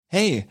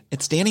Hey,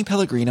 it's Danny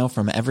Pellegrino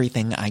from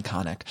Everything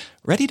Iconic.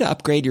 Ready to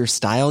upgrade your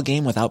style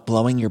game without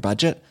blowing your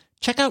budget?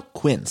 Check out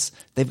Quince.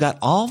 They've got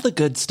all the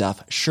good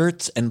stuff,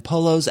 shirts and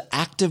polos,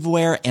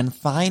 activewear, and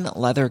fine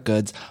leather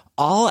goods,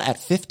 all at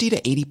 50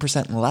 to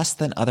 80% less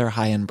than other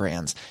high-end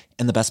brands.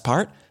 And the best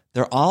part?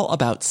 They're all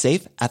about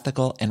safe,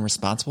 ethical, and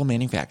responsible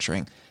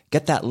manufacturing.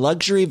 Get that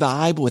luxury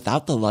vibe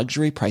without the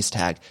luxury price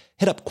tag.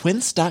 Hit up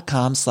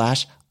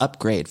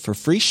quince.com/upgrade for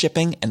free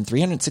shipping and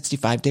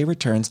 365-day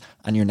returns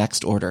on your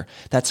next order.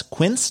 That's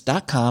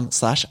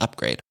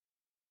quince.com/upgrade.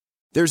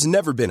 There's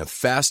never been a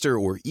faster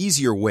or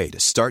easier way to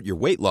start your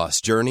weight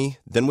loss journey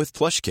than with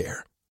PlushCare.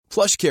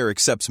 PlushCare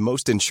accepts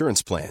most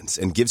insurance plans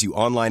and gives you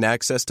online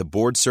access to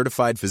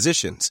board-certified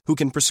physicians who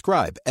can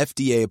prescribe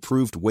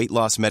FDA-approved weight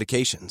loss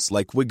medications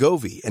like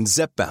Wegovy and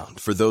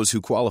Zepbound for those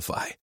who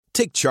qualify.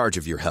 Take charge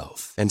of your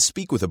health and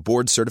speak with a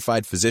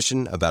board-certified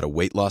physician about a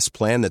weight loss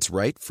plan that's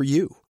right for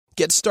you.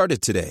 Get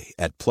started today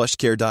at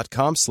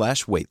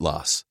plushcare.com/weight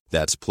loss.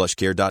 That's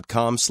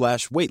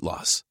plushcare.com/weight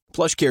loss.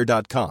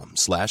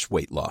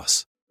 plushcare.com/weight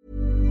loss.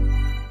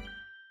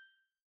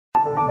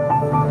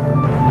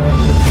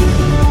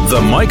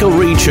 The Michael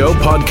Reade Show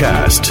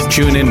podcast.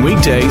 Tune in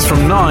weekdays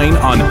from 9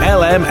 on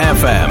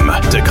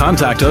LMFM. To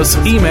contact us,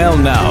 email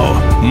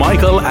now,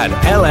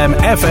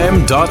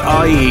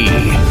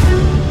 michael@lmfm.ie.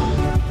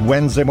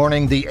 Wednesday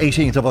morning, the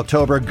 18th of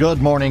October.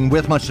 Good morning,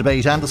 with much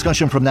debate and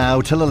discussion from now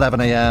till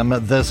 11 a.m.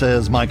 This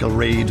is Michael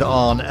Reade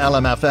on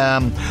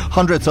LMFM.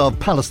 Hundreds of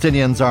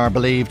Palestinians are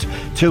believed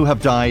to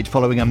have died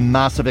following a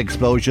massive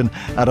explosion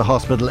at a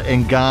hospital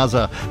in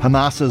Gaza.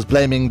 Hamas is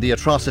blaming the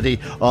atrocity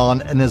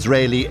on an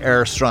Israeli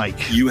airstrike.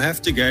 You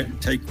have to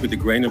take with a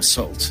grain of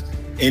salt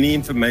any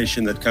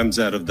information that comes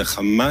out of the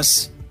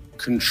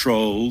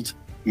Hamas-controlled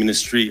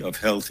Ministry of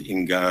Health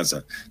in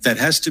Gaza. That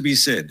has to be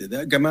said.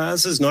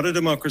 Gaza is not a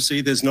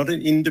democracy. There's not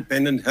an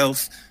independent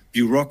health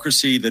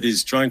bureaucracy that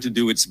is trying to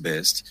do its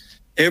best.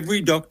 Every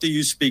doctor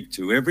you speak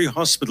to, every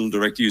hospital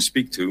director you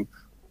speak to,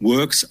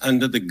 works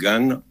under the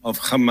gun of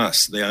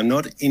Hamas. They are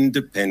not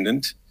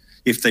independent.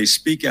 If they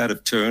speak out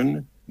of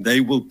turn, they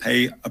will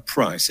pay a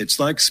price. It's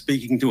like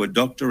speaking to a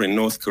doctor in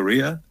North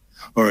Korea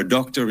or a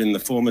doctor in the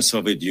former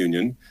Soviet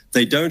Union.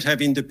 They don't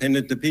have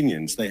independent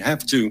opinions. They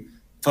have to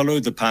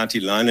follow the party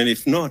line, and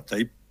if not,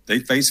 they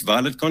face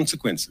violent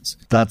consequences.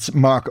 That's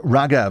Mark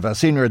Ragav, a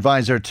senior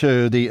advisor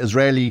to the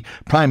Israeli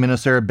Prime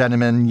Minister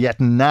Benjamin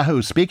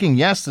Netanyahu, speaking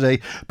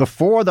yesterday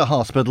before the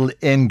hospital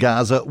in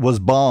Gaza was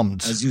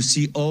bombed. As you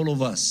see, all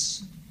of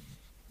us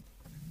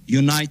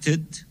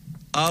united,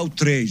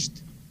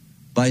 outraged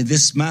by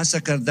this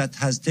massacre that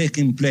has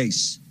taken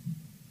place,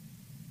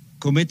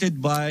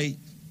 committed by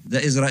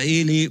the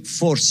Israeli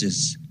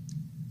forces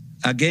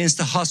against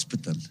a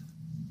hospital,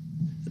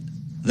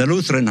 the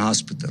Lutheran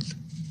Hospital,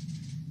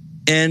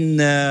 in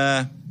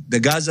the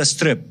Gaza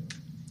Strip,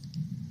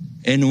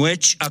 in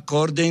which,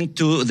 according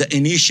to the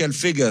initial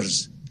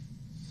figures,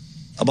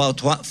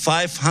 about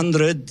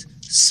 500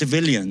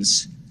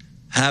 civilians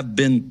have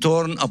been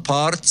torn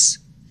apart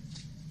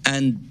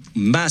and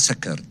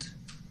massacred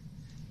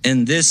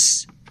in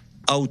this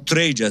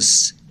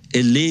outrageous,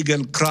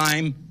 illegal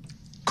crime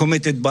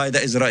committed by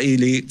the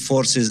Israeli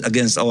forces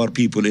against our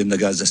people in the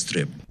Gaza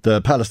Strip.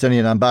 The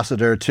Palestinian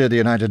ambassador to the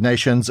United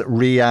Nations,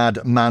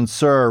 Reade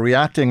Mansour,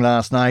 reacting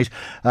last night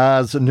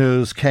as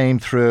news came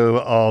through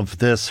of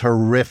this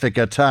horrific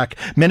attack.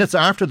 Minutes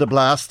after the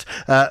blast,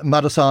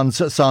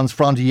 Médecins Sans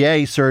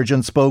Frontières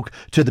surgeon spoke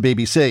to the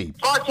BBC.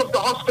 Parts of the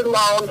hospital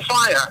are on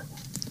fire.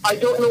 I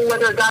don't know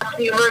whether that's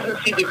the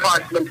emergency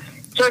department.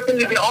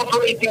 Certainly the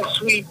operating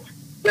suite,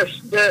 the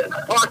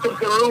part of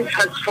the roof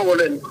has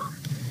fallen.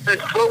 There's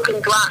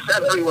broken glass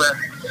everywhere.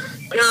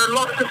 There are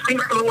lots of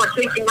people who are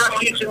taking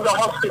refuge in the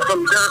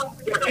hospital.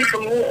 There are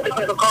people moved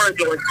into the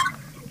corridors.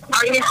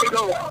 I need to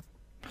go.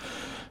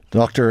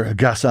 Dr.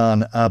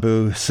 Ghassan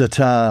Abu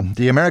Sittah.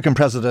 The American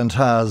president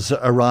has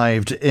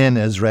arrived in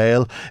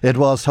Israel. It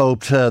was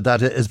hoped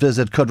that his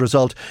visit could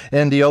result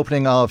in the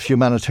opening of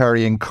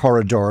humanitarian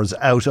corridors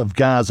out of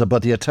Gaza,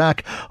 but the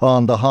attack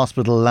on the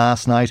hospital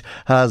last night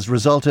has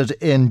resulted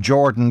in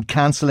Jordan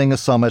cancelling a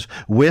summit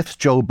with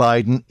Joe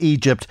Biden,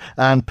 Egypt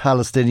and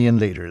Palestinian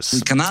leaders.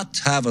 We cannot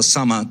have a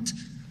summit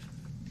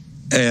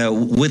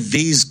with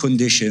these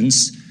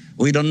conditions.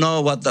 We don't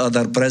know what the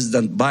other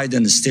President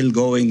Biden is still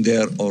going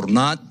there or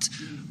not,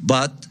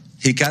 but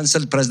he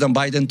cancelled President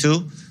Biden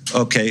too.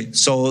 Okay,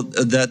 so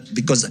that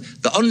because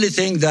the only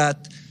thing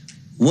that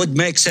would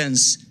make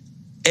sense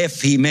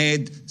if he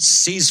made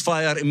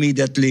ceasefire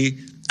immediately,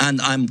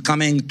 and I'm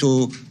coming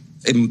to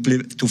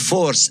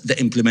force the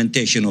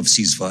implementation of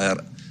ceasefire.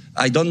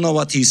 I don't know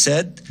what he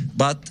said,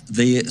 but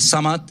the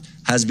summit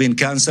has been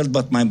cancelled.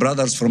 But my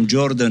brothers from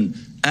Jordan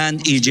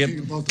and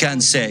Egypt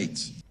can say.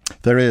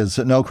 There is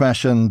no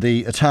question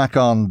the attack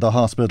on the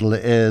hospital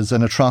is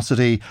an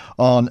atrocity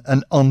on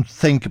an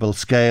unthinkable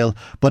scale,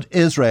 but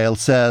Israel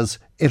says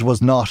it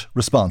was not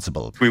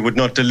responsible. We would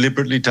not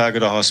deliberately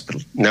target a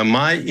hospital. Now,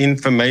 my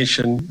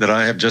information that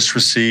I have just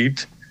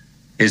received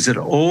is that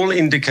all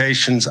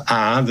indications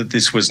are that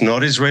this was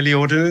not Israeli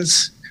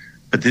ordinance,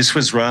 but this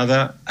was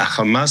rather a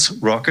Hamas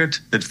rocket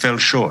that fell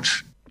short.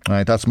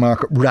 Right, that's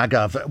Mark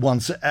Ragav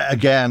once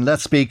again.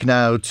 Let's speak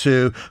now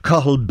to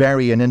Cathal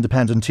Berry, an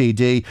independent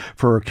TD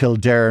for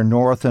Kildare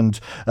North and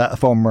a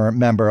former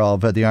member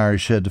of the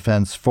Irish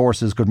Defence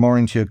Forces. Good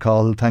morning to you,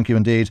 Cathal. Thank you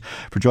indeed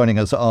for joining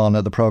us on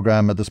the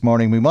programme this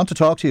morning. We want to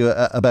talk to you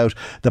about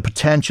the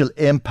potential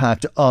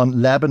impact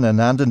on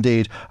Lebanon and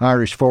indeed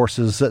Irish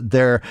forces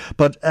there.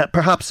 But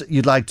perhaps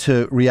you'd like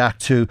to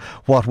react to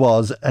what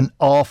was an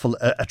awful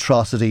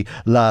atrocity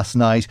last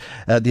night.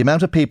 The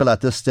amount of people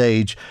at this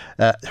stage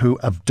who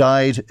have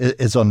died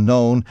is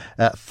unknown.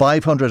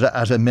 500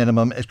 at a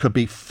minimum. It could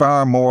be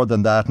far more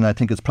than that, and I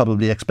think it's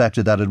probably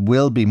expected that it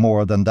will be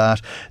more than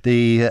that.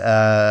 The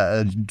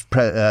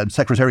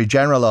Secretary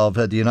General of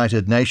the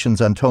United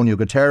Nations, Antonio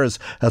Guterres,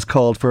 has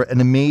called for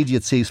an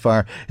immediate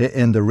ceasefire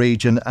in the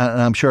region,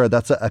 and I'm sure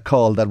that's a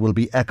call that will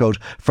be echoed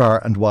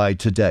far and wide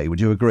today.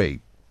 Would you agree?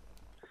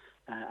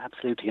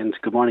 Absolutely, and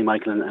good morning,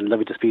 Michael, and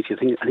lovely to speak to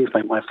you. I think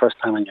it's my first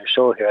time on your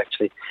show here,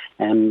 actually.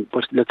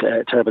 But look,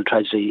 a terrible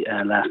tragedy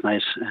last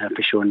night,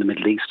 for sure, in the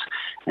Middle East.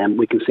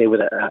 We can say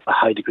with a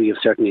high degree of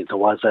certainty there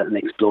was an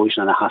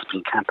explosion on a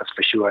hospital campus,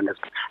 for sure, and there's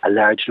a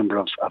large number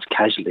of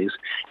casualties.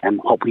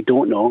 What we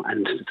don't know,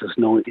 and there's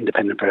no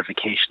independent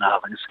verification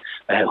of, is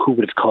who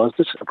would have caused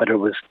it, whether it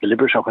was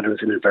deliberate or whether it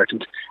was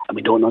inadvertent, and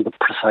we don't know the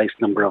precise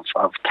number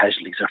of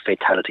casualties or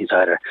fatalities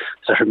either.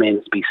 So it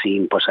remains to be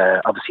seen, but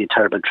obviously a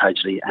terrible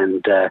tragedy,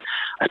 and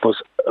I suppose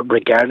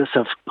regardless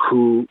of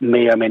who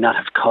may or may not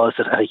have caused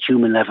it, at a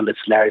human level it's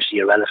largely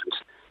irrelevant,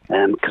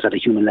 because at a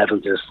human level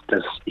there's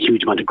a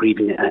huge amount of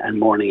grieving and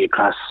mourning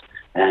across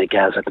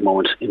Gaza at the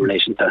moment in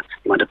relation to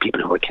the amount of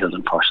people who were killed,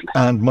 unfortunately.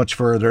 And much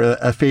further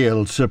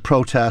afield,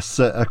 protests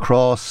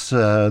across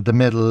the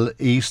Middle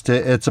East.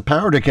 It's a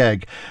powder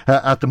keg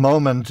at the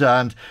moment,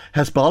 and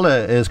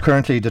Hezbollah is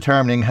currently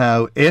determining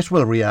how it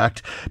will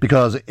react,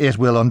 because it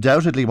will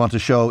undoubtedly want to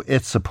show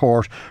its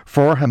support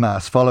for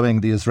Hamas following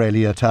the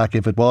Israeli attack,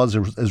 if it was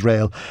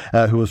Israel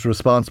who was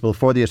responsible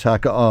for the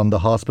attack on the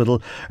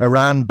hospital.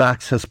 Iran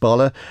backs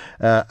Hezbollah,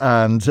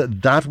 and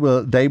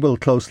they will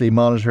closely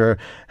monitor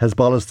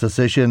Hezbollah's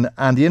decision,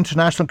 and the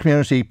international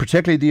community,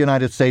 particularly the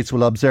United States,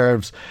 will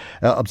observe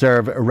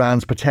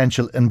Iran's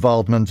potential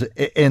involvement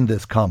in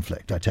this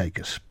conflict, I take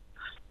it.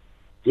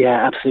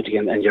 Yeah, absolutely,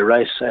 and you're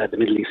right. The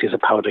Middle East is a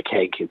powder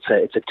keg.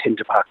 It's a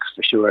tinderbox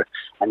for sure.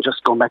 And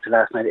just going back to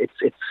last night,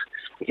 it's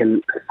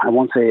again, I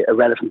won't say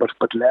irrelevant,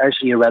 but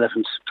largely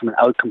irrelevant from an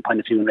outcome point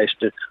of view in relation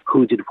to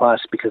who did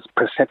what, because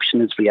perception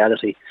is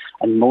reality,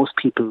 and most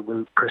people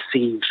will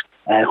perceive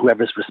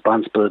whoever's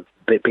responsible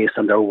based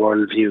on their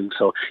worldview.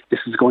 So this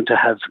is going to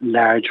have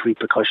large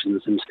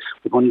repercussions, and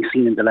we've only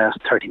seen in the last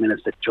 30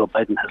 minutes that Joe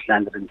Biden has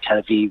landed in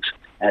Tel Aviv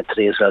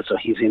today as well. So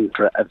he's in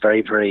for a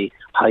very, very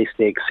high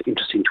stakes,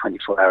 interesting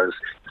 24 hours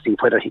to see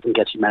whether he can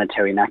get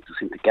humanitarian access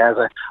into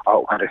Gaza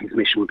or whether his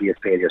mission will be a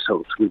failure.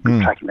 So we'll be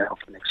tracking that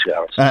over the next few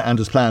hours. And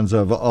his plans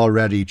have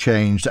already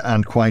changed,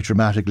 and quite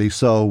dramatically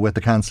so, with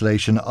the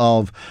cancellation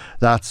of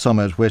that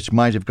summit, which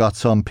might have got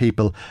some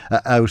people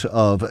out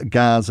of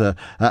Gaza.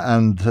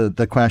 And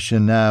the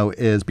question now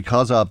is,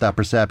 because of that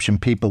perception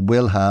people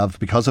will have,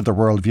 because of their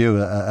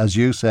worldview, as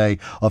you say,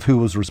 of who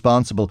was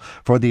responsible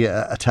for the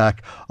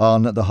attack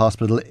on the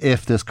hospital,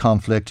 if this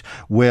conflict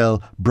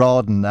will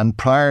broaden. And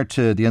prior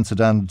to the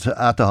incident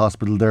at the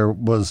hospital, there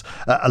was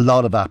a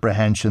lot of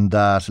apprehension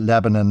that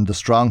Lebanon, the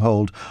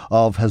stronghold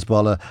of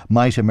Hezbollah,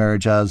 might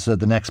emerge as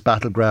the next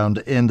battleground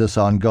in this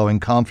ongoing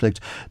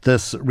conflict.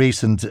 This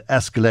recent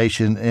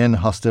escalation in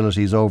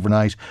hostilities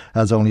overnight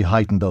has only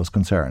heightened those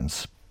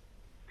concerns.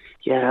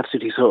 Yeah,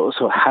 absolutely. So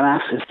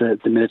Hamas is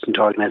the militant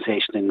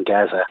organisation in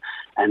Gaza,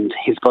 and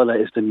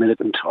Hezbollah is the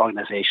militant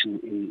organisation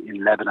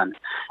in Lebanon.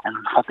 And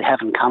what they have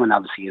in common,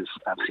 obviously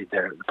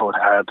they're both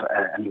Arab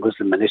and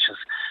Muslim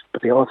militias,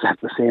 but they also have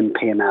the same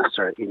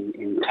paymaster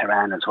in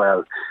Tehran as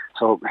well.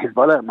 So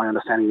Hezbollah, my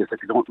understanding is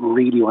that they don't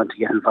really want to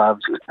get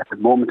involved, at the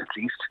moment at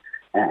least,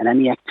 and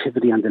any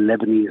activity on the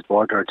Lebanese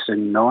border to the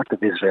north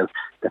of Israel,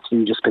 that's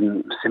really just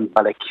been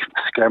symbolic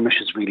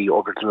skirmishes really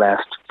over the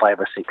last 5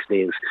 or 6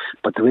 days.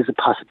 But there is a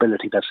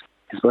possibility that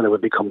Hezbollah will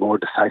become more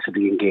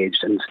decisively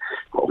engaged. And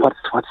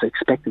what's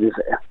expected is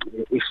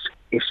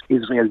if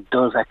Israel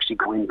does actually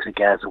go into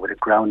Gaza with a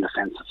ground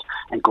offensive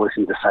and goes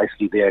in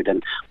decisively there,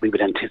 then we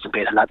would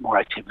anticipate a lot more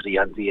activity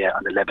on the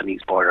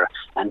Lebanese border,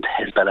 and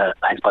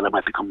Hezbollah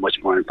might become much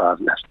more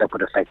involved, and that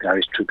would affect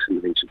Irish troops in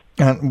the region.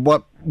 And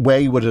what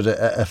way would it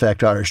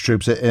affect Irish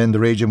troops in the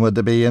region? Would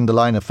they be in the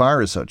line of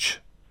fire as such?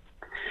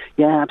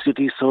 Yeah,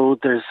 absolutely. So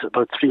there's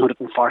about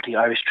 340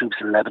 Irish troops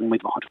in Lebanon.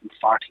 We've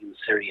 140 in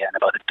Syria and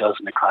about a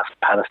dozen across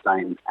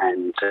Palestine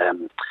and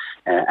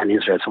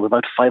Israel. So we're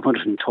about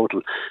 500 in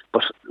total.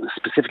 But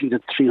specifically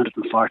the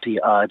 340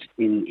 odd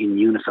in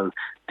UNIFIL,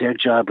 their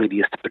job really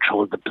is to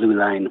patrol the blue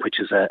line, which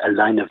is a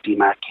line of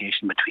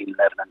demarcation between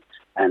Lebanon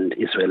and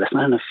Israel. It's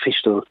not an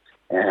official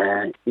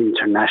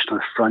international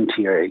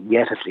frontier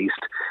yet, at least.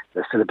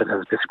 There's still a bit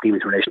of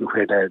disagreement in relation to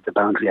where the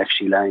boundary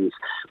actually lies,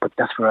 but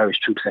that's where Irish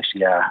troops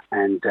actually are.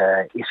 And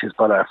if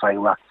Hezbollah are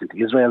firing rockets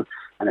into Israel,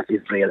 and if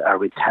Israel are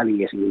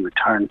retaliating in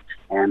return,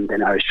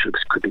 then Irish troops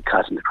could be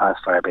caught in the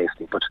crossfire,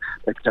 basically. But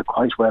they're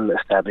quite well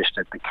established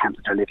that the camps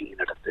that they're living in,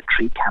 or the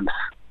 3 camps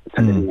that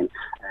they're living in,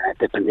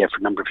 they've been there for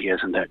a number of years,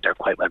 and they're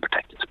quite well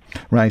protected.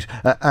 Right.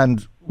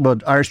 And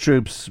would Irish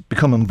troops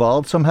become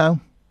involved somehow?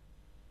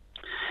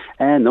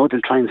 No,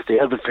 they'll try and stay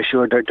out of it for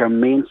sure. Their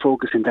main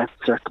focus in that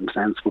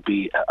circumstance would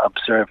be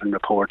observe and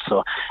report.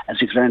 So,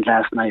 as we've learned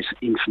last night,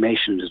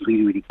 information is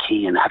really, really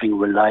key, and having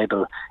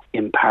reliable,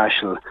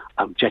 impartial,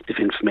 objective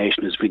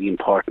information is really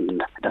important,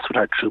 and that's what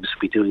our troops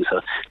will be doing. So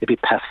they'll be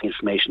passing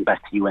information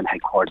back to UN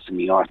headquarters in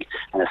New York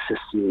and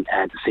assisting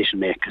decision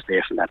makers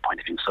there from that point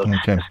of view. So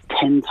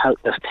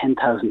there's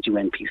 10,000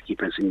 UN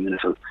peacekeepers in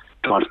UNIFIL,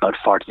 drawn from about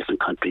 40 different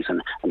countries,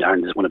 and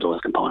Ireland is one of those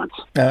components.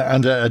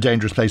 And a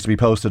dangerous place to be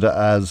posted,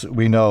 as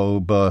we know,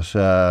 but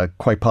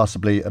quite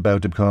possibly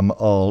about to become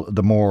all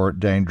the more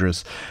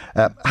dangerous.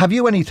 Have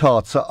you any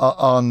thoughts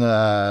on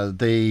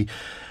the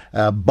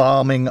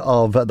bombing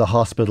of the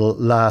hospital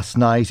last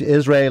night?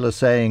 Israel is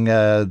saying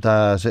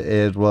that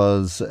it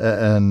was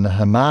an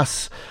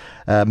Hamas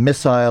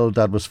missile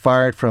that was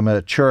fired from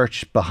a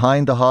church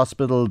behind the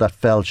hospital that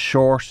fell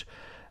short.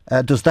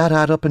 Does that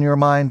add up in your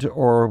mind,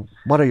 or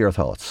what are your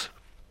thoughts?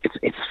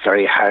 It's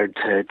very hard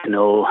to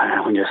know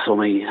when you're so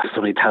many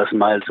thousand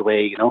miles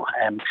away,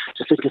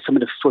 Just looking at some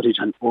of the footage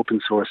on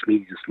open source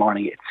media this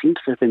morning, it seems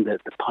to have been the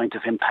point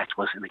of impact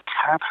was in a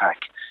car park,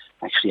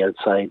 actually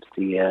outside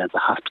the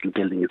hospital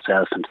building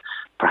itself, and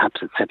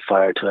perhaps it set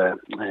fire to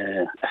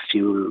a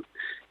fuel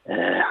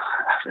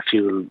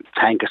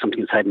tank or something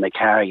inside in the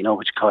car,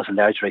 which caused a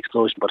larger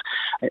explosion. But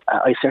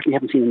I certainly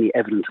haven't seen any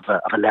evidence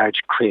of a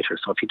large crater.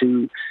 So if you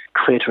do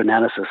crater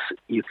analysis,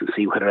 you can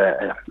see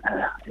whether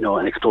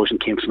an explosion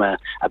came from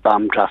a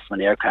bomb drop from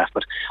an aircraft.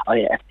 But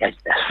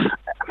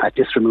at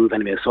this remove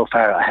anyway, so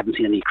far I haven't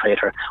seen any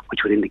crater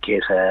which would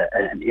indicate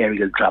an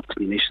aerial drop of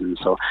munitions.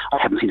 So I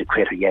haven't seen a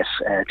crater yet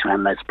to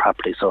analyse it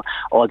properly. So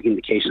all the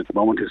indication at the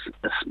moment is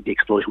the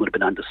explosion would have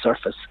been on the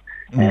surface.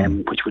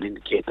 Which would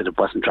indicate that it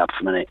wasn't dropped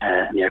from an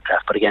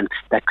aircraft. But again,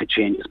 that could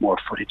change as more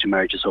footage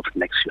emerges over the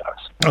next few hours.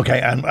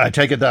 Okay, and I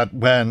take it that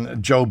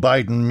when Joe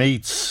Biden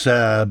meets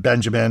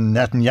Benjamin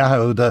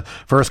Netanyahu, the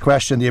first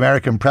question the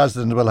American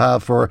president will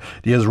have for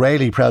the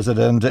Israeli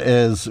president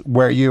is,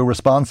 were you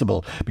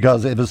responsible?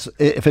 Because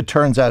if it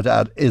turns out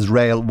that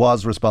Israel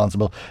was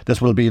responsible,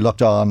 this will be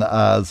looked on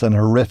as an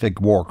horrific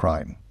war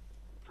crime.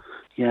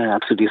 Yeah,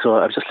 absolutely. So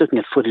I was just looking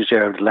at footage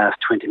there of the last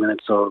 20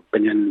 minutes. So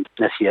Benjamin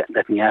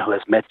Netanyahu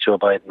has met Joe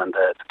Biden on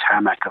the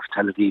tarmac of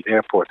Tel Aviv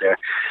airport there.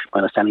 My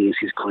understanding is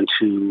he's going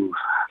to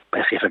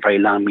basically have a very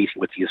long meeting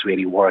with the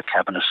Israeli War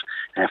Cabinet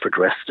for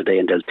the rest of the day,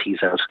 and they'll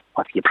tease out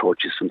what the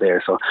approach is from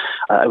there. So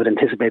I would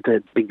anticipate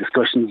the big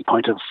discussion, the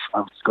point of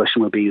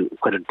discussion will be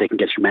whether they can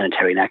get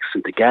humanitarian access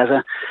into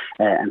Gaza,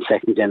 and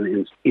secondly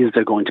then, is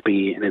there going to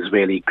be an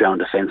Israeli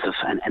ground offensive,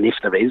 and if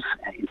there is,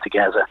 into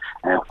Gaza,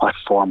 what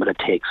form will it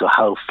take? So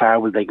how far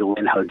will they go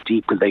in, how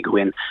deep will they go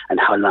in, and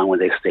how long will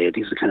they stay?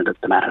 These are kind of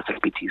the matters that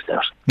will be teased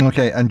out.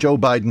 Okay, and Joe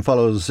Biden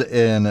follows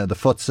in the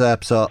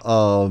footsteps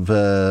of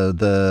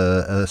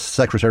the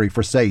Secretary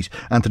for State,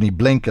 Anthony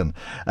Blinken,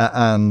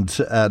 and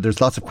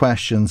there's lots of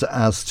questions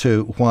as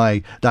to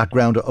why that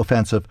ground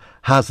offensive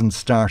hasn't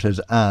started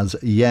as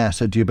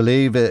yet. Do you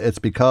believe it's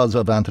because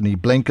of Anthony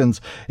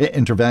Blinken's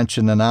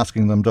intervention and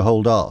asking them to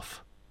hold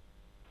off?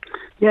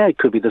 Yeah, it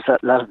could be. There's a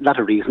lot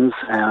of reasons.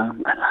 I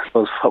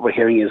suppose what we're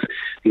hearing is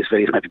the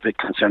Israelis might be a bit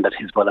concerned that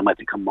Hezbollah might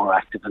become more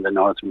active in the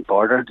northern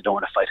border. They don't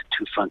want to fight at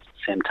two fronts at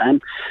the same time.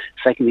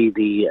 Secondly,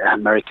 the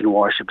American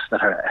warships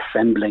that are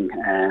assembling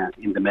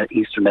in the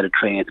eastern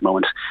Mediterranean at the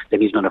moment, they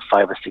need another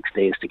 5 or 6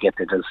 days to get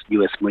there. There's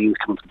US Marines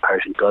coming from the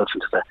Persian Gulf,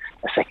 and there's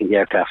a second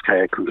aircraft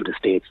carrier coming from the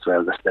States as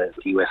well. That's the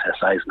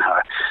USS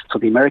Eisenhower. So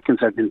the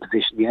Americans are in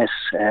position, yes,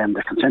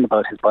 they're concerned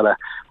about Hezbollah,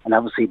 and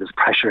obviously there's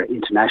pressure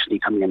internationally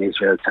coming on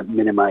Israel to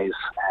minimise,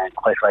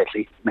 quite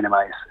rightly,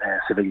 minimise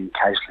civilian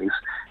casualties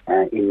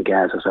in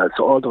Gaza as well.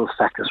 So all those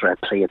factors are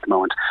at play at the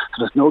moment. So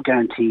there's no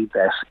guarantee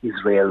that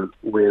Israel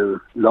will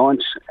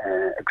launch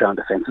a ground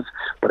offensive,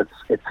 but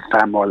it's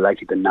far more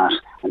likely than not.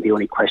 And the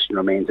only question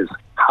remains is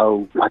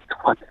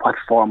what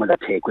form will that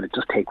take? Will it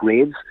just take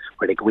raids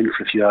where they go in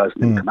for a few hours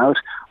and then come out,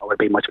 or will it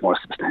be much more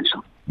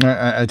substantial?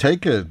 I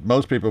take it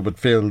most people would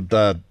feel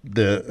that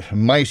the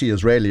mighty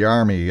Israeli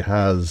army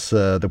has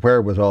the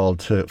wherewithal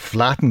to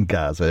flatten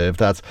Gaza, if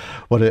that's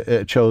what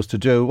it chose to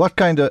do. What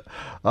kind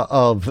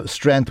of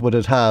strength would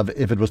it have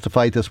if it was to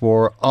fight this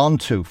war on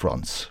two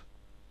fronts?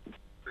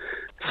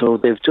 So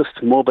they've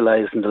just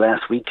mobilised in the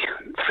last week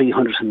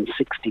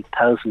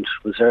 360,000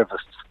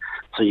 reservists.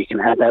 So you can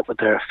add that with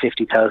their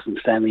 50,000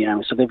 standing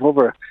army. So they've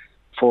over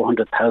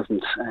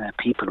 400,000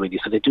 people really.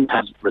 So they do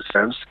have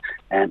reserves,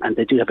 and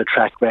they do have a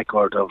track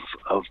record of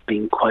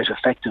being quite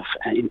effective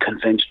in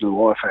conventional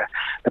warfare.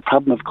 The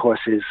problem, of course,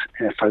 is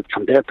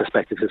from their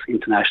perspective is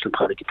international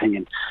public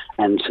opinion,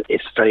 and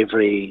it's very,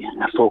 very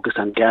focused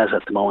on Gaza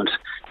at the moment.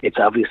 It's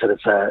obvious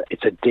that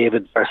it's a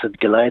David versus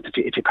Goliath,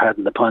 if you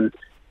pardon the pun,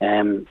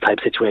 type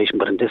situation.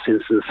 But in this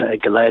instance,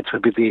 Goliath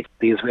would be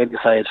the Israeli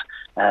side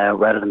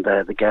rather than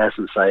the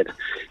Gazan side.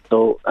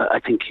 So I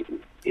think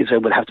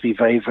Israel will have to be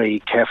very, very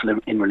careful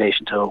in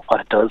relation to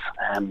what it does,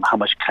 how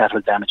much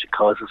collateral damage it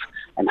causes,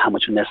 and how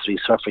much unnecessary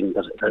suffering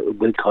that it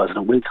will cause. And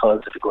it will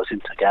cause if it goes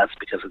into Gaza,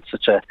 because it's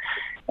such a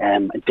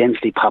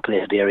densely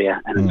populated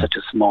area, and in such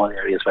a small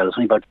area as well. It's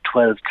only about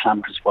 12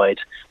 kilometres wide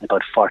and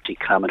about 40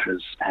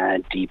 kilometres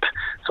deep.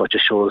 So it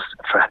just shows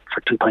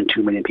for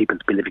 2.2 million people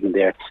to be living in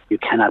there, you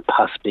cannot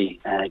possibly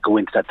go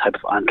into that type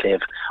of enclave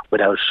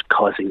without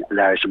causing a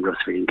large number of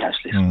civilian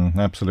casualties.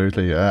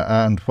 Absolutely.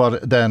 And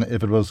what then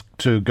if it was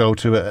to go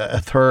to a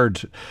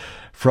third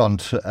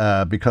front,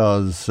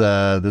 because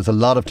there's a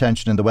lot of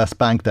tension in the West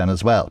Bank then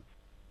as well?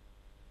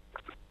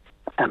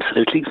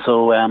 Absolutely.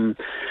 So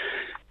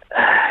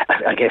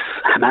I guess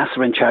Hamas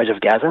are in charge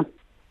of Gaza,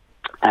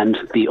 and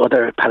the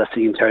other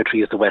Palestinian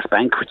territory is the West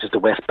Bank, which is the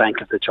west bank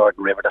of the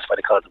Jordan River. That's why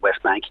they call it the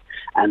West Bank.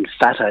 And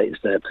Fatah is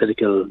the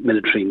political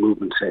military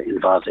movement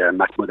involved there, and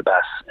Mahmoud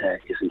Abbas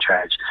is in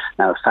charge.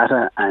 Now,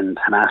 Fatah and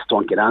Hamas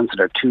don't get on, so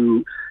they're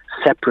two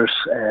separate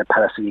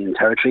Palestinian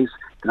territories.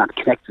 They're not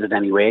connected in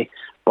any way,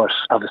 but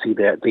obviously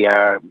they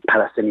are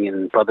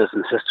Palestinian brothers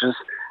and sisters.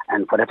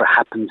 And whatever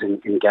happens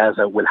in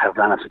Gaza will have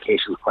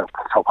ramifications for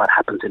what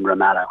happens in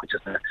Ramallah, which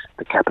is the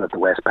capital of the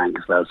West Bank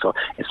as well. So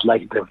it's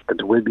likely that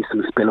there will be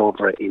some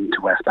spillover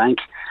into West Bank.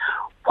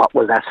 What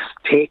will that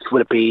take? Will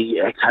it be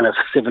a kind of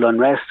civil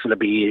unrest? Will it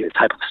be a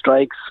type of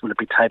strikes? Will it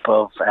be a type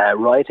of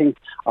rioting?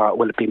 Or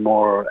will it be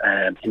more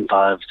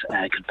involved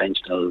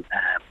conventional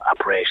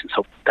operations?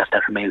 So that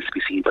remains to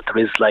be seen. But there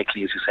is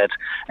likely, as you said,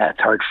 a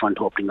third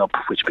front opening up,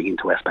 which begins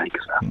to West Bank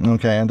as well.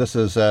 Okay, and this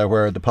is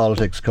where the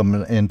politics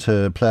come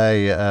into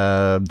play.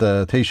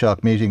 The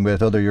Taoiseach meeting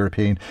with other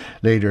European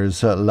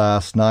leaders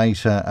last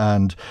night,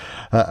 and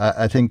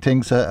I think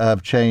things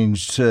have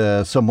changed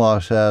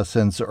somewhat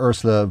since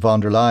Ursula von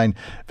der Leyen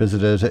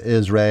visited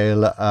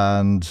Israel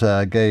and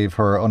gave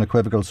her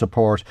unequivocal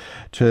support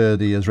to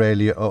the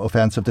Israeli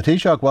offensive. The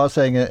Taoiseach was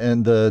saying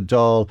in the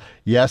Dáil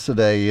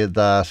yesterday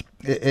that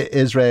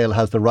Israel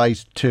has the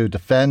right to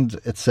defend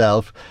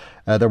itself.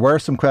 There were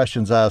some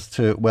questions as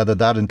to whether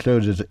that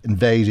included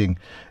invading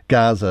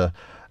Gaza.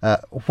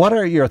 What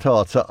are your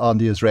thoughts on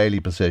the Israeli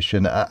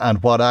position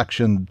and what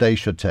action they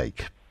should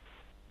take?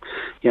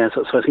 Yeah,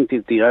 so I think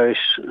the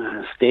Irish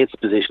state's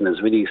position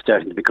is really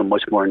starting to become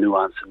much more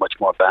nuanced and much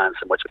more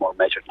balanced and much more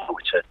measured now,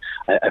 which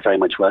I very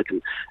much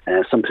welcome.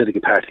 Some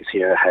political parties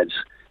here had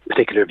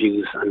particular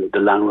views on the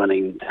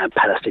long-running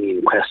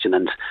Palestinian question,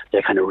 and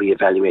they're kind of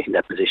re-evaluating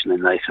that position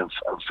in light of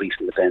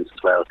recent events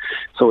as well.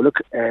 So look,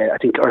 I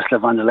think Ursula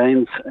von der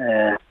Leyen's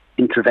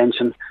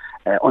intervention,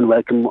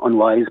 unwelcome,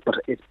 unwise, but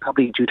it's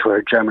probably due to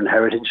her German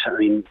heritage. I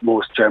mean,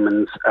 most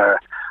Germans are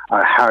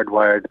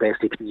hardwired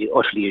basically to be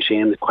utterly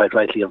ashamed, quite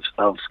rightly, of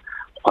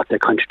what their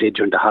country did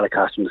during the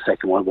Holocaust and the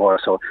Second World War.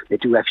 So they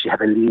do actually have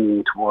a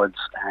leaning towards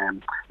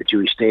the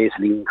Jewish state,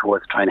 a leaning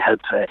towards trying to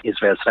help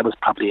Israel. So that was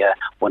probably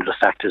one of the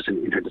factors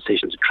in her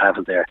decision to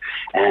travel there.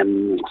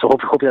 So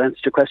hope that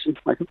answered your question,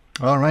 Michael.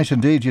 All right,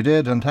 indeed you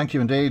did. And thank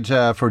you indeed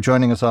for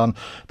joining us on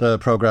the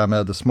programme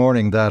this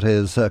morning. That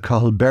is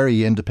Cathal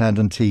Berry,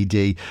 Independent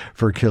TD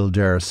for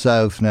Kildare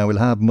South. Now, we'll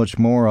have much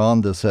more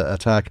on this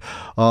attack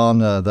on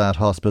that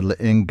hospital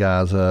in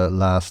Gaza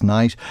last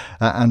night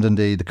and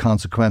indeed the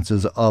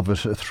consequences of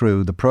it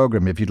through the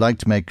programme. If you'd like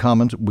to make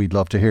comment, we'd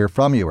love to hear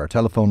from you. Our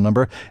telephone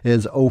number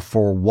is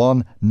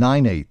 041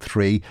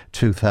 983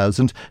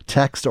 2000.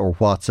 Text or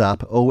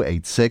WhatsApp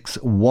 086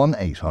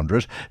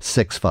 1800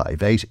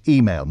 658.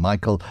 Email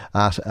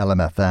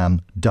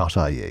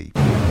michael@lmfm.ie.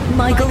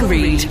 Michael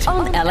Reade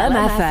on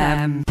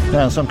LMFM.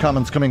 Now, some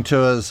comments coming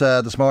to us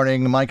this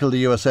morning. Michael, the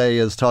USA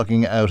is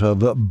talking out of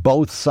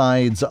both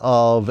sides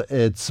of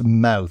its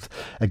mouth,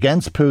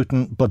 against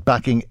Putin but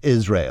backing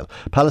Israel.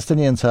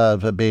 Palestinians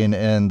have been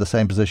in the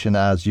same position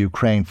as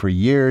Ukraine for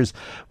years.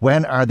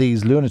 When are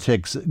these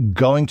lunatics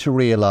going to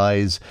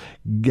realise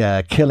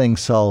killing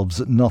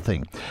solves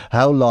nothing?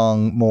 How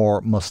long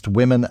more must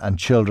women and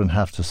children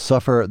have to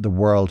suffer? The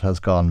world has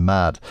gone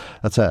mad.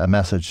 That's a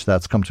message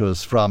that's come to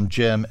us from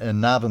Jim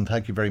in Navan.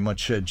 Thank you very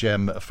much,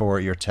 Jim, for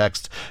your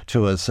text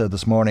to us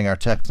this morning. Our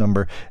text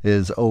number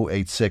is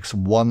 086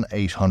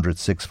 1800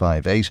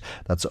 658.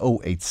 That's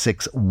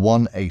 086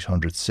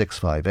 1800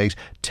 658.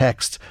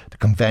 Text the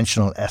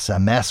conventional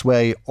SMS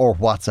way or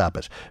WhatsApp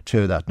it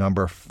to that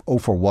number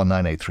 041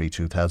 983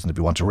 2000. If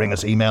you want to ring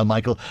us, email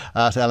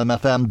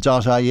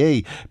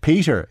michael@lmfm.ie.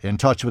 Peter in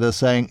touch with us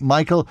saying,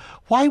 Michael,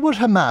 why would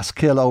Hamas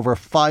kill over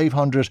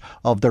 500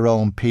 of their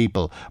own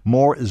people?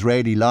 More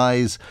Israeli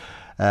lies.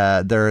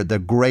 They're the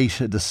great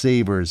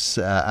deceivers,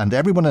 and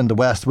everyone in the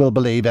West will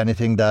believe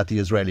anything that the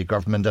Israeli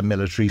government and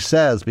military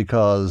says,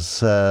 because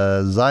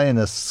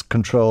Zionists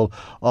control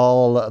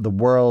all the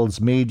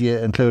world's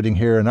media, including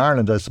here in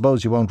Ireland. I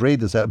suppose you won't read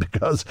this out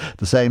because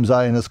the same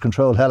Zionists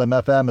control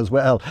LMFM as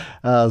well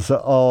as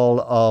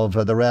all of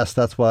the rest.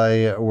 That's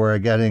why we're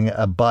getting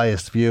a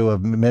biased view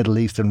of Middle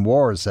Eastern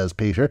wars, says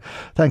Peter.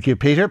 Thank you,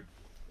 Peter.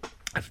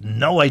 I have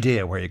no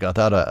idea where you got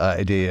that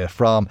idea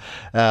from,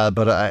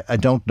 but I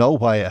don't know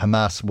why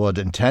Hamas would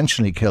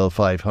intentionally kill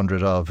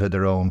 500 of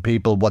their own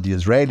people. What the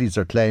Israelis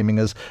are claiming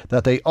is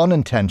that they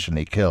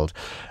unintentionally killed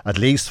at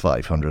least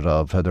 500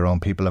 of their own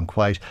people, and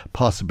quite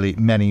possibly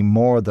many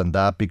more than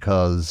that,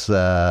 because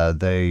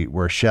they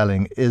were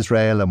shelling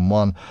Israel and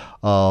one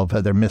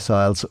of their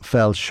missiles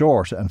fell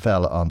short and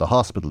fell on the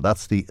hospital.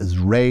 That's the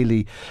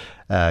Israeli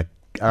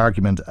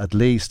argument, at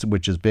least,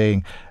 which is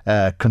being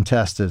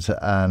contested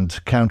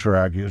and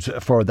counter-argued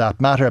for that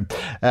matter.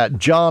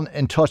 John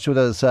in touch with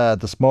us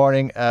this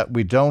morning.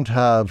 We don't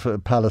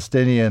have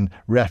Palestinian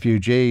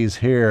refugees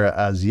here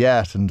as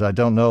yet, and I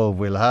don't know if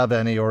we'll have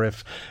any, or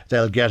if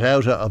they'll get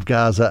out of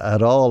Gaza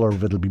at all, or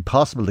if it'll be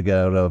possible to get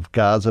out of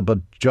Gaza. But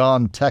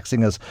John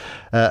texting us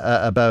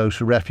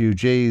about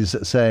refugees,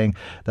 saying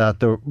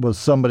that there was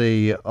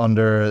somebody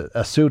under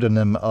a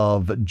pseudonym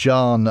of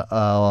John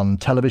on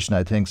television,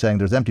 I think, saying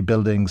there's empty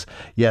buildings,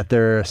 yet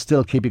they're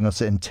still keeping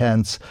us in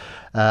tents.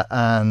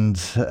 And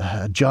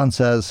John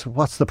says,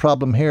 what's the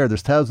problem here?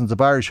 There's thousands of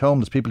Irish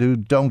homeless people who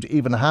don't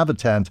even have a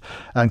tent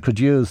and could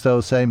use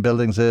those same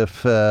buildings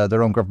if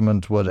their own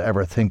government would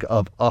ever think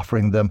of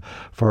offering them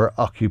for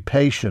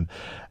occupation.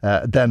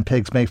 Then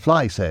pigs may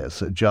fly,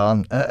 says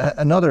John.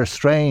 Another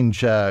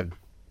strange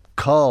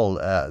call.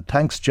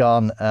 Thanks,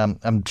 John.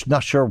 I'm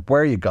not sure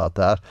where you got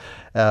that,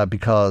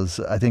 because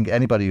I think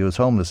anybody who is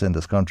homeless in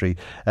this country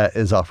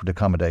is offered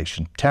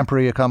accommodation,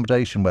 temporary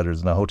accommodation, whether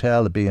it's in a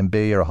hotel, a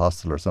B&B or a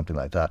hostel or something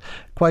like that.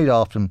 Quite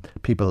often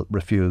people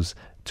refuse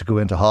to go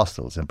into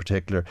hostels in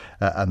particular,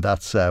 and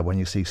that's when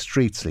you see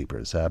street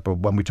sleepers. But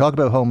when we talk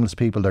about homeless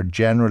people, they're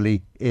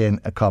generally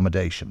in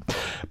accommodation.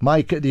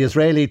 Mike, the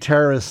Israeli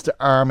terrorist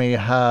army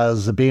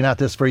has been at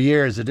this for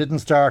years. It didn't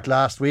start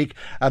last week,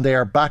 and they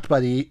are backed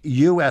by the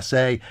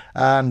USA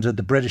and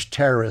the British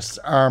terrorist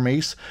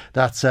armies.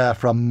 That's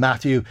from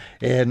Matthew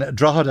in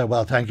Drogheda.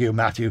 Well, thank you,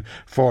 Matthew,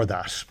 for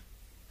that.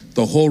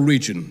 The whole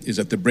region is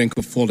at the brink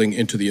of falling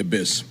into the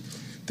abyss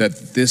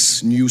that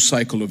this new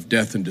cycle of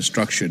death and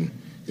destruction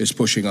is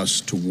pushing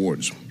us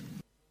towards.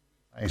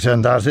 Right,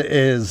 and that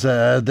is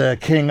the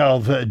King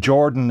of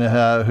Jordan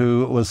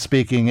who was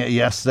speaking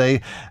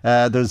yesterday.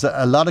 There's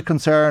a lot of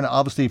concern,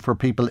 obviously, for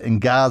people in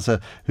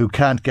Gaza who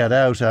can't get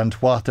out and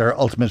what their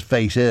ultimate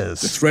fate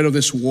is. The threat of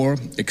this war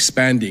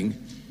expanding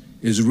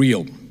is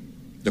real.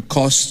 The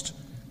cost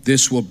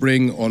this will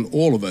bring on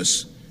all of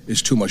us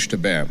is too much to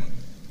bear.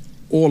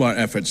 All our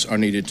efforts are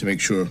needed to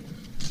make sure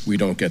we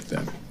don't get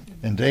there.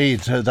 Indeed,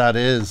 that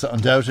is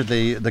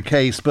undoubtedly the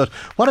case. But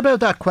what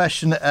about that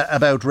question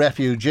about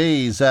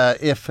refugees?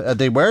 If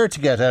they were to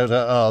get out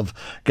of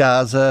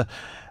Gaza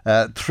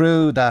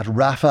through that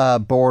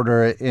Rafah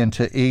border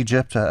into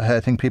Egypt, I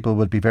think people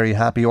would be very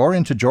happy, or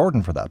into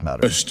Jordan for that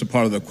matter. First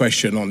part of the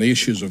question on the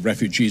issues of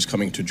refugees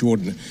coming to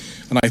Jordan,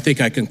 and I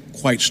think I can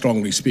quite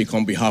strongly speak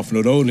on behalf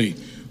not only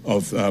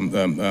of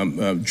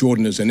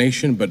Jordan as a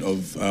nation, but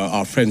of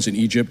our friends in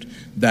Egypt.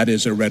 That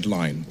is a red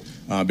line.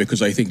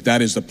 Because I think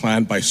that is the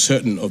plan by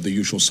certain of the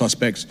usual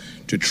suspects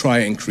to try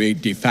and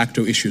create de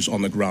facto issues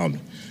on the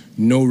ground.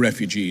 No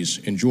refugees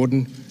in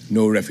Jordan,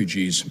 no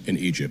refugees in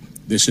Egypt.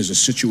 This is a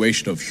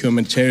situation of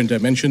humanitarian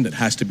dimension that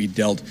has to be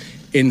dealt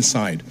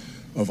inside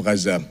of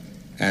Gaza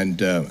and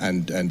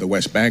the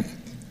West Bank,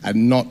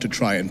 and not to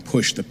try and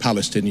push the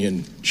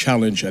Palestinian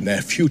challenge and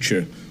their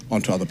future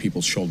onto other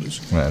people's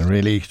shoulders. Well, it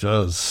really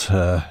does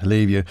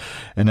leave you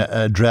in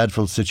a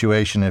dreadful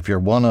situation if you're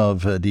one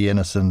of the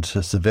innocent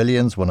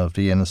civilians, one of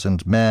the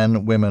innocent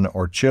men, women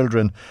or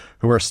children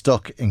who are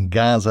stuck in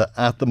Gaza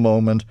at the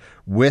moment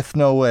with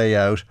no way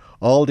out.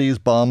 All these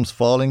bombs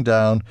falling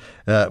down,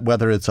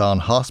 whether it's on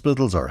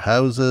hospitals or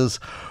houses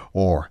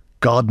or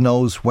God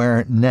knows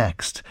where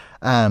next,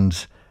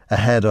 and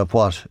ahead of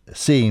what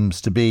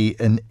seems to be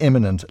an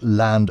imminent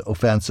land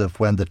offensive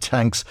when the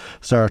tanks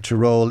start to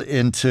roll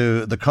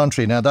into the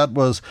country. Now, that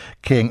was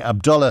King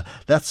Abdullah.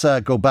 Let's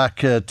go back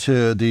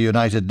to the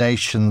United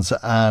Nations.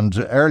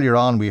 And earlier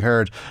on, we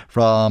heard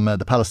from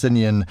the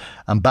Palestinian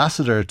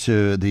ambassador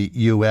to the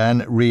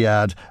UN,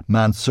 Reade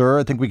Mansour.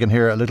 I think we can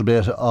hear a little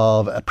bit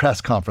of a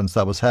press conference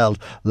that was held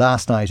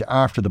last night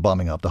after the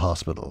bombing of the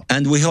hospital.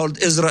 And we hold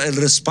Israel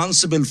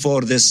responsible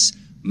for this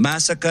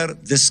massacre,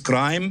 this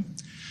crime.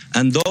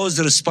 And those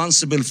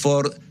responsible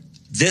for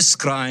this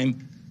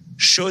crime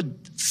should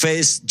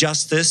face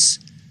justice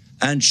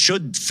and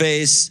should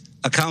face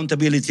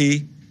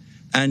accountability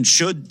and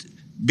should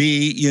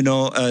be,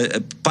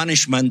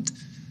 punishment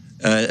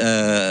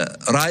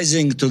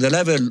rising to the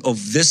level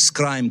of this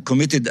crime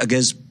committed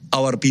against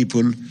our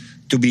people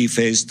to be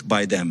faced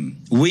by them.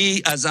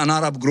 We, as an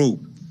Arab group,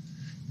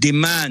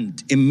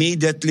 demand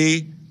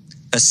immediately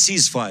a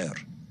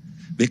ceasefire,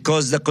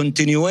 because the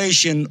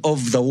continuation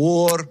of the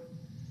war,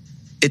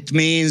 it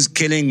means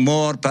killing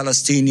more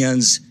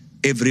Palestinians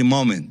every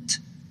moment.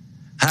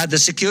 Had the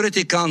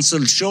Security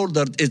Council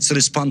shouldered its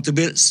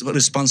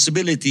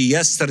responsibility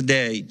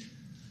yesterday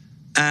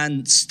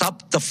and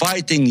stopped the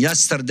fighting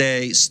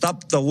yesterday,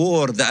 stopped the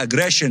war, the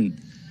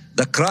aggression,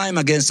 the crime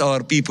against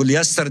our people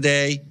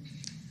yesterday,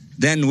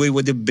 then we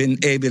would have been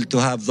able to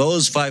have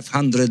those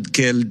 500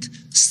 killed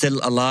still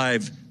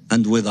alive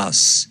and with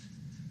us.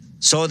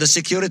 So the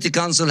Security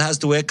Council has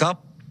to wake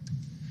up,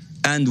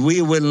 and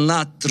we will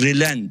not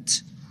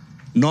relent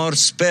nor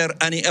spare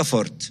any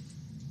effort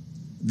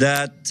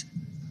that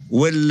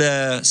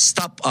will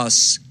stop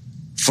us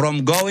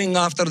from going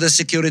after the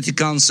Security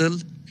Council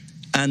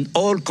and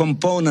all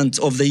components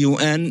of the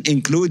UN,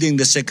 including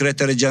the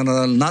Secretary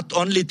General, not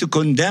only to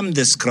condemn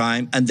this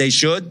crime, and they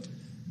should,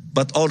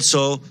 but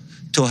also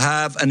to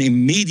have an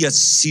immediate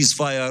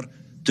ceasefire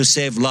to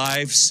save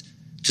lives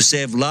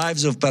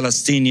of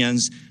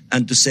Palestinians,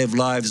 and to save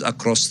lives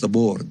across the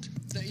board.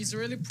 The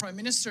Israeli Prime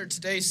Minister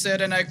today said,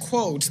 and I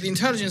quote, the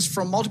intelligence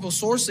from multiple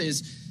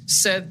sources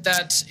said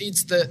that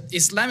it's the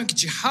Islamic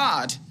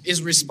Jihad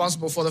is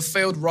responsible for the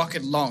failed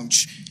rocket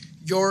launch.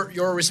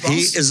 Your response?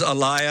 He is a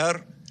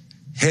liar.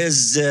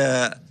 His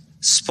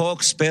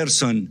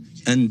spokesperson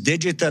and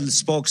digital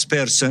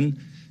spokesperson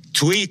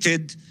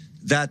tweeted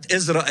that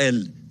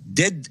Israel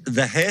did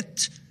the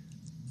hit,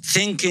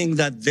 thinking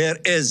that there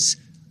is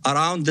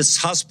around this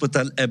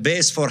hospital a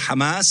base for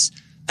Hamas,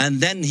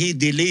 and then he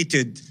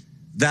deleted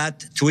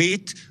that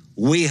tweet.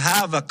 We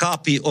have a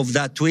copy of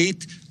that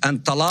tweet,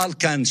 and Talal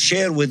can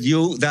share with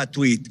you that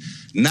tweet.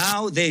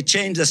 Now they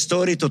change the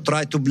story to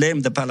try to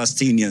blame the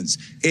Palestinians.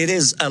 It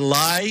is a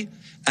lie,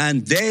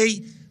 and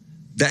the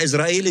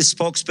Israeli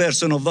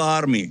spokesperson of the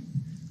army,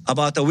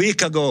 about a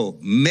week ago,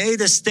 made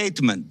a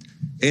statement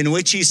in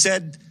which he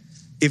said,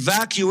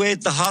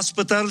 evacuate the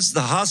hospitals.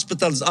 The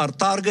hospitals are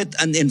target,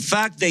 and in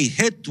fact, they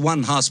hit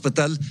one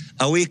hospital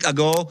a week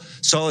ago.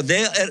 So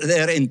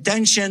their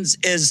intentions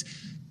is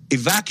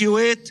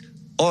evacuate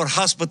or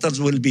hospitals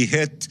will be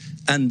hit,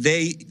 and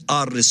they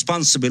are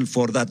responsible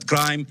for that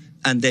crime,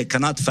 and they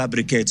cannot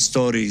fabricate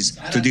stories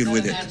to deal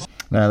with it.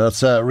 Now,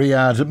 that's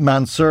Reade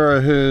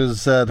Mansour,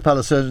 who's the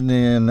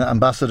Palestinian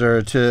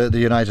ambassador to the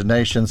United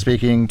Nations,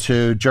 speaking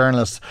to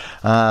journalists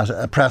at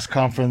a press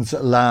conference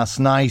last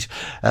night.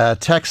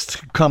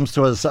 Text comes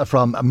to us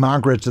from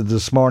Margaret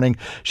this morning.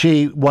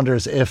 She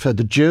wonders if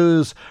the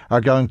Jews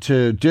are going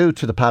to do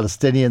to the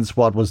Palestinians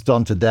what was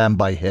done to them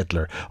by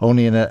Hitler,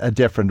 only in a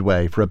different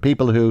way. For a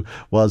people who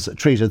was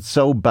treated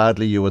so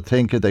badly, you would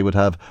think they would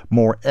have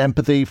more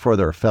empathy for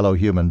their fellow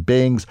human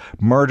beings.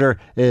 Murder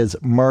is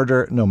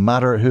murder, no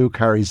matter who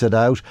carries it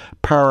out.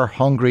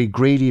 Power-hungry,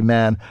 greedy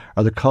men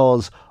are the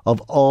cause of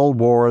all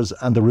wars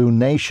and the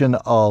ruination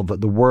of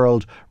the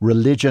world.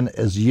 Religion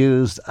is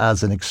used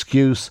as an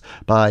excuse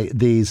by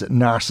these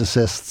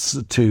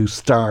narcissists to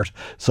start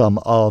some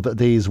of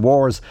these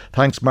wars.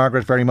 Thanks,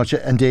 Margaret, very much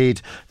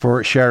indeed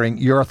for sharing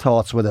your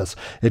thoughts with us.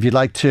 If you'd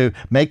like to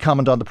make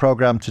comment on the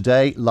programme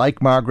today,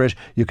 like Margaret,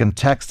 you can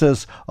text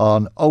us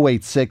on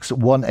 086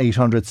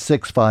 1800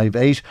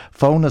 658,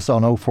 phone us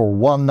on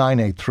 041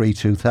 983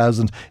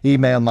 2000,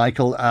 email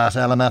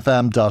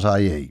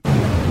michael@lmfm.ie.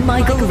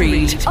 Michael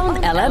Reade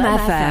on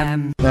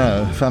LMFM.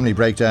 Now, family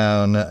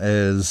breakdown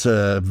is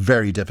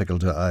very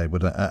difficult, I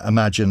would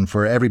imagine,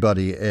 for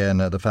everybody in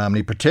the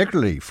family,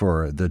 particularly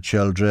for the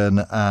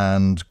children,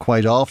 and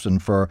quite often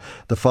for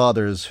the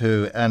fathers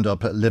who end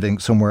up living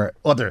somewhere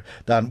other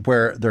than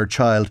where their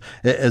child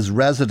is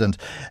resident.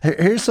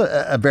 Here's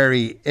a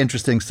very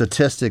interesting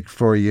statistic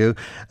for you.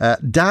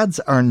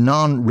 Dads are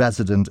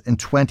non-resident in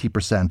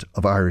 20%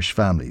 of Irish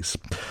families.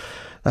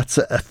 That's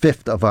a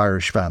fifth of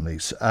Irish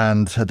families,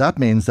 and that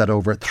means that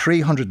over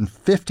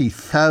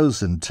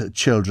 350,000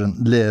 children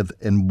live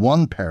in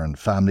one-parent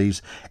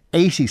families.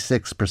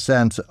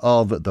 86%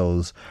 of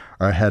those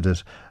are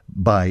headed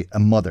by a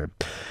mother.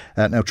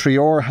 Now,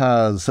 Treor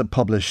has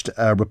published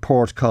a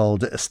report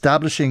called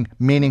Establishing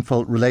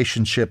Meaningful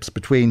Relationships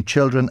Between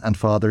Children and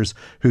Fathers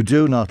Who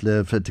Do Not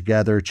Live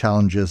Together,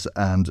 Challenges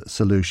and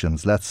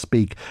Solutions. Let's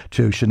speak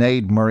to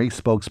Sinead Murray,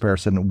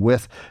 spokesperson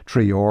with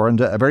Treor. And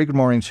a very good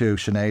morning to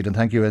Sinead, and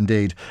thank you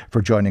indeed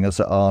for joining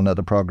us on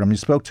the programme. You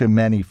spoke to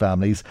many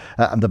families,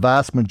 and the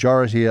vast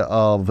majority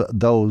of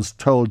those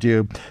told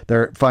you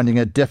they're finding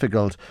it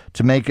difficult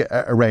to make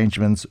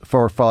arrangements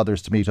for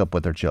fathers to meet up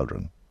with their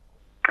children.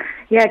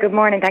 Yeah, good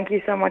morning. Thank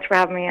you so much for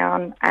having me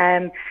on.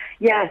 So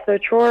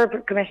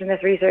Treor commissioned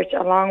this research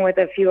along with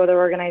a few other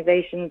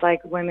organisations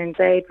like Women's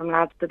Aid, From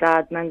Lads to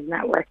Dads, Men's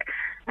Network,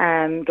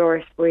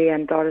 Doris Bree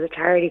and Daughters of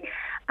Charity.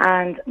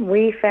 And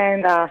we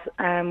found that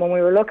when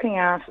we were looking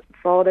at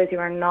fathers who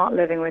are not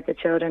living with the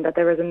children, that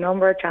there was a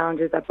number of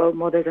challenges that both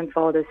mothers and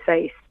fathers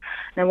face.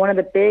 Now, one of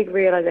the big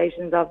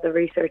realisations of the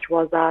research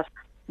was that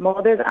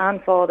mothers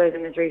and fathers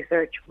in this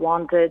research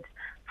wanted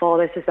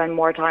fathers to spend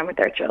more time with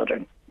their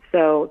children.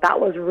 So that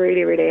was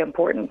really, really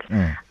important.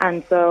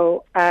 And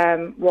so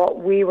what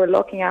we were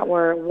looking at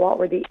were what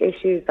were the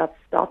issues that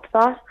stopped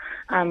that,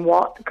 and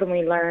what can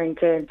we learn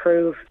to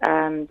improve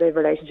the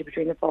relationship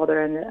between the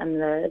father and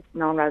the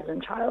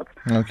non-resident child.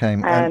 Okay.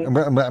 And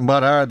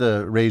what are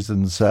the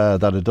reasons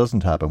that it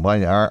doesn't happen?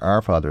 Why are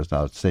our fathers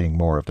not seeing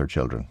more of their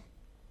children?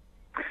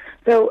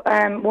 So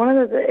one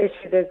of the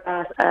issues is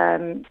that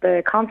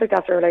the conflict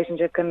after a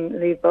relationship can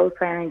leave both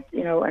parents,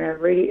 in a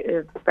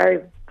very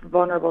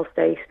vulnerable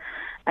state.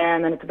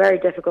 and it's very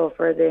difficult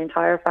for the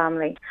entire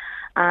family.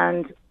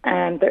 And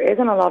there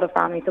isn't a lot of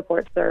family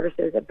support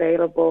services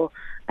available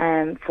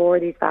for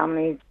these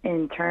families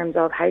in terms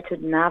of how to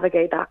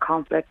navigate that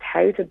conflict,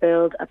 how to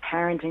build a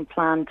parenting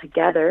plan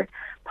together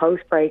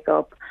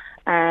post-breakup.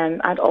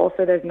 And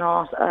also there's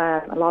not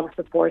a lot of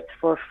support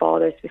for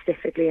fathers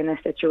specifically in this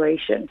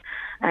situation.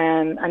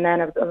 And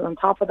then on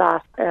top of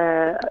that,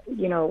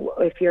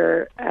 if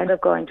you end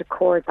up going to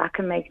court, that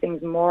can make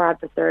things more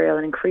adversarial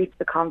and increase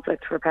the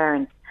conflict for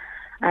parents.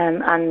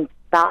 And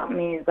that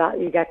means that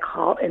you get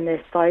caught in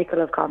this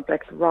cycle of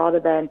conflict rather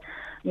than,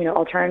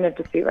 alternative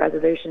dispute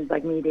resolutions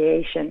like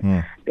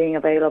mediation being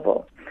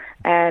available.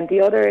 And the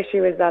other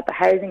issue is that the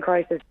housing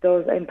crisis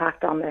does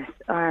impact on this,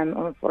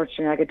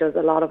 unfortunately, like it does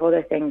a lot of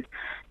other things.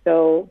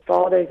 So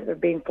fathers are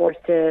being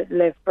forced to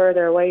live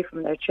further away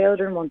from their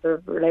children once a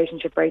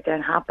relationship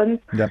breakdown happens.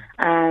 Yep.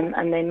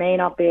 And they may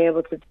not be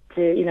able to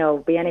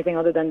be anything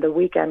other than the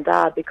weekend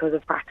dad because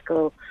of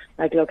practical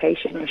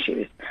location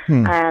issues.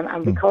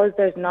 And because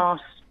there's not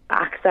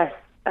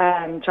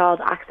child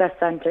access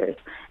centres,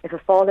 if a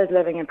father is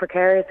living in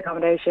precarious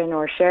accommodation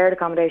or shared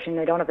accommodation,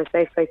 they don't have a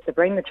safe place to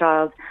bring the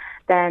child,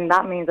 then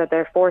that means that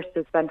they're forced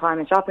to spend time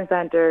in shopping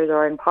centres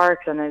or in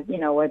parks, and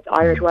with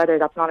Irish weather,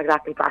 that's not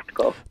exactly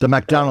practical. The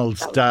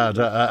McDonald's dad,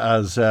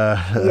 as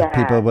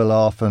people will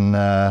often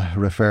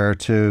refer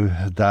to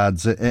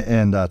dads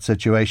in that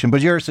situation.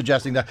 But you're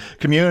suggesting that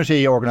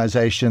community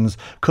organisations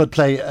could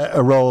play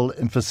a role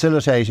in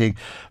facilitating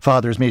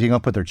fathers meeting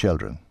up with their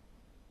children.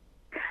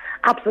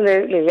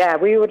 Absolutely, yeah.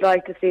 We would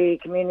like to see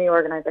community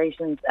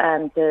organisations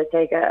to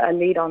take a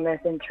lead on this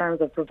in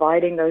terms of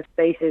providing those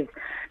spaces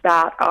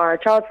that are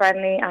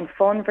child-friendly and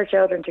fun for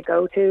children to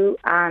go to,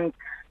 and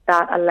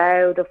that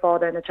allow the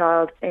father and the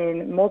child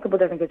in multiple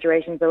different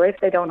situations. So if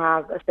they don't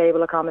have a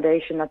stable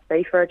accommodation that's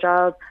safe for a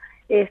child,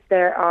 if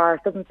there are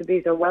substance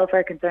abuse or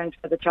welfare concerns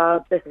for the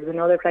child, this is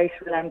another place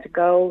for them to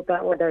go,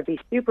 where there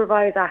be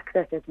supervised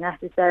access if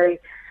necessary,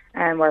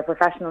 and where a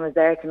professional is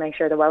there to make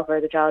sure the welfare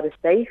of the child is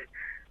safe.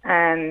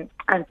 And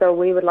so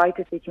we would like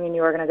to see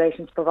community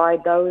organisations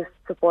provide those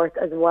supports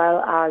as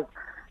well as,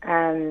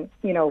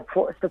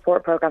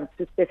 support programs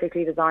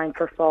specifically designed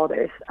for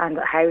fathers and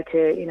how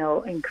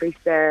to, increase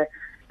their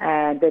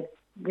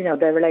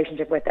their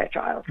relationship with their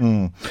child.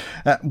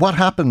 What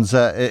happens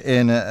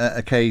in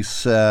a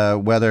case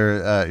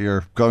whether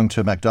you're going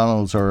to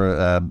McDonald's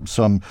or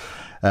some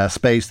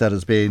space that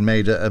is being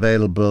made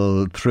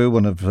available through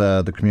one of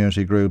the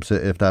community groups,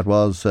 if that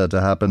was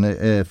to happen,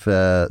 if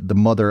the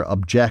mother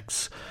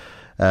objects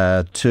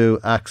to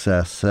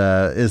access,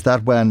 is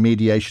that when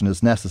mediation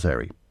is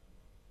necessary?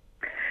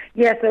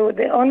 Yeah, so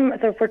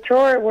for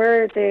sure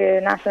we're the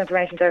National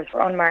Information Service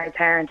for Unmarried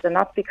Parents, and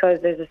that's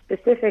because there's a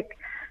specific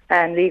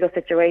legal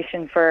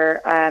situation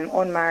for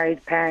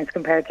unmarried parents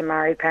compared to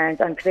married parents,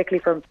 and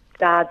particularly for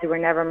dads who were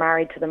never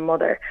married to the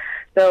mother.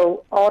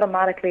 So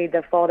automatically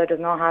the father does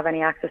not have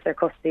any access or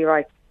custody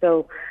rights.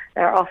 So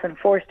they're often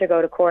forced to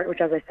go to court,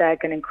 which, as I said,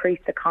 can increase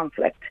the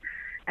conflict.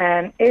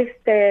 If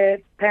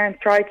the parents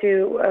try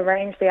to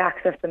arrange the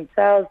access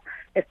themselves,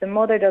 if the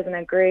mother doesn't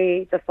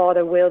agree, the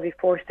father will be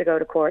forced to go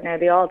to court. Now,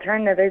 the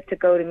alternative is to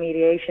go to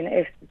mediation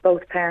if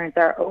both parents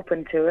are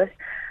open to it.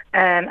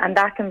 And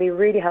that can be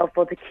really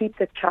helpful to keep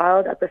the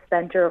child at the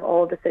centre of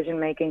all decision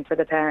making for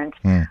the parent.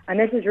 And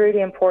this is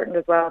really important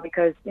as well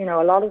because, a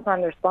lot of the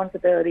time the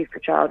responsibility for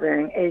child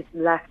rearing is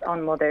left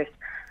on mothers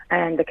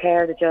and the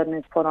care of the children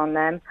is put on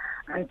them.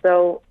 And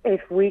so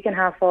if we can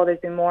have fathers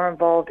be more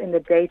involved in the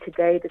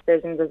day-to-day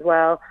decisions as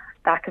well,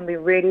 that can be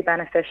really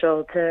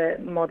beneficial to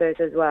mothers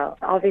as well.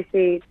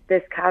 Obviously,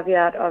 this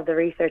caveat of the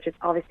research is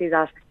obviously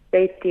that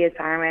safety is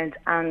paramount,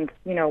 and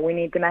we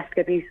need domestic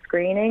abuse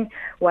screening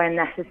when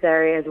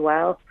necessary as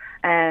well,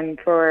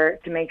 to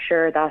make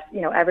sure that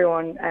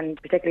everyone, and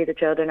particularly the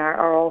children,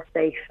 are all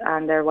safe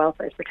and their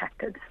welfare is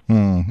protected.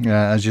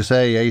 As you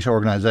say, 8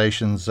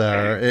 organisations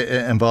are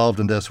involved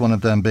in this, one of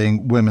them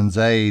being Women's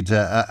Aid,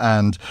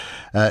 and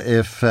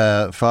if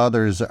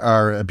fathers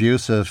are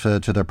abusive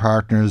to their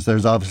partners,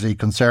 there's obviously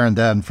concern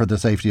then for the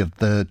safety of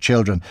the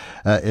children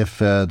if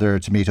they're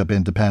to meet up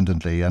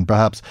independently, and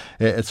perhaps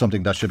it's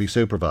something that should be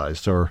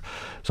supervised or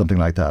something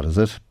like that, is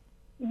it?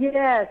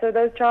 Yeah, so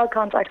those child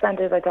contact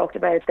centres I talked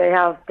about,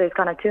 there's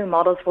kind of 2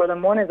 models for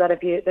them. One is that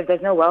if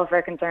there's no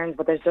welfare concerns,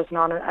 but there's just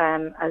not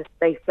a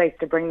safe place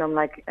to bring them,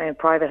 like a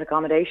private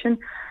accommodation,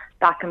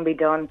 that can be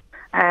done.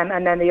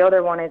 And then the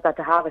other one is that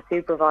to have a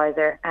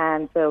supervisor,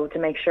 so to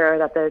make sure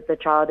that the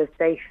child is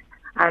safe.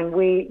 And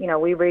we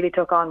really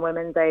took on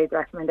Women's Aid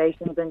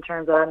recommendations in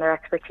terms of their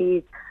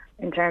expertise.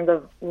 In terms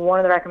of one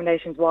of the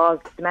recommendations was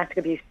domestic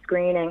abuse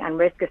screening and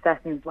risk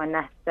assessments when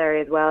necessary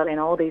as well in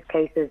all these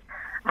cases,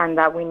 and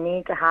that we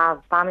need to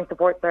have family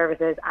support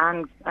services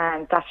and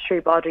statutory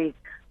bodies,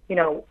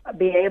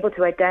 be able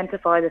to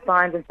identify the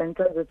signs and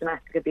symptoms of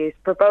domestic abuse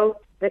for both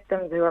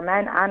victims who are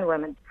men and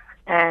women.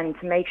 and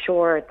to make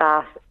sure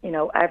that,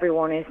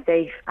 everyone is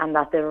safe and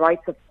that the right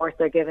supports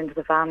are given to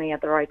the family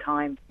at the right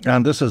time.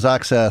 And this is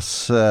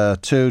access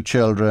to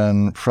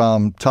children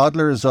from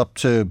toddlers up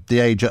to the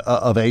age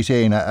of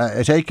 18.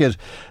 I take it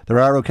there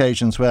are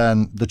occasions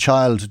when the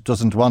child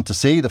doesn't want to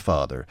see the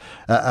father,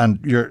 and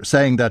you're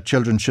saying that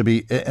children should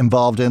be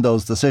involved in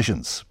those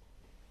decisions.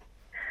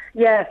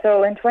 Yeah,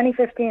 so in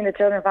 2015, the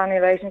Children and Family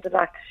Relationship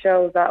Act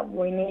shows that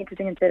we need to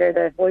consider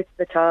the voice of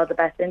the child, the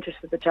best interest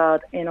of the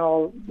child in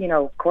all,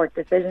 court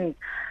decisions.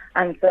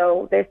 And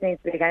so this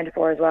needs to be accounted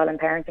for as well in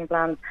parenting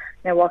plans.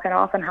 Now, what can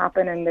often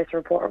happen in this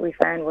report we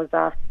found was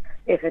that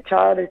if a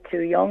child is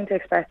too young to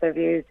express their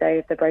views, say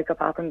if the breakup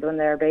happens when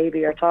they're a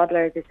baby or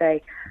toddler, as you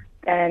say,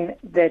 then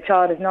the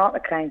child is not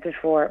accounted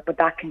for, but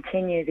that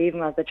continues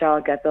even as the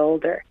child gets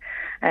older.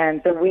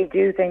 And so we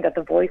do think that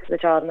the voice of the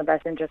child in the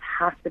best interest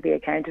has to be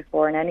accounted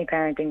for in any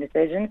parenting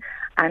decision,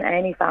 and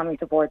any family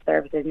support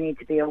services need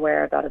to be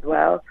aware of that as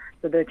well.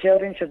 So the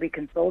children should be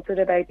consulted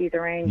about these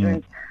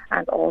arrangements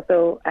and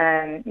also,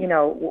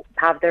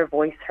 have their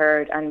voice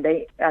heard, and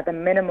they, at the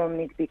minimum,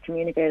 need to be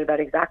communicated about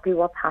exactly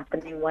what's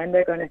happening, when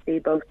they're going to see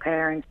both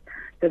parents,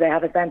 so they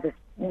have a sense of,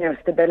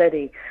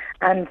 stability.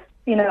 And,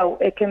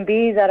 it can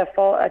be that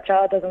a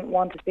child doesn't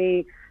want to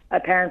see a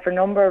parent for a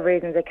number of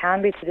reasons. It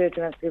can be to do with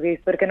domestic abuse,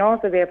 but it can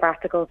also be a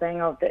practical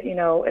thing of,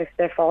 if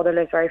their father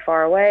lives very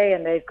far away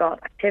and they've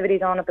got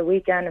activities on at the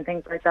weekend and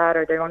things like that,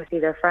 or they want to see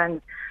their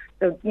friends.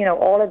 So,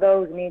 all of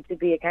those need to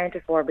be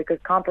accounted for, because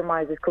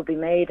compromises could be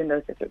made in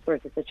those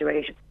sorts of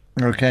situations.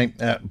 Okay,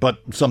 but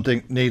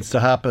something needs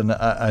to happen,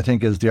 I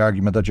think, is the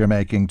argument that you're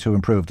making to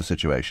improve the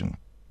situation.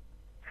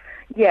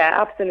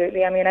 Yeah,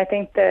 absolutely. I mean, I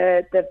think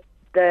the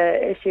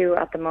issue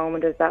at the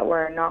moment is that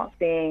we're not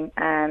seeing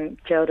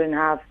children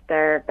have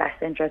their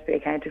best interests be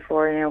accounted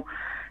for.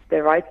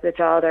 The rights of the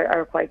child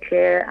are quite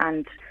clear,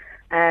 and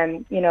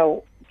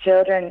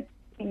children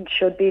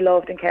should be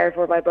loved and cared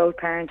for by both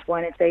parents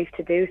when it's safe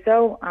to do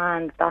so,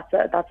 and that's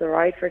a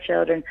right for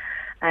children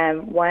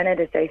when it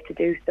is safe to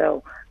do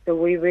so. So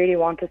we really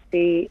want to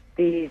see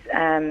these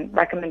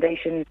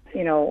recommendations,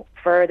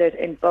 furthered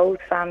in both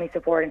family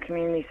support and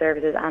community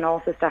services, and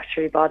also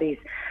statutory bodies.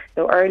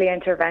 So early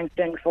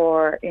intervention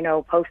for,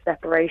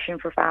 post-separation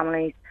for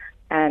families,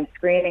 and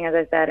screening, as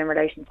I said, in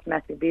relation to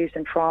domestic abuse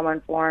and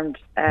trauma-informed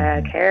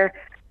care,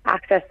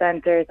 access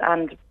centres,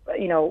 and,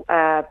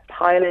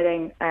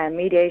 piloting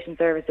mediation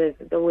services,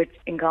 which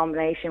in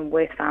combination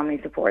with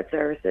family support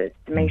services,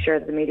 to make sure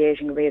that the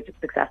mediation can be as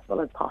successful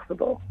as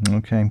possible.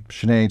 OK.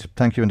 Sinead,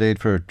 thank you indeed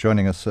for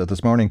joining us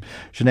this morning.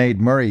 Sinead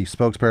Murray,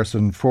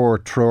 spokesperson for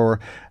TROR,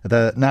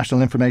 the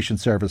National Information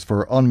Service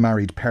for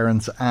Unmarried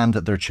Parents and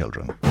Their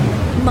Children.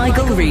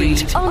 Michael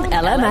Reade on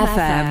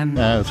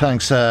LMFM.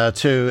 Thanks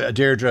to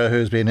Deirdre,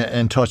 who's been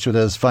in touch with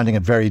us, finding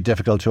it very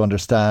difficult to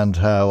understand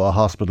how a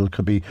hospital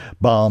could be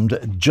bombed.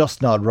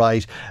 Just not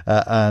right,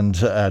 and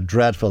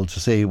dreadful to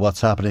see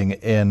what's happening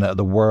in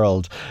the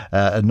world.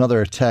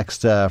 Another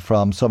text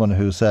from someone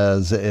who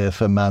says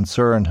if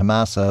Mansour and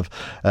Hamas have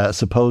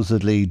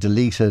supposedly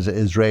deleted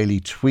Israeli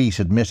tweet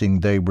admitting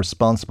they were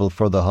responsible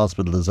for the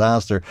hospital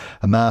disaster,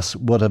 Hamas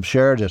would have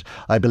shared it.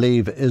 I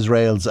believe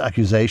Israel's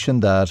accusation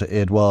that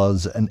it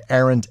was an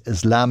errant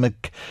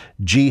Islamic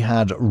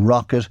jihad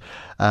rocket,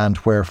 and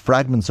where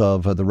fragments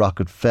of the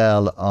rocket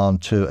fell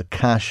onto a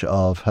cache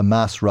of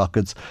Hamas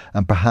rockets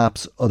and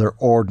perhaps other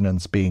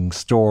ordnance being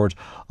stored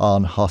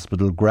on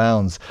hospital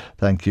grounds.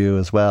 Thank you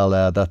as well.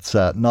 That's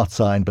not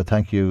signed, but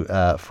thank you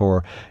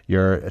for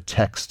your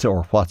text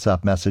or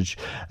WhatsApp message.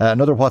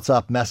 Another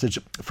WhatsApp message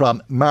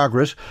from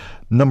Margaret.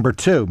 Number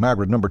two,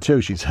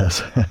 she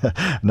says,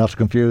 not to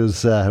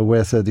confuse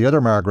with the other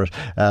Margaret.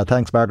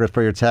 Thanks, Margaret,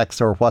 for your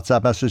text or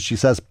WhatsApp message. She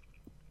says,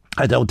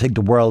 I don't think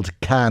the world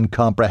can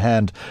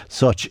comprehend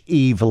such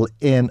evil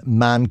in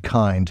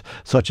mankind,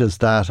 such as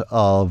that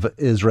of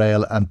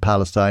Israel and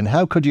Palestine.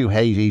 How could you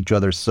hate each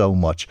other so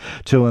much,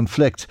 to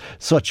inflict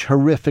such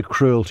horrific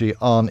cruelty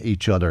on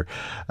each other?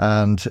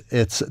 And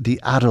it's the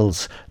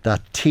adults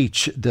that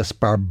teach this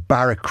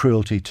barbaric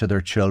cruelty to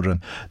their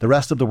children. The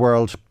rest of the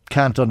world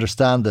can't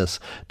understand this.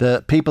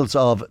 The peoples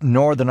of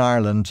Northern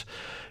Ireland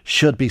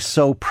should be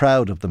so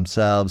proud of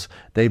themselves.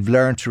 They've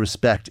learned to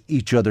respect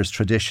each other's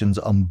traditions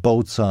on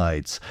both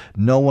sides.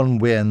 No one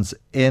wins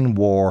in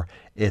war.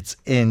 It's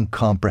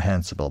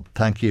incomprehensible.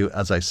 Thank you,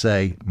 as I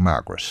say,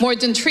 Margaret. More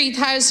than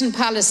 3,000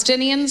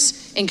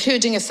 Palestinians,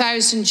 including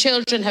 1,000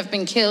 children, have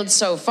been killed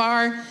so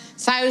far.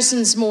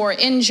 Thousands more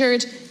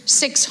injured.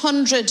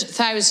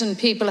 600,000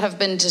 people have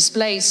been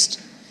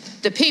displaced.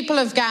 The people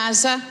of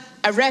Gaza,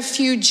 a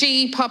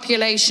refugee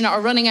population,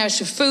 are running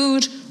out of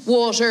food,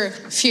 water,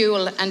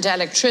 fuel and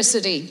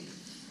electricity.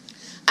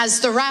 As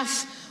the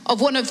wrath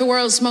of one of the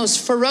world's most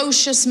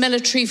ferocious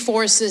military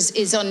forces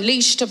is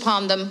unleashed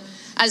upon them,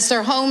 as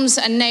their homes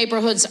and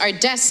neighbourhoods are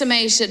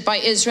decimated by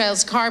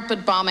Israel's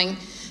carpet bombing,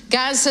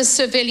 Gaza's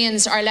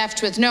civilians are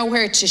left with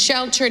nowhere to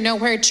shelter,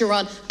 nowhere to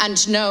run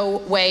and no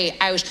way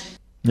out.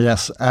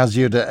 Yes, as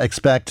you'd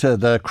expect,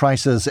 the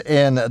crisis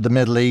in the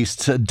Middle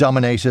East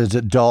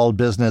dominated doll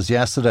business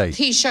yesterday.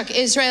 Taoiseach,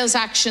 Israel's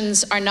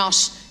actions are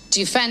not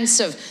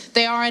defensive.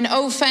 They are an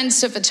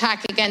offensive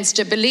attack against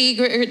a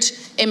beleaguered,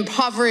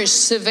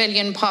 impoverished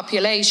civilian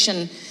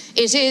population.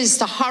 It is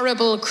the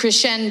horrible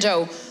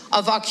crescendo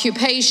of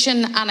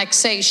occupation,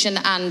 annexation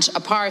and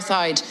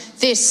apartheid.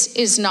 This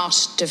is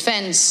not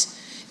defence.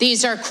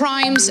 These are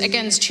crimes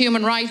against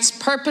human rights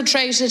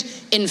perpetrated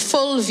in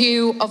full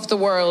view of the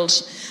world.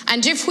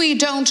 And if we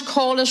don't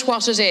call it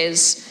what it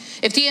is,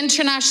 if the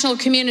international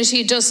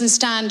community doesn't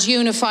stand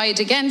unified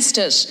against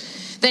it,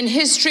 then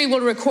history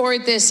will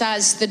record this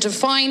as the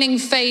defining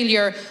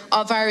failure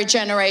of our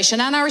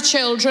generation. And our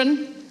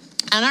children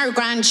and our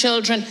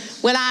grandchildren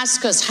will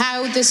ask us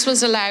how this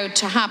was allowed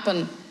to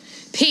happen.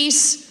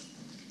 Peace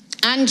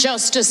and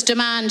justice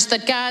demand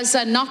that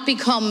Gaza not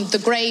become the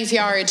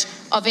graveyard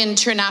of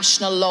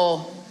international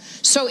law.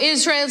 So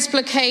Israel's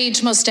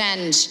blockade must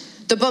end.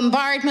 The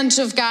bombardment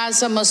of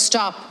Gaza must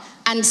stop,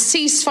 and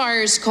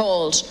ceasefires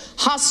called,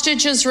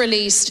 hostages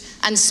released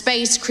and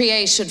space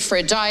created for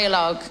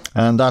dialogue.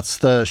 And that's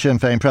the Sinn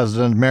Féin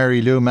President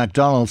Mary Lou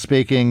MacDonald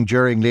speaking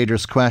during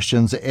leaders'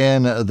 questions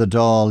in the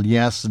Dáil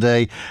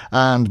yesterday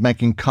and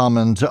making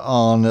comment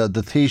on the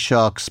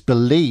Taoiseach's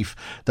belief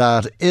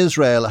that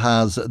Israel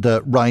has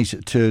the right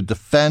to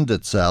defend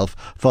itself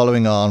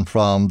following on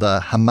from the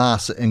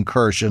Hamas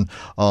incursion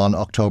on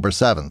October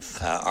 7th.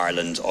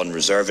 Ireland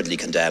unreservedly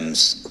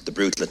condemns the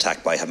brutal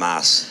attack by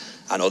Hamas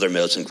and other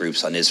militant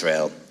groups on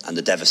Israel and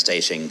the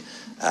devastating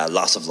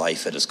loss of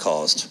life it has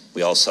caused.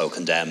 We also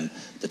condemn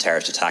the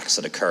terrorist attacks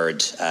that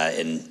occurred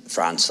in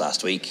France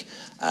last week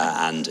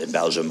and in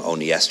Belgium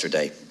only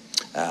yesterday.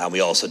 And we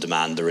also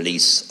demand the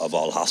release of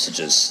all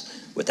hostages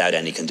without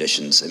any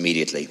conditions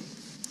immediately.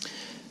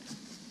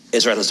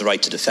 Israel has the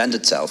right to defend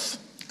itself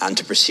and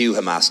to pursue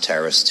Hamas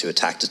terrorists who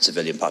attacked its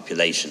civilian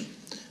population,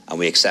 and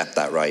we accept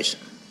that right.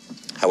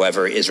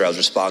 However, Israel's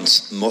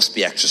response must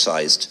be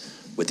exercised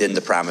within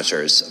the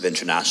parameters of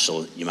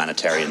international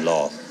humanitarian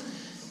law.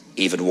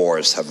 Even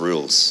wars have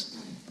rules.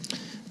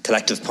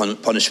 Collective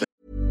punishment.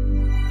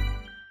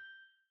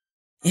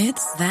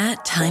 It's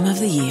that time of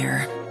the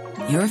year.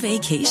 Your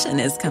vacation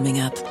is coming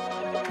up.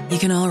 You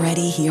can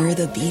already hear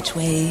the beach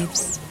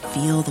waves,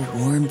 feel the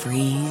warm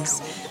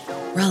breeze,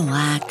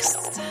 relax,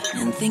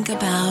 and think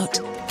about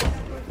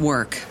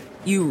work.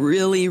 You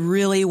really,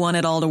 really want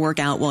it all to work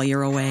out while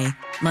you're away.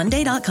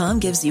 Monday.com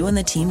gives you and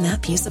the team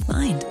that peace of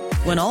mind.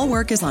 When all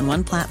work is on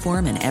one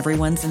platform and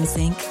everyone's in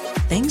sync,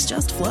 things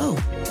just flow.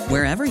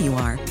 Wherever you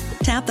are,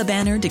 tap the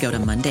banner to go to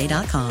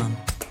Monday.com.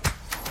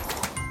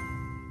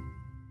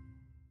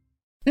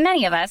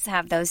 Many of us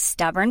have those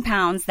stubborn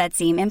pounds that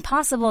seem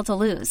impossible to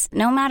lose,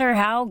 no matter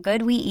how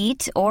good we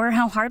eat or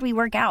how hard we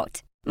work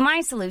out.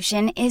 My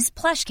solution is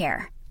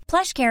PlushCare.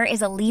 PlushCare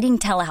is a leading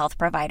telehealth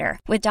provider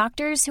with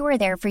doctors who are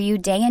there for you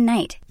day and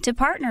night to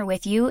partner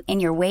with you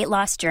in your weight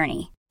loss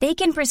journey. They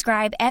can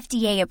prescribe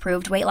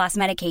FDA-approved weight loss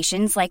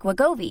medications like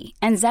Wegovy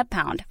and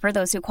Zepbound for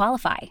those who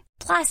qualify.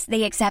 Plus,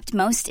 they accept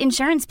most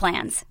insurance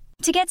plans.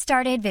 To get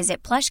started,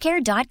 visit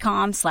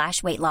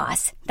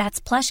plushcare.com/weightloss. That's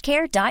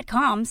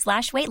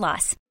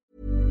plushcare.com/weightloss.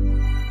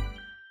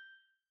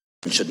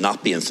 Should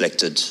not be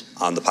inflicted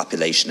on the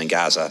population in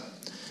Gaza.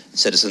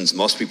 Citizens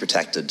must be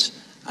protected,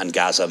 and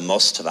Gaza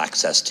must have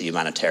access to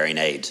humanitarian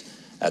aid.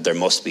 There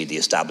must be the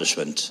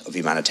establishment of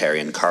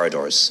humanitarian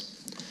corridors.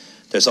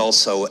 There's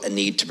also a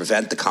need to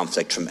prevent the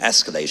conflict from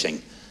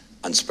escalating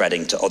and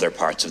spreading to other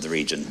parts of the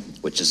region,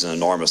 which is an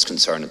enormous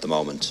concern at the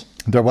moment.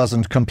 There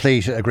wasn't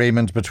complete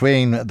agreement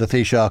between the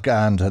Taoiseach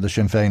and the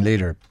Sinn Féin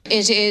leader.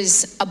 It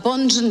is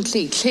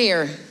abundantly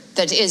clear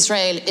that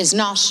Israel is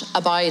not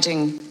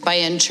abiding by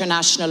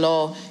international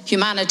law,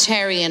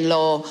 humanitarian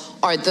law,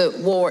 or the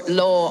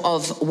law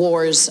of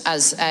wars,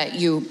 as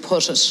you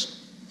put it.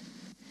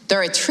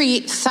 There are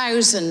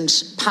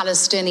 3,000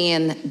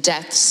 Palestinian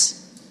deaths,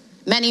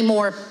 many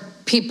more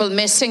people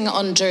missing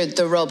under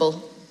the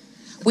rubble.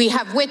 We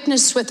have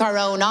witnessed with our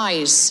own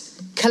eyes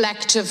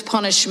collective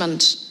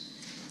punishment,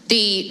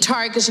 the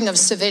targeting of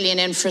civilian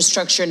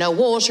infrastructure, no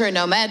water,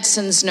 no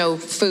medicines, no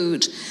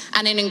food,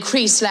 and an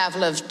increased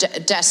level of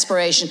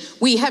desperation.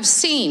 We have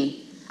seen,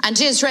 and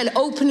Israel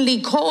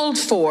openly called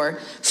for,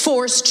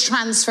 forced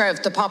transfer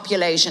of the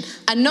population,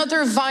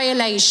 another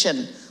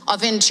violation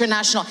of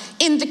international,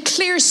 in the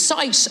clear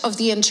sight of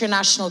the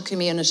international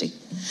community.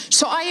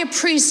 So I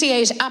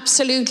appreciate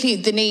absolutely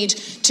the need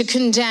to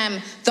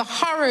condemn the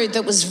horror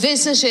that was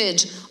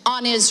visited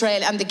on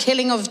Israel and the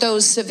killing of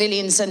those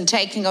civilians and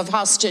taking of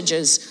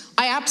hostages.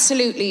 I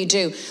absolutely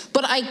do.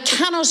 But I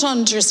cannot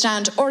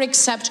understand or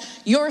accept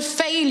your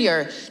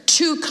failure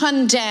to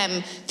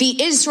condemn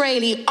the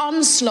Israeli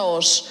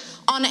onslaught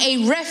on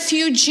a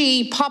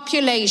refugee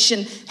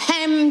population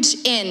hemmed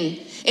in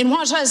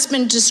what has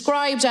been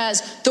described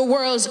as the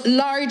world's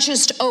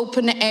largest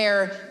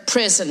open-air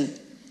prison.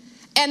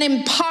 An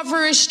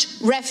impoverished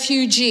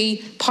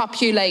refugee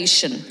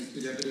population.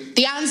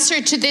 The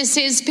answer to this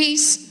is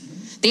peace.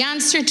 The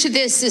answer to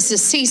this is a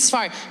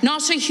ceasefire,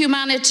 not a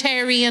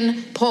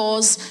humanitarian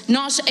pause,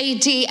 not a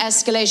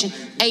de-escalation,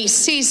 a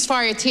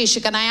ceasefire,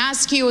 Taoiseach. And I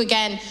ask you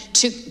again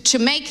to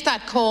make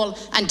that call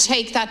and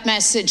take that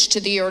message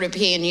to the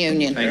European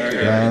Union. Thank you.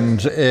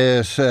 And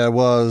it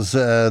was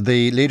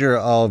the leader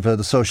of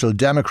the Social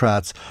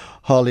Democrats,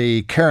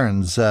 Holly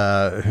Cairns,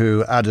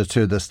 who added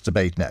to this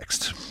debate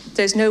next.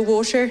 There's no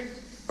water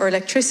or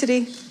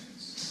electricity.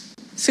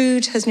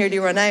 Food has nearly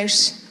run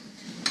out.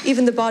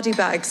 Even the body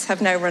bags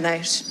have now run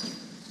out.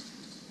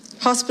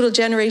 Hospital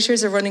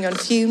generators are running on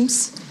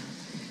fumes.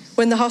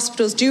 When the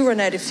hospitals do run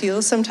out of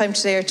fuel, sometime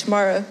today or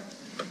tomorrow,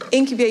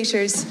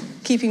 incubators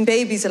keeping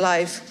babies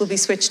alive will be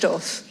switched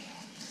off.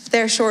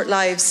 Their short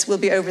lives will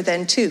be over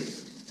then too.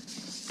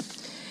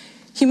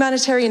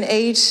 Humanitarian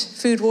aid,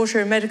 food, water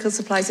and medical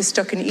supplies is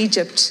stuck in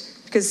Egypt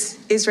because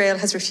Israel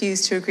has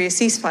refused to agree a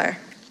ceasefire.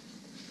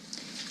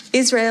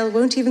 Israel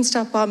won't even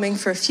stop bombing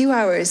for a few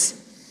hours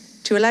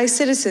to allow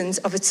citizens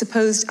of its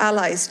supposed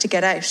allies to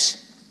get out.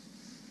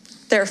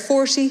 There are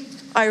 40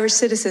 Irish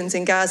citizens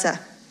in Gaza.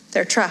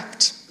 They're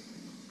trapped.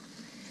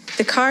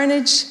 The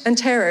carnage and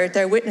terror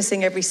they're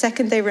witnessing every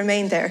second they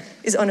remain there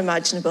is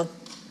unimaginable.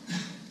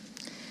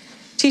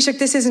 Taoiseach,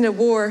 this isn't a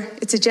war,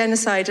 it's a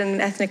genocide and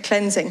an ethnic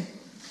cleansing.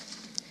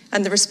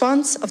 And the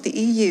response of the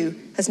EU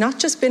has not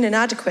just been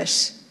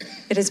inadequate,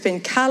 it has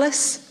been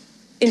callous,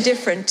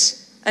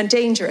 indifferent and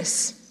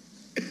dangerous.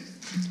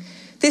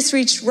 This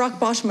reached rock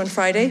bottom on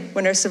Friday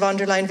when Ursula von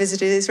der Leyen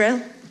visited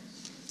Israel.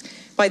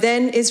 By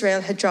then, Israel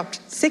had dropped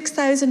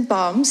 6,000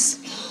 bombs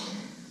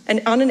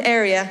and on an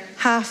area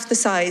half the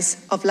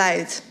size of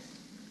Louth.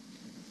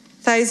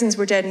 Thousands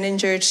were dead and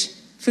injured,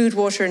 food,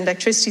 water and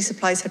electricity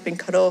supplies had been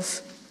cut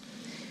off,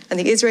 and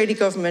the Israeli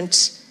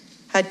government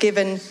had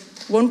given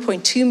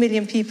 1.2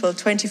 million people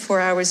 24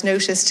 hours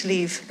notice to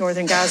leave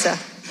northern Gaza.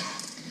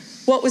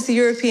 What was the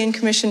European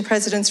Commission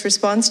President's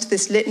response to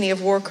this litany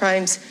of war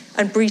crimes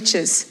and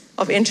breaches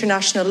of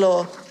international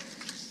law?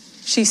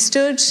 She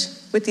stood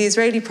with the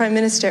Israeli Prime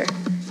Minister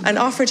and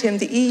offered him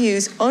the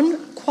EU's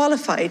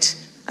unqualified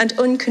and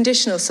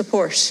unconditional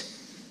support.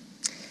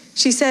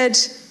 She said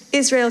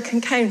Israel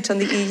can count on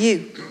the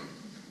EU.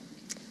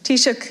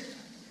 Taoiseach,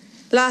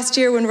 last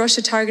year when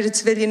Russia targeted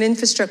civilian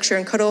infrastructure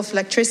and cut off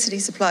electricity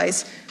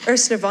supplies,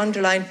 Ursula von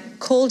der Leyen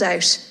called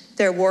out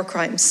their war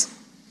crimes.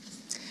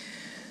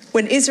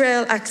 When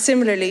Israel acts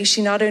similarly,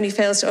 she not only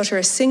fails to utter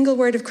a single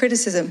word of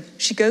criticism,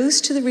 she goes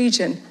to the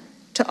region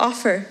to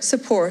offer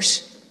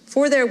support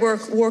for their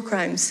war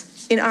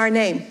crimes in our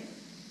name.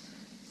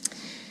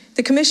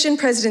 The Commission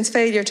President's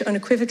failure to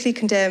unequivocally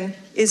condemn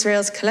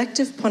Israel's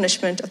collective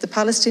punishment of the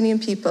Palestinian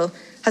people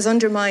has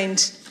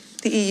undermined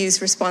the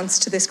EU's response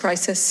to this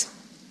crisis.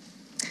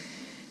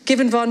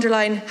 Given von der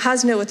Leyen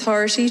has no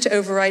authority to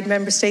override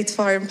Member States'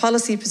 foreign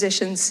policy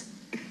positions,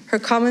 her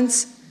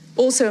comments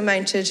also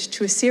amounted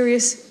to a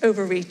serious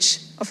overreach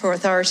of her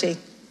authority.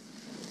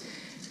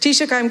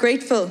 Taoiseach, I'm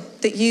grateful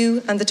that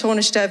you and the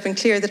Taoiseach have been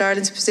clear that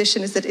Ireland's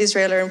position is that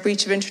Israel are in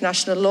breach of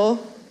international law,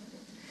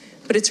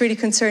 but it's really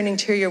concerning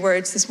to hear your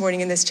words this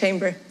morning in this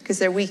chamber because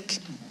they're weak.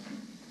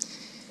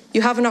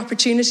 You have an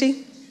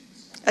opportunity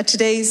at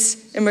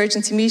today's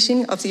emergency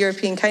meeting of the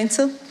European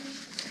Council,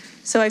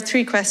 so I have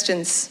 3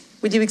 questions.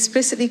 Will you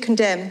explicitly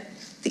condemn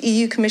the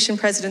EU Commission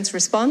President's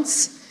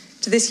response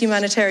to this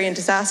humanitarian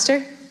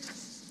disaster?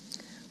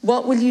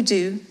 What will you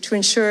do to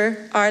ensure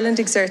Ireland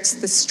exerts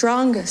the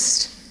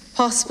strongest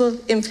possible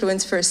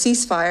influence for a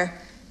ceasefire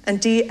and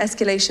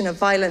de-escalation of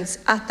violence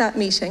at that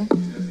meeting?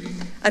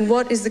 And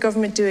what is the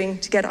government doing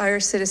to get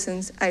Irish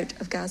citizens out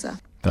of Gaza?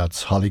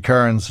 That's Holly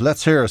Cairns.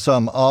 Let's hear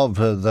some of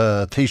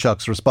the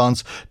Taoiseach's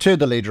response to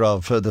the leader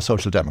of the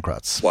Social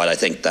Democrats. While I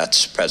think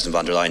that President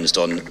von der Leyen has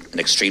done an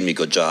extremely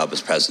good job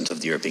as President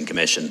of the European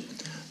Commission,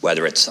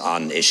 whether it's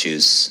on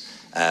issues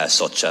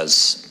such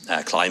as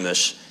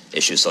climate,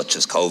 issues such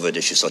as COVID,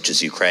 issues such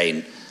as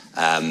Ukraine,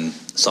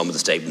 some of the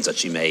statements that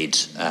she made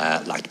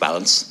lacked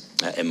balance,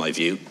 in my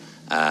view.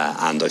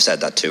 And I've said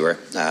that to her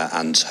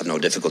and have no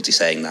difficulty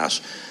saying that.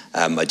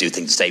 I do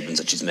think the statements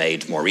that she's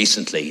made more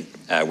recently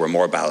were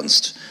more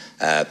balanced,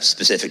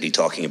 specifically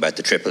talking about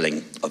the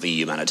tripling of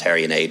EU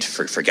humanitarian aid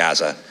for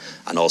Gaza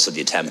and also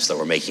the attempts that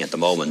we're making at the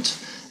moment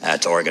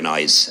to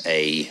organise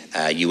a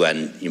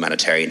UN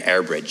humanitarian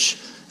air bridge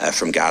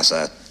from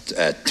Gaza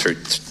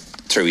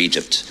through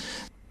Egypt.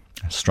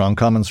 Strong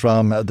comments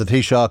from the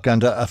Taoiseach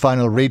and a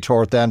final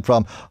retort then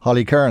from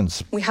Holly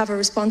Cairns. We have a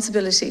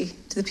responsibility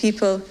to the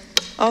people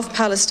of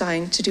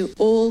Palestine to do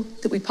all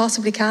that we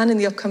possibly can in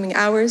the upcoming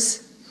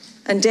hours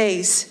and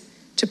days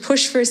to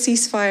push for a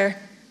ceasefire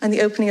and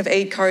the opening of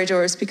aid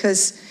corridors,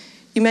 because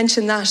you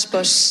mentioned that,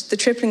 but the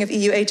tripling of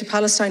EU aid to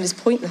Palestine is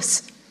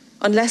pointless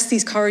unless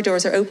these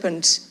corridors are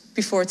opened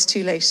before it's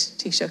too late,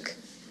 Taoiseach.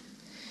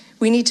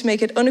 We need to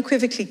make it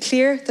unequivocally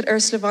clear that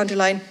Ursula von der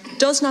Leyen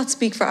does not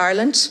speak for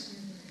Ireland,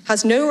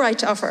 has no right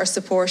to offer our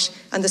support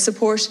and the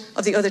support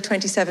of the other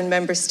 27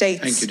 member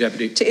states. Thank you,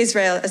 Deputy. To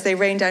Israel as they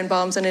rain down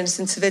bombs on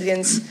innocent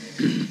civilians.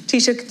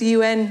 Taoiseach, the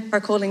UN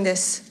are calling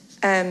this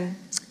an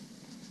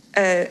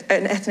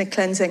ethnic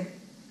cleansing.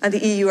 and the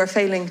EU are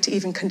failing to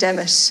even condemn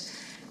it.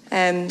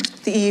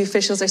 The EU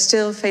officials are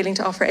still failing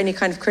to offer any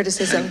kind of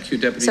criticism. Thank you,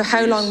 Deputy. So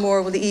how long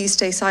more will the EU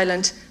stay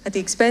silent at the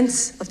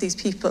expense of these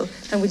people?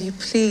 And will you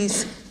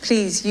please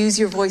use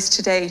your voice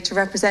today to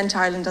represent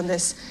Ireland on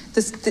this?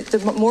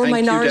 The more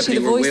minority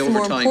the voice, the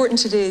more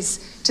important it is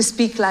to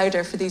speak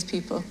louder for these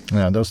people.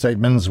 Yeah, those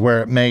statements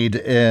were made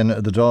in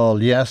the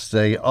Dáil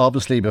yesterday,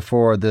 obviously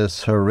before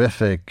this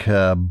horrific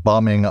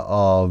bombing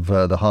of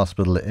the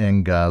hospital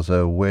in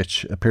Gaza,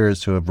 which appears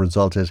to have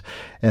resulted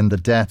in the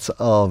deaths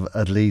of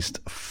at least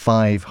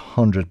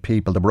 500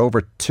 people. There were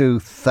over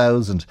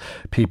 2,000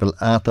 people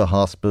at the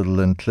hospital,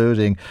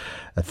 including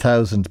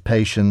 1,000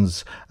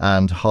 patients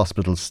and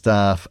hospital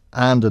staff,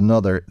 and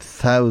another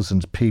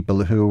 1,000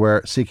 people who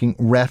were seeking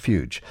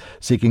refuge,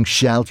 seeking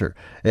shelter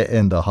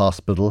in the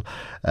hospital.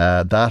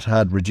 That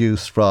had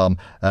reduced from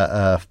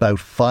about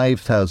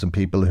 5,000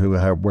 people who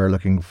were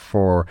looking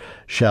for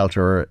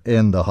shelter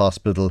in the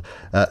hospital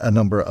a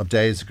number of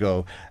days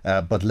ago,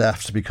 but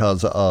left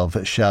because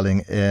of shelling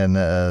in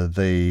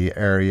the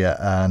area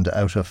and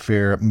out of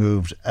fear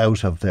moved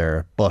out of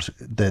there. But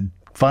the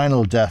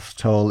final death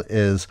toll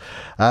is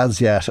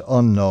as yet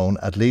unknown,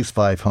 at least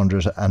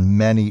 500, and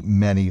many,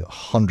 many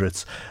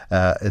hundreds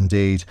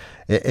indeed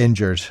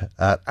injured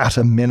at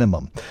a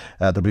minimum.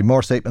 There'll be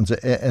more statements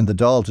in the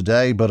Dáil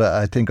today, but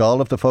I think all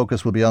of the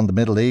focus will be on the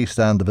Middle East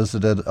and the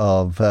visit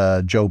of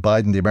Joe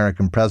Biden, the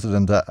American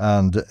president,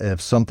 and if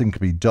something can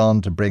be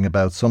done to bring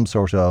about some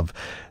sort of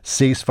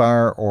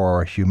ceasefire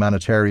or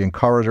humanitarian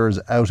corridors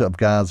out of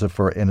Gaza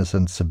for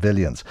innocent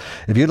civilians.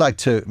 If you'd like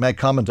to make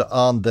comment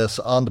on this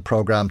on the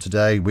programme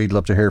today, we'd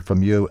love to hear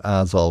from you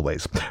as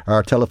always.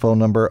 Our telephone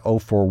number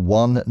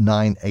 041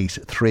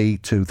 983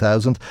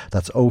 2000.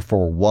 That's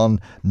 041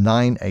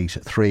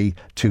 983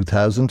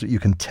 2000. You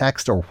can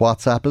text or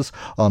WhatsApp us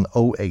on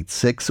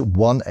 086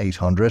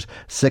 1800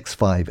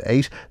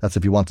 658. That's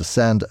if you want to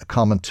send a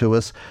comment to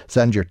us.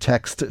 Send your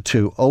text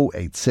to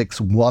 086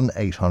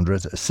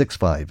 1800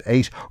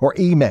 658 or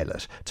email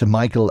it to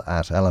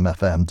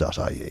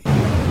michael@lmfm.ie.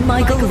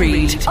 Michael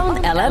Reade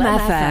on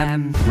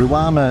LMFM.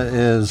 Ruama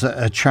is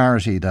a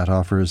charity that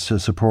offers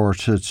support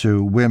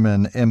to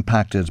women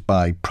impacted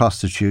by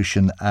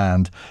prostitution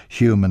and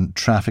human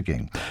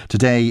trafficking.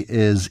 Today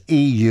is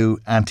EU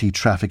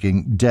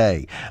Anti-Trafficking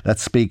Day.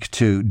 Let's speak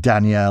to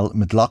Danielle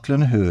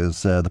McLaughlin, who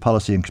is the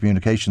Policy and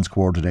Communications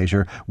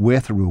Coordinator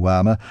with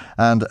Ruama.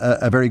 And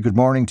a very good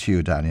morning to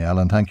you, Danielle,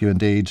 and thank you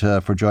indeed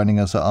for joining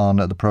us on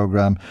the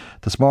programme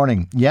this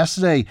morning.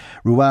 Yesterday,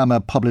 Ruama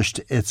published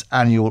its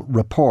annual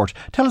report.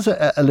 Tell us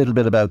a little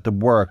bit about the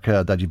work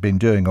that you've been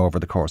doing over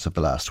the course of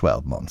the last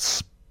 12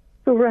 months.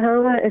 So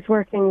Ruama is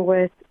working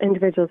with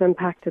individuals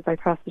impacted by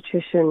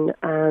prostitution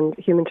and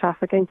human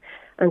trafficking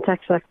and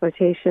sexual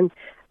exploitation,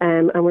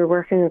 and we're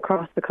working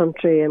across the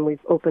country, and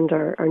we've opened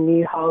our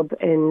new hub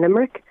in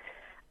Limerick,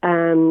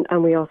 and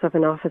we also have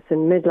an office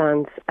in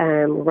Midlands.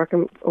 We're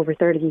working over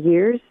 30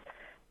 years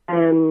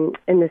in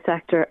the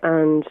sector,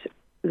 and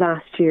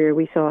last year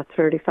we saw a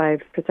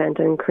 35%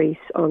 increase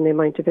on the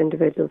amount of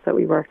individuals that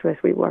we worked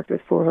with. We worked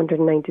with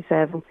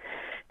 497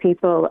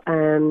 people,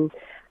 and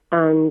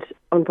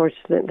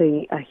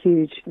unfortunately there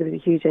was a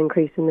huge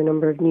increase in the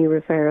number of new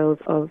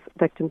referrals of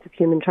victims of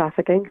human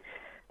trafficking.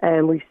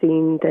 We've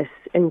seen this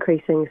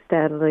increasing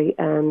steadily.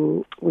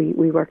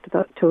 We worked with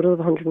a total of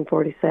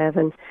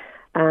 147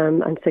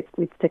 and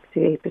with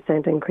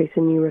 68% increase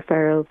in new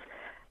referrals.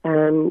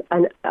 And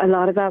a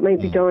lot of that might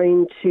be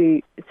down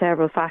to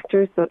several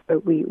factors, but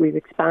we've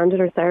expanded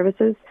our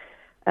services.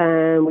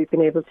 We've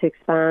been able to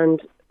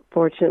expand,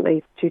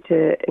 fortunately, due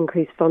to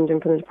increased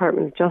funding from the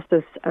Department of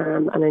Justice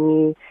and a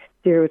new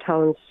zero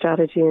tolerance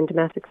strategy in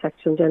domestic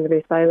sexual and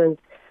gender-based violence.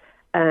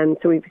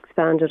 So we've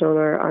expanded on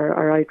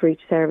our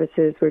outreach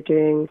services. We're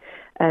doing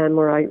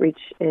more outreach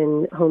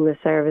in homeless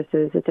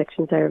services,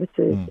 addiction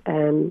services,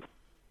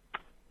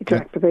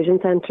 direct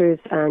provision centres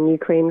and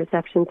Ukraine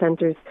reception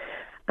centres.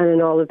 And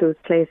in all of those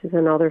places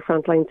and other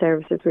frontline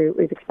services,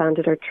 we've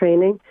expanded our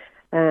training.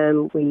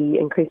 We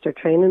increased our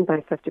training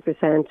by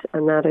 50%,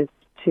 and that is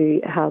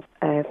to help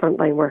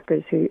frontline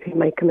workers who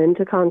might come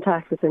into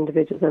contact with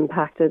individuals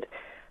impacted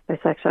by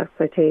sexual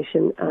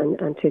exploitation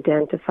and to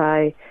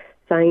identify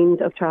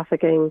signs of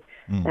trafficking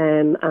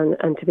and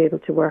to be able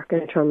to work in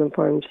a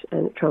trauma-informed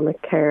and trauma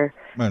care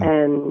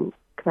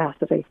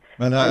capacity.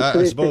 And I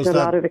suppose there's a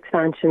lot of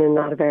expansion in a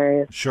lot of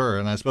areas. Sure,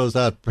 and I suppose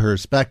that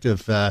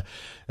perspective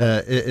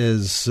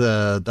is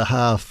the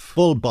half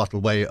full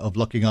bottle way of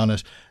looking on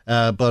it.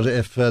 But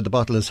if the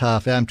bottle is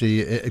half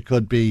empty, it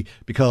could be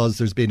because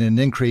there's been an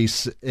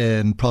increase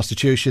in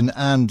prostitution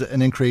and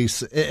an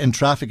increase in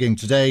trafficking.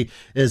 Today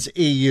is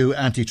EU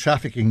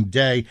Anti-Trafficking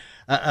Day,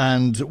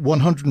 and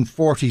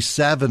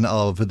 147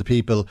 of the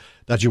people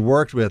that you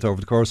worked with over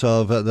the course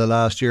of the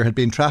last year had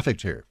been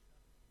trafficked here.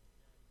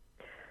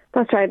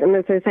 That's right, and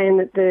as I was saying,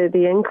 that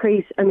the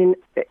increase, I mean,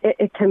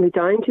 it can be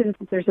down to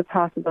there's a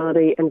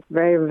possibility, and it's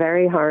very,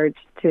 very hard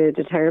to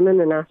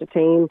determine and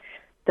ascertain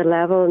the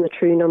level and the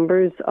true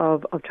numbers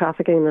of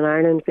trafficking in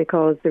Ireland,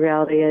 because the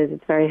reality is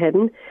it's very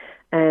hidden.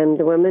 The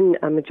women,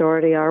 a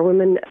majority are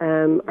women,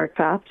 are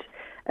trapped.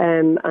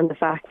 And the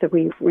fact that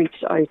we've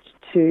reached out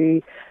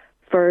to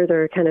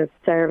further kind of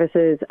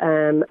services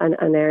and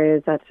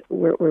areas that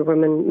where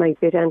women might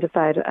be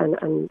identified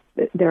and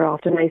they're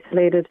often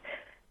isolated,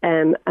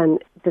 and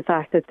the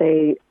fact that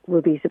they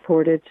will be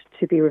supported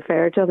to be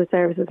referred to other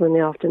services when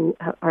they often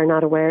are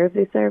not aware of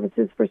these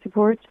services for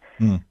support.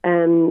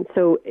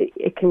 So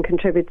it can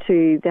contribute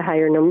to the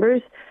higher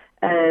numbers,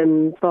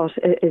 but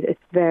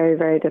it's very,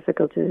 very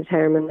difficult to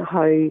determine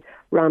how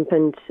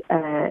rampant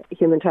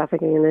human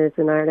trafficking is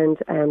in Ireland.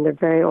 They're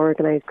very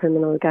organised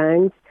criminal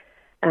gangs,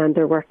 and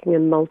they're working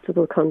in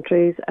multiple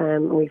countries.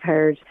 We've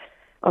heard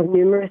of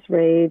numerous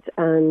raids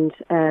and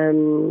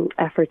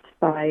efforts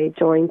by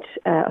joint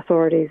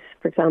authorities,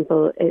 for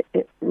example,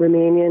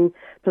 Romanian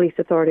police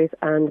authorities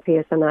and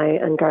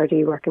PSNI and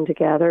Gardaí working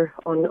together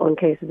on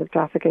cases of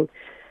trafficking.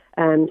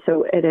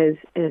 So it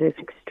is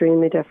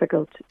extremely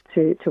difficult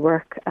to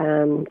work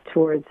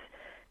towards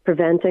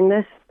preventing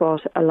this, but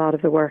a lot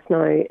of the work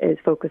now is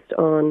focused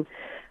on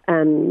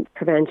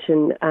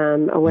prevention,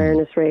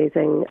 awareness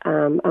raising,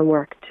 and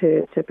work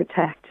to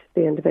protect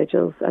the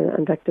individuals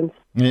and victims.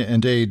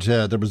 Indeed,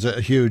 there was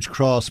a huge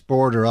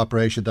cross-border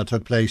operation that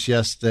took place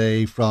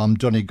yesterday from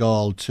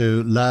Donegal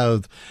to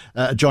Louth,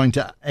 a joint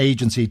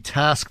agency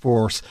task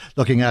force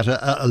looking at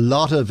a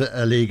lot of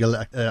illegal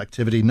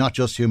activity, not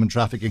just human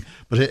trafficking,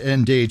 but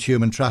indeed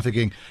human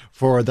trafficking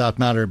for that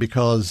matter,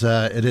 because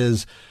it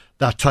is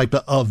that type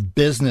of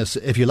business,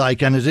 if you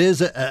like, and it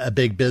is a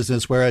big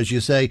business where, as you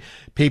say,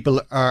 people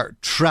are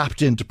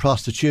trapped into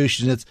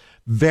prostitution. It's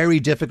very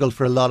difficult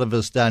for a lot of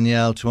us,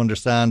 Danielle, to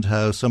understand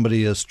how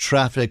somebody is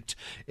trafficked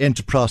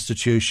into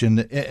prostitution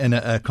in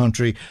a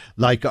country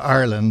like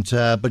Ireland.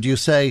 But you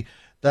say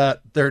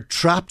that they're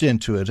trapped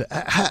into it.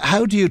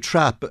 How do you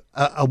trap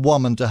a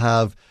woman to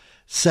have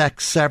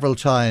sex several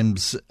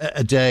times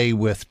a day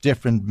with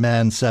different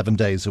men 7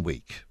 days a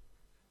week?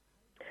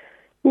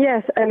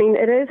 Yes, I mean,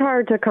 it is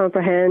hard to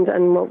comprehend,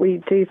 and what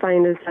we do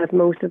find is that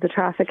most of the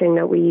trafficking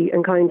that we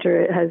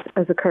encounter has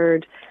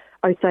occurred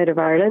outside of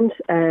Ireland,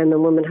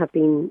 and women have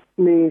been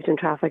moved and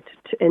trafficked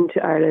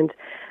into Ireland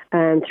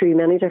through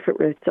many different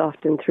routes,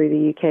 often through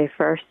the UK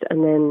first,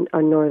 and then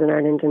on Northern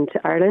Ireland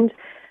into Ireland.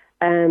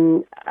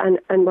 And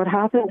what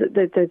happens,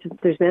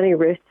 there's many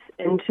routes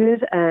into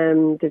it.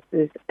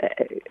 There's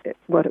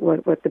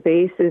what the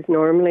base is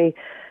normally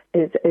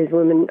is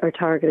women are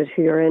targeted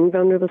who are in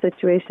vulnerable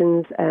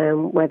situations,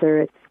 whether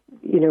it's,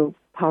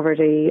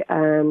 poverty,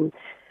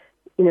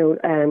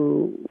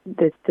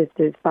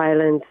 there's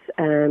violence,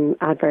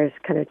 adverse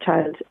kind of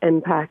child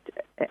impact,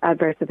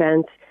 adverse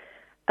events,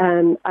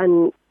 and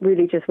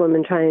really just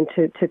women trying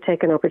to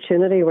take an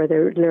opportunity where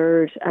they're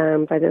lured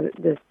by the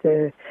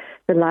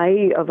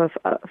lie of a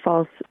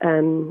false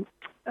kind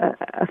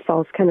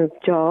of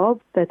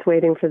job that's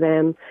waiting for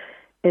them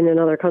in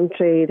another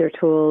country. They're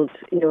told,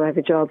 I have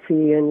a job for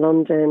you in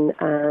London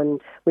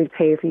and we'll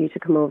pay for you to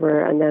come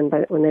over. And then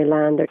when they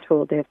land, they're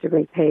told they have to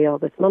repay all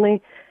this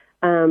money.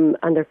 And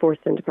they're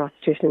forced into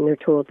prostitution and they're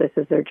told this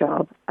is their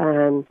job.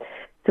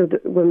 So the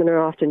women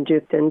are often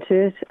duped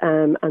into it.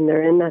 And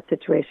they're in that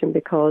situation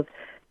because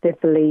they've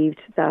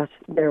believed that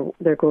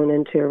they're going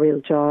into a real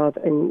job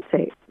in,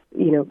 say,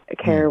 a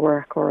care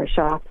work or a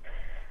shop.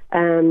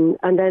 And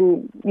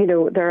then,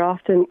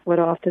 what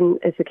often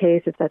is the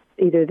case is that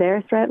either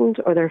they're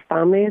threatened or their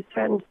family is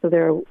threatened. So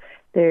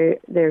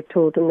they're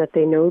told them that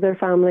they know their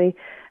family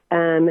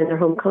in their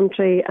home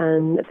country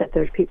and that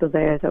there's people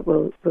there that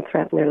will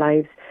threaten their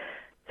lives.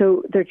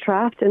 So they're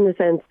trapped in the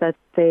sense that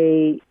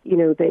they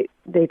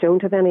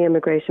don't have any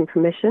immigration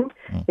permission.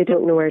 They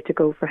don't know where to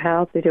go for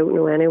help. They don't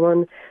know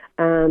anyone.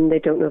 They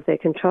don't know if they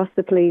can trust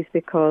the police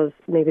because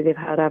maybe they've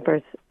had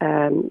adverse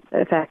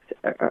effects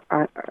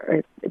or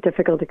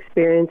difficult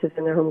experiences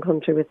in their home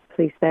country with the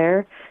police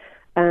there,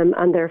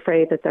 and they're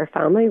afraid that their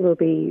family will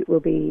be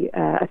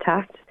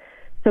attacked.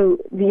 So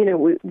these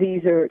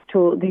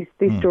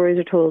stories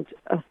are told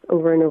us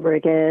over and over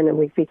again, and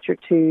we feature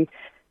two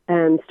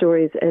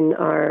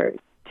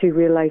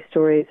real life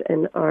stories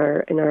in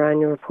our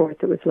annual report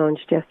that was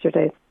launched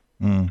yesterday.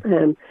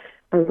 They're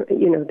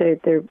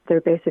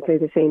basically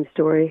the same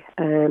story,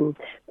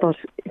 but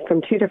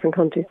from two different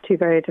countries, two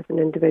very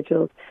different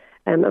individuals,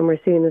 and we're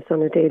seeing this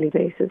on a daily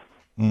basis.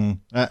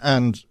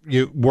 And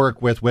you work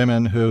with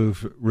women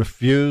who've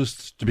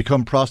refused to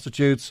become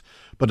prostitutes,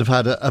 but have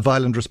had a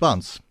violent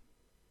response.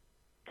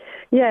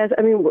 Yes,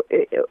 I mean,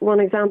 one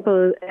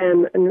example,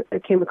 and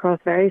it came across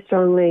very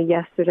strongly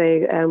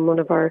yesterday. One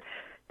of our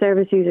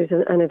service users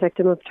and a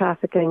victim of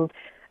trafficking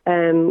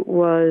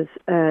was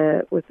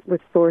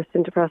forced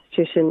into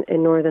prostitution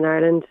in Northern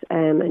Ireland,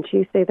 and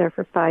she stayed there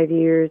for 5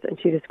 years, and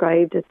she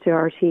described it to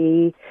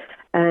RTE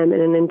in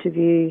an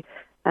interview,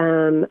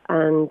 and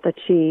that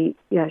she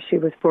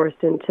was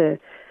forced into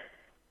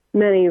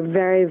many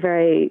very,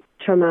 very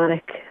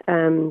traumatic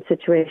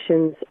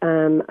situations,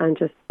 and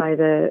just by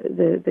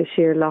the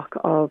sheer luck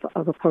of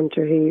a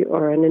punter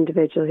or an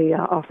individual who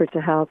offered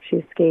to help, she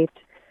escaped.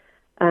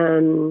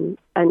 And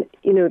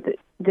the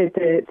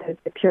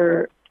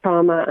pure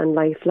trauma and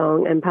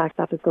lifelong impact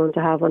that is going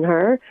to have on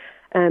her.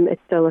 It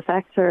still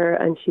affects her,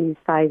 and she's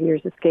 5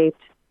 years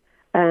escaped.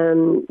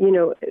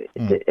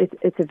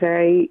 It's a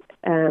very,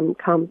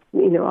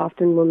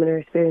 often women are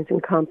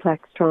experiencing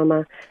complex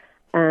trauma.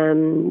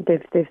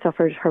 They've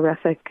suffered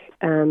horrific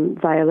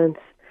violence,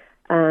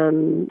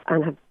 and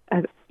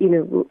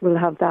will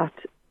have that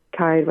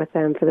carried with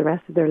them for the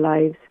rest of their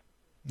lives.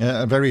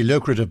 A very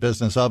lucrative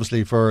business,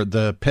 obviously, for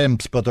the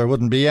pimps, but there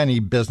wouldn't be any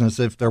business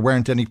if there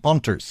weren't any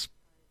punters.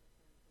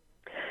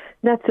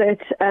 That's it.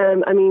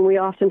 We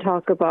often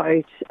talk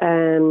about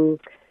the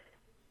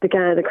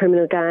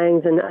criminal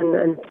gangs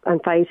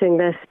and fighting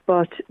this,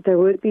 but there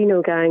would be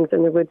no gangs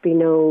and there would be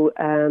no,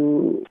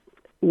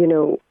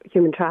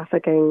 human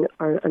trafficking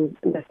and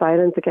the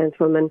violence against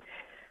women.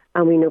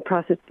 And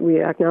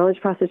we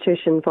acknowledge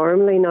prostitution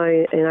formally now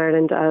in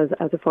Ireland as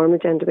a form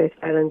of gender-based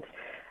violence,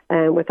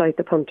 without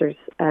the punters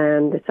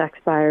and the sex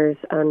buyers.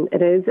 And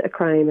it is a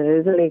crime. It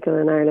is illegal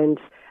in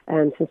Ireland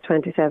since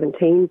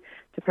 2017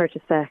 to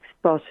purchase sex,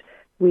 but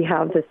we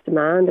have this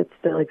demand. It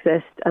still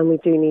exists, and we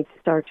do need to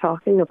start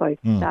talking about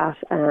that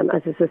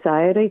as a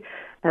society,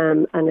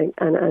 and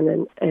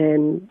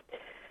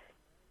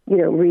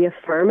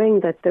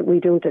reaffirming that we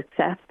don't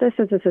accept this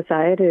as a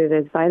society. It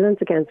is violence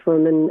against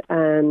women.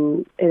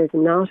 It is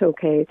not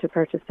okay to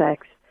purchase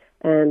sex,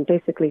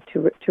 basically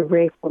to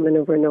rape women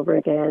over and over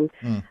again.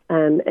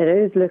 It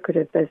is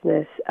lucrative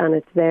business, and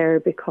it's there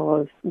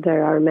because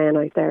there are men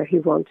out there who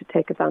want to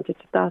take advantage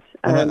of that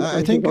and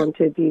who want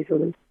to abuse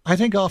women. I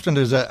think often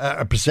there's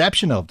a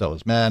perception of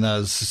those men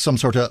as some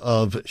sort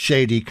of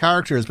shady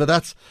characters, but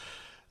that's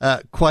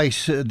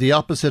quite the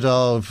opposite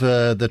of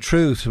the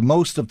truth.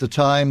 Most of the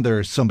time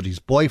they're somebody's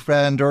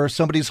boyfriend or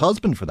somebody's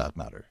husband, for that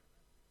matter.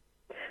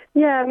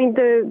 Yeah,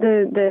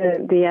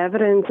 the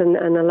evidence and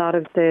a lot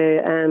of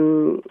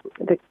the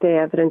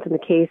evidence in the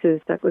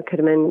cases that would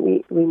come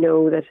in, we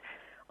know that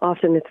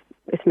often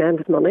it's men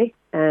with money,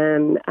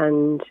 and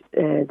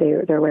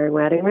they're wearing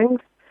wedding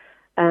rings.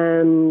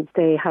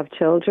 They have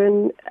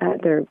children.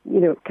 They're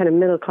kind of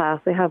middle class.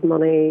 They have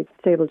money,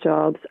 stable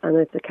jobs, and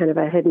it's a kind of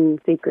a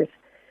hidden secret.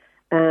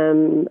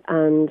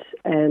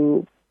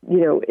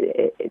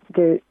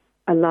 There's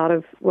a lot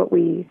of what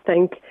we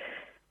think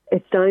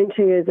it's down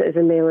to is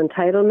a male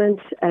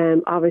entitlement.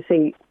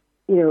 Obviously,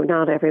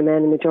 not every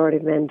man, the majority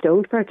of men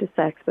don't purchase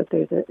sex, but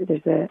there's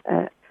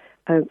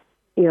a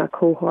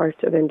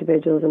cohort of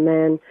individuals and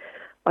men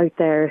out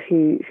there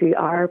who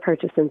are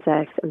purchasing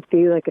sex and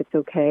feel like it's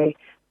okay,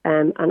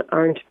 and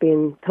aren't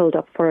being pulled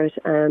up for it.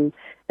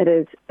 It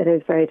is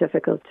very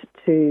difficult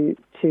to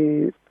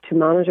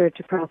monitor,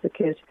 to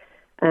prosecute.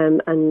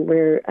 And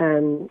we're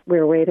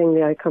awaiting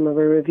the outcome of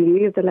a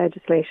review of the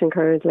legislation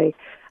currently,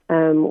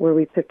 where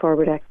we put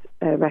forward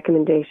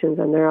recommendations,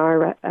 and there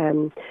are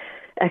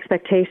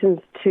expectations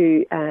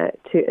to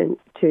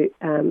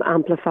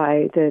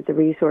amplify the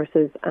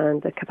resources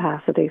and the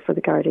capacity for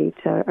the Gardaí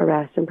to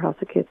arrest and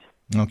prosecute.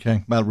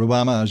 Okay. Well,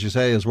 Ruama, as you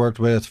say, has worked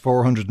with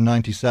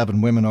 497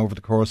 women over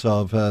the course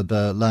of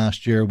the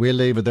last year. We'll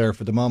leave it there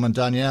for the moment.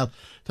 Danielle,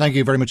 thank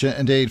you very much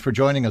indeed for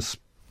joining us.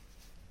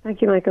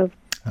 Thank you, Michael.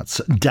 That's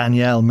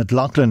Danielle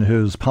McLaughlin,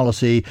 who's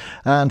Policy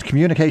and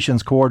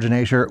Communications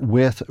Coordinator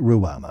with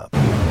Ruama.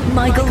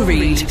 Michael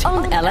Reade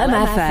on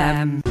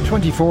LMFM.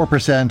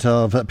 24%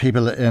 of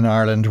people in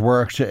Ireland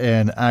worked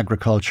in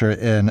agriculture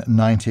in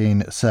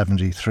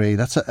 1973.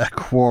 That's a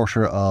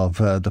quarter of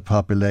the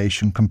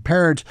population,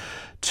 compared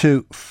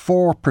to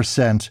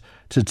 4%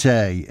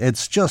 today.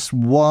 It's just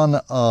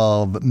one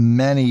of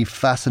many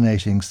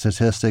fascinating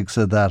statistics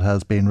that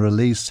has been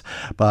released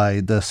by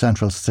the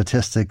Central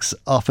Statistics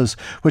Office,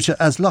 which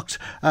has looked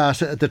at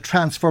the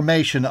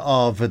transformation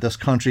of this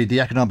country, the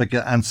economic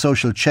and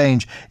social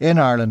change in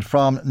Ireland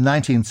from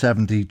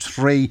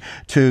 1973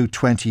 to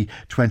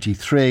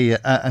 2023.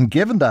 And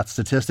given that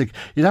statistic,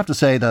 you'd have to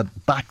say that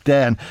back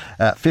then,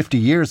 50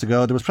 years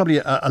ago, there was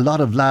probably a lot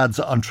of lads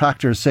on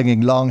tractors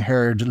singing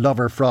Long-Haired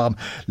Lover from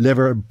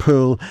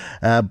Liverpool,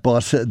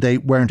 but they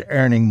weren't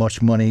earning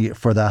much money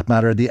for that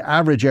matter. The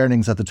average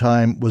earnings at the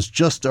time was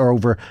just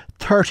over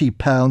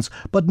 £30,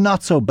 but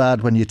not so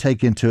bad when you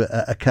take into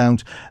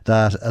account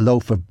that a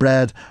loaf of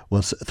bread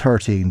was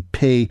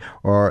 13p,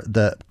 or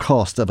the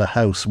cost of a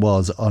house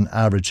was on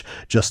average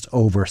just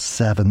over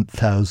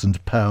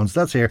 £7,000.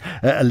 Let's hear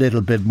a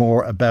little bit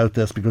more about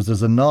this, because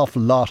there's an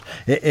awful lot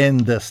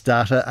in this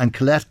data. And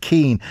Colette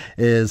Keane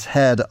is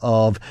head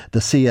of the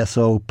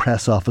CSO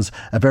press office.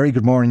 A very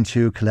good morning to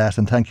you, Colette,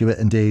 and thank you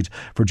indeed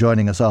for joining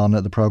us on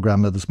the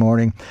programme this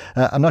morning.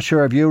 I'm not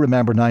sure if you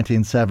remember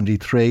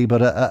 1973, but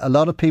a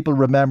lot of people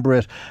remember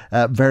it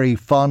very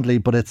fondly,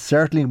 but it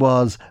certainly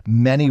was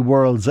many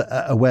worlds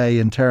away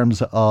in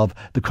terms of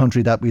the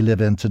country that we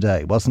live in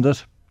today, wasn't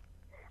it?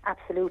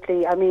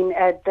 Absolutely. I mean,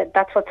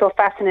 that's what's so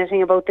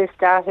fascinating about this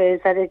data, is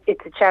that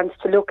it's a chance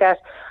to look at,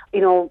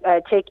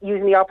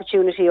 using the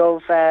opportunity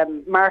of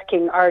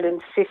marking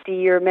Ireland's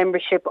 50-year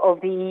membership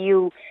of the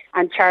EU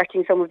and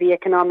charting some of the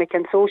economic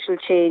and social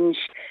change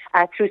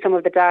through some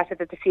of the data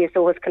that the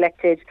CSO has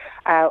collected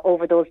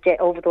over those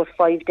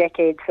 5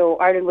 decades. So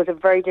Ireland was a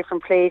very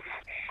different place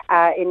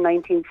in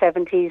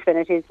 1970s than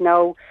it is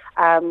now.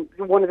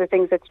 One of the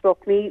things that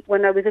struck me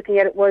when I was looking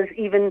at it was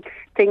even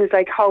things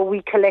like how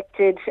we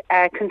collected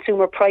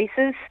consumer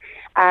prices.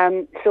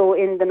 So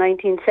in the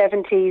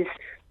 1970s,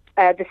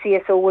 the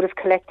CSO would have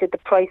collected the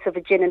price of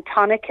a gin and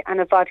tonic and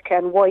a vodka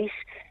and white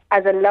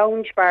as a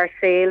lounge bar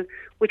sale,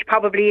 which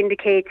probably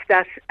indicates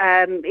that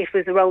it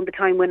was around the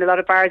time when a lot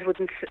of bars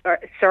wouldn't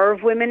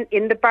serve women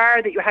in the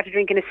bar, that you had to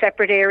drink in a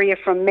separate area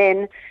from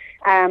men,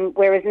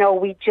 whereas now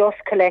we just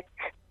collect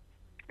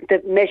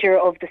the measure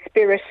of the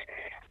spirit,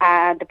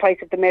 the price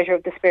of the measure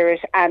of the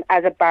spirit, and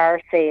as a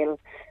bar sale.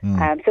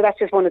 So that's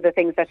just one of the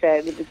things that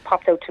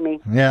popped out to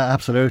me. Yeah,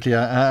 absolutely.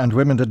 And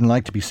women didn't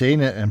like to be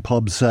seen in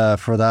pubs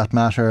for that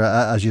matter.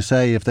 As you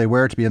say, if they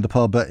were to be in the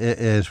pub,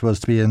 it was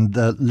to be in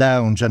the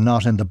lounge and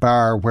not in the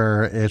bar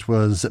where it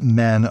was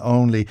men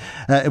only.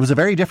 It was a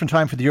very different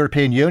time for the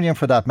European Union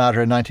for that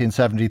matter in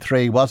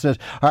 1973, wasn't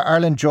it?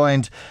 Ireland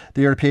joined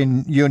the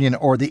European Union,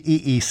 or the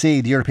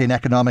EEC, the European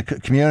Economic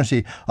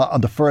Community, on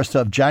the 1st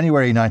of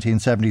January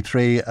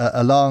 1973,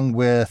 along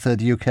with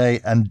the UK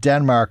and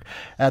Denmark.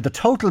 The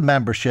total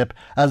membership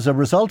as a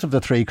result of the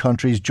three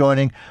countries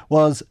joining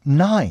was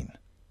 9.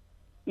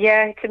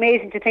 Yeah, it's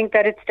amazing to think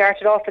that it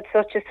started off as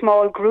such a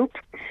small group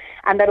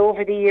and that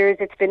over the years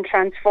it's been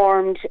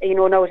transformed. You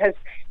know, now it has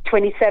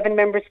 27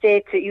 member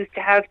states. It used to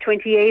have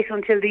 28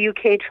 until the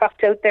UK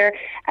dropped out there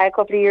a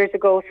couple of years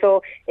ago.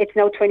 So it's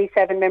now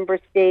 27 member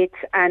states.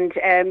 And,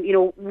 you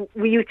know,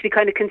 we used to be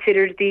kind of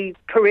considered the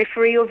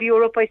periphery of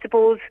Europe, I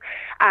suppose.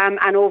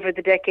 And over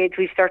the decades,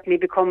 we've certainly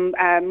become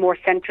more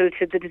central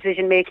to the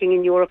decision-making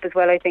in Europe as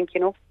well, I think,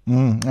 you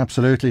know.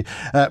 Absolutely.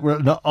 We're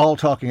not all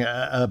talking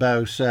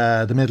about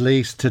the Middle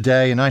East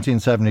today. In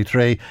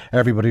 1973,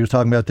 everybody was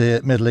talking about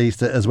the Middle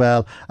East as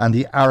well, and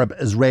the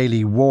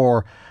Arab-Israeli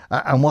war,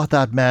 and what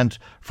that meant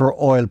for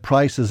oil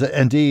prices.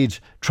 Indeed,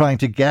 trying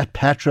to get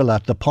petrol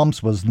at the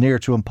pumps was near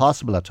to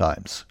impossible at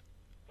times.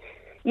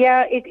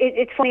 Yeah,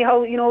 it's funny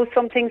how, you know,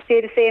 some things stay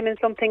the same and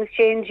some things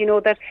change. You know,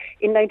 that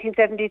in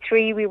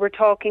 1973 we were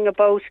talking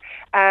about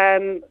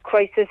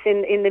crisis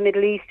in the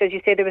Middle East. As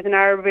you say, there was an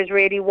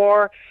Arab-Israeli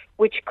war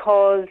which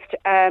caused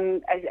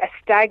a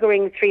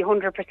staggering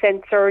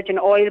 300% surge in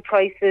oil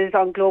prices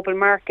on global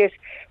market,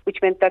 which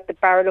meant that the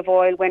barrel of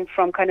oil went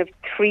from kind of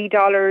 $3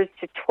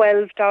 to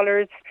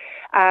 $12.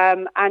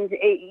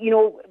 You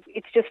know,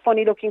 it's just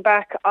funny looking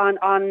back on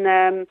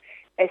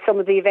some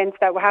of the events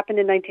that happened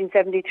in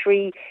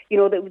 1973. You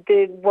know,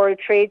 the World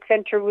Trade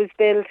Center was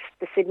built,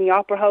 the Sydney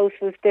Opera House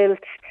was built.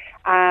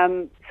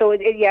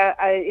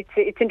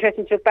 It's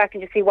interesting to look back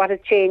and just see what has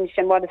changed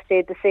and what has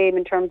stayed the same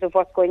in terms of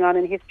what's going on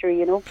in history,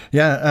 you know.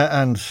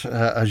 Yeah, and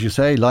as you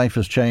say, life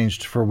has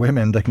changed for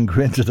women. They can go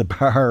into the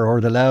bar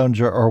or the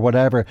lounge or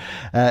whatever.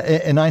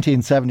 In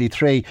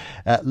 1973,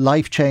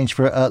 life changed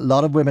for a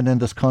lot of women in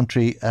this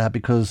country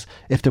because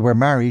if they were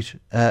married,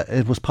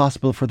 it was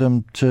possible for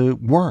them to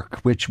work,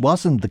 which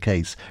wasn't the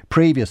case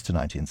previous to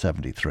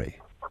 1973.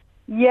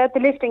 Yeah, the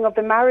lifting of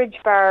the marriage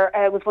bar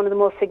was one of the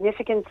most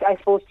significant, I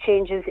suppose,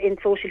 changes in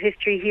social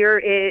history here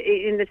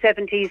in the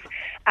 70s.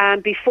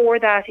 Before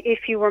that,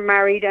 if you were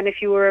married and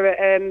if you were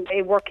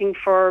working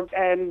for,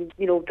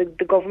 you know,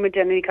 the government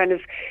and any kind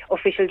of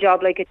official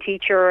job like a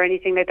teacher or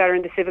anything like that, or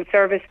in the civil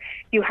service,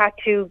 you had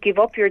to give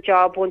up your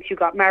job once you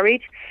got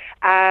married.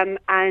 And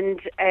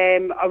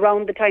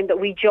around the time that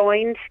we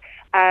joined,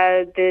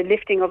 the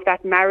lifting of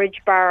that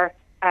marriage bar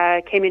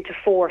came into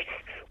force,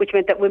 which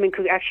meant that women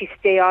could actually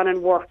stay on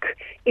and work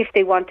if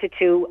they wanted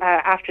to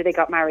after they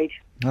got married.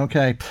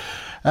 Okay.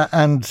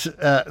 And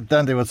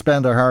then they would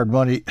spend their hard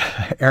money,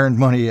 earned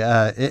money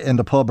in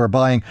the pub, or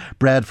buying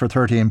bread for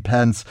 13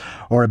 pence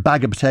or a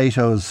bag of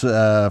potatoes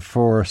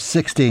for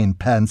 16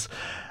 pence.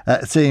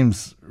 It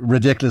seems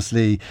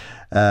ridiculously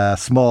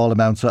small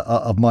amounts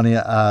of money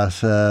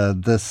at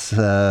this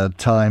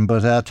time.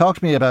 But talk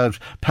to me about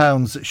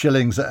pounds,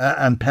 shillings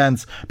and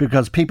pence,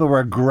 because people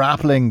were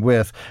grappling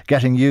with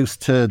getting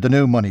used to the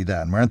new money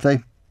then, weren't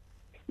they?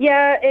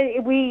 Yeah,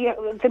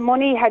 the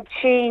money had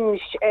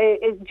changed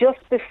just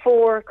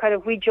before kind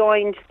of we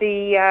joined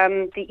the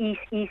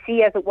EC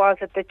as it was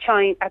at the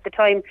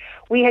time.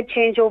 We had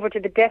changed over to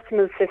the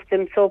decimal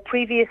system. So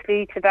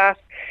previously to that,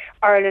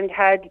 Ireland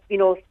had, you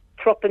know,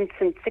 threepence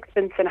and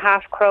sixpence and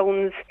half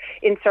crowns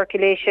in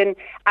circulation,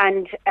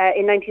 and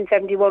in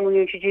 1971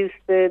 we introduced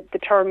the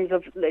terms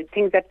of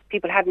things that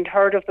people hadn't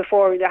heard of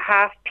before, the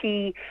half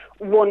p,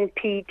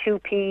 1p,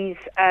 2p's,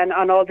 and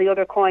on all the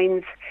other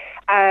coins.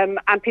 And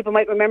people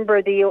might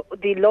remember the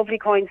lovely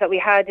coins that we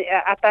had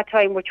at that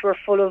time, which were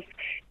full of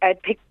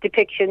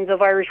depictions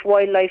of Irish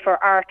wildlife or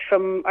art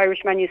from Irish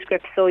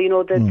manuscripts. So, you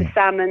know, the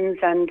salmons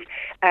and,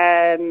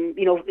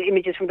 you know,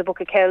 images from the Book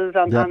of Kells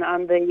on the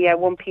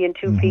 1p and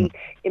 2p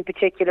in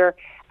particular.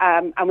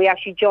 And we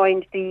actually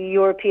joined the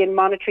European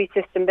monetary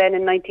system then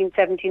in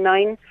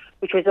 1979,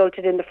 which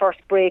resulted in the first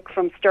break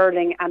from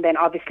sterling. And then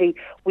obviously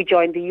we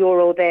joined the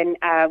euro then,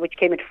 which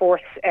came into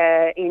force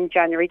in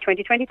January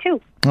 2022.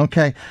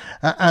 OK.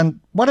 And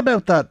what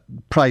about that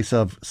price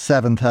of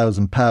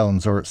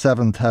 £7,000 or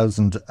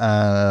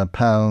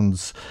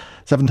 £7,000,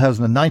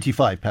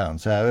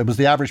 £7,095? It was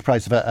the average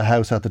price of a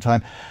house at the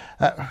time.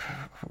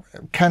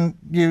 Can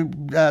you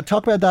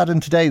talk about that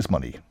in today's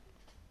money?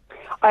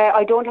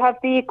 I don't have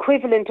the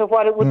equivalent of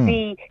what it would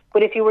be,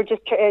 but if you were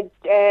just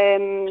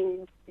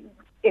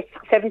if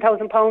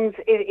 £7,000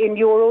 in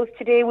euros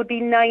today would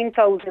be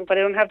 9,000, but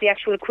I don't have the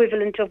actual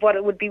equivalent of what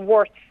it would be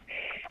worth.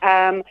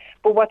 But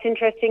what's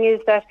interesting is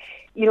that,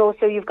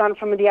 so you've gone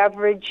from the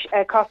average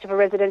cost of a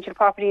residential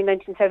property in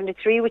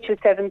 1973, which was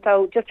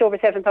just over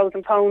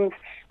 £7,000,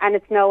 and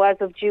it's now, as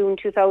of June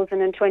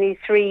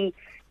 2023,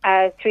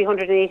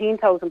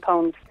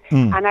 £318,000.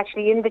 And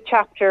actually in the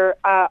chapter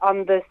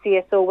on the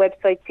CSO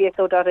website,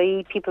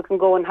 cso.ie, people can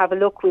go and have a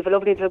look. We have a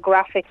lovely little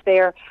graphic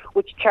there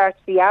which charts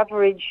the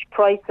average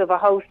price of a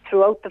house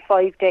throughout the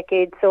 5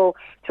 decades, so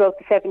throughout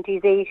the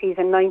 70s, 80s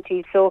and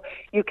 90s. So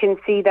you can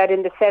see that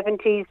in the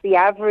 70s, the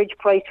average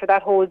price for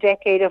that whole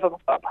decade of a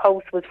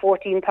house was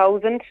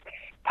 14,000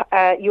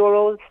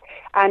 euros,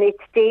 and it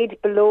stayed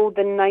below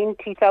the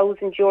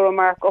 90,000 euro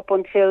mark up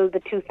until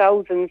the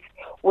 2000s,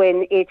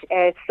 when it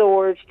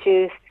soared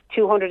to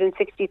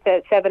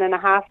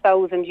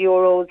 267,500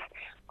 euros.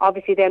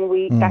 Obviously then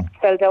that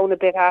fell down a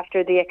bit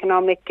after the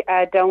economic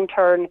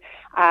downturn,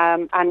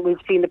 and we've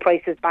seen the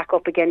prices back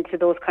up again to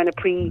those kind of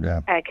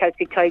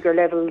pre-Celtic Tiger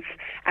levels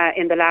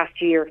in the last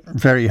year.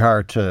 Very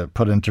hard to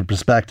put into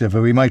perspective.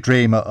 We might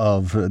dream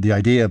of the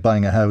idea of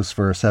buying a house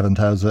for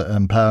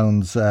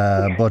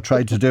 £7,000, but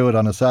try to do it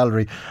on a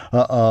salary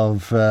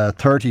of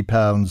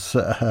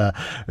 £30.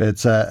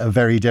 It's a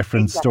very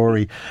different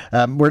story.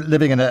 We're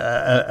living in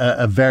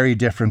a very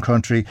different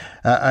country.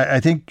 I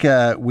think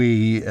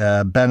we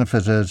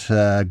benefited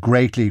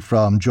greatly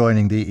from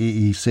joining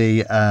the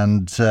EEC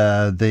and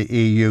the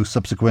EU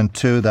subsequent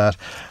to that,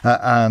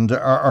 and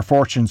our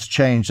fortunes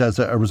changed as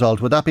a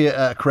result. Would that be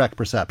a correct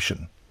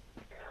perception?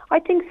 I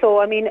think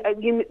so. I mean,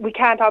 we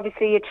can't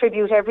obviously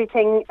attribute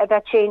everything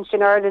that changed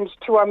in Ireland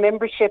to our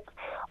membership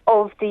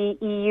of the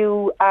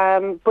EU,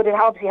 but it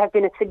obviously has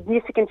been a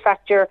significant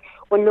factor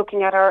when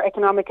looking at our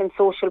economic and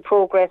social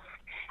progress.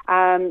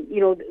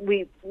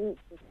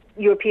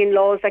 European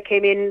laws that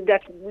came in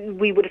that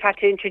we would have had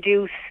to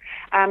introduce,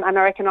 and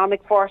our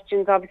economic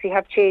fortunes obviously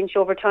have changed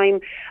over time.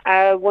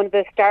 One of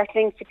the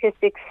startling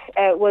statistics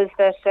was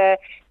that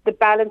the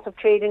balance of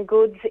trade in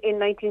goods in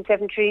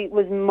 1973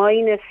 was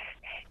minus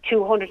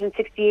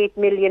 268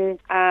 million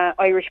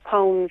Irish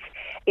pounds.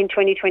 In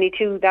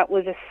 2022, that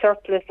was a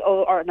surplus,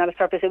 or not a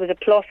surplus, it was a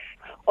plus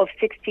of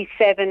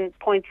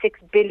 67.6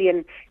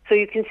 billion. So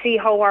you can see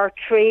how our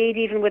trade,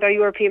 even with our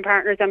European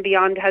partners and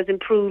beyond, has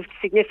improved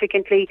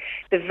significantly.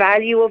 The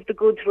value of the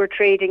goods we're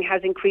trading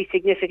has increased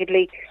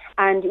significantly,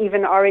 and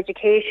even our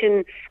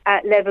education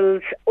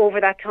levels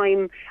over that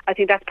time, I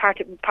think that's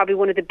probably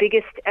one of the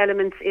biggest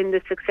elements in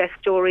the success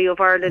story of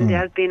Ireland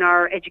has been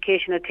our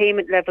education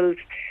attainment levels.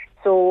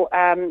 So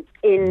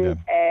in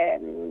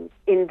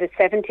the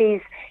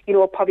 70s,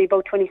 probably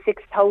about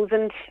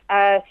 26,000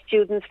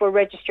 students were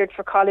registered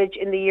for college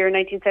in the year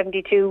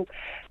 1972,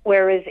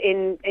 whereas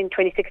in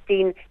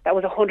 2016 that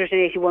was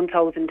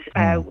 181,000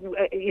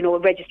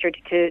 registered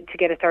to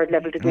get a third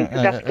level degree.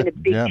 So that's been a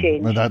big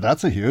change. Well,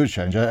 that's a huge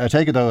change. I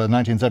take it though, in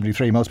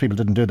 1973 most people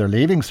didn't do their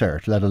leaving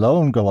cert, let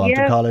alone go on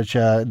to college.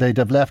 They'd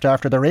have left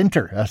after their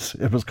inter, as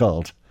it was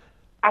called.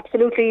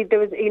 Absolutely, there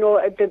was,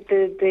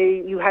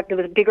 there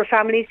was bigger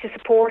families to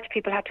support.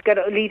 People had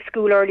to leave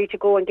school early to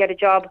go and get a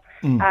job,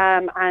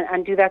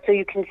 and do that. So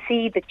you can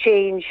see the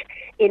change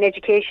in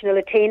educational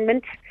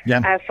attainment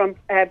from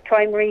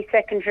primary,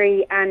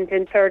 secondary, and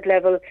in third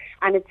level.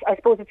 And I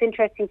suppose it's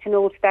interesting to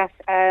note that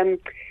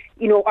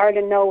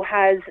Ireland now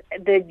has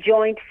the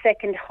joint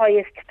second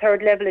highest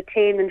third level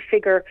attainment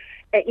figure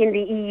in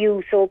the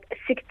EU. So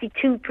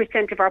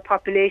 62% of our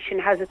population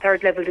has a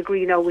third level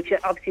degree now, which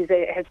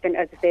obviously has been,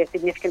 as I say, a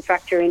significant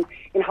factor in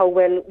how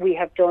well we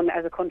have done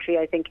as a country,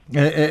 I think.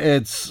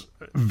 It's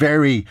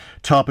very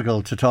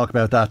topical to talk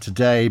about that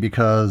today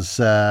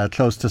because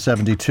close to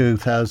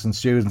 72,000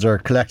 students are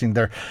collecting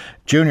their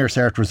junior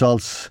cert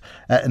results.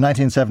 In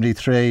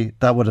 1973,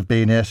 that would have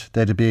been it.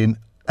 They'd have been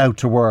out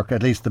to work,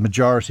 at least the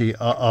majority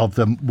of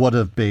them would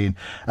have been,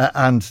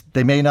 and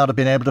they may not have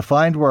been able to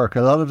find work.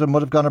 A lot of them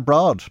would have gone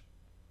abroad.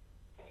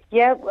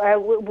 Yeah,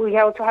 we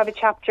also have a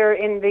chapter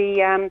in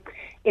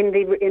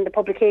the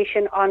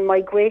publication on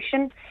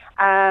migration,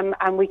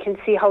 and we can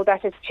see how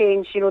that has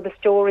changed. The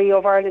story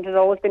of Ireland has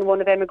always been one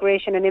of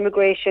emigration and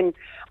immigration,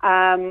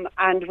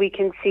 and we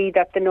can see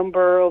that the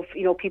number of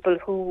people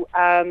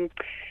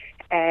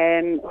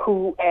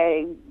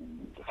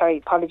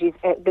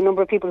the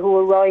number of people who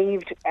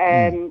arrived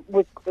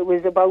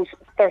was about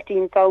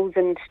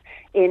 13,000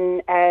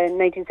 in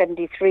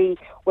 1973,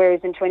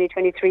 whereas in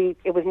 2023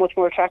 it was much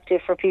more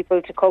attractive for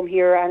people to come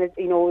here, and it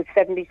was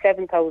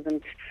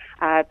 77,000.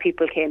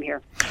 people came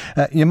here.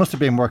 You must have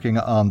been working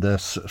on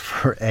this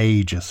for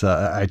ages,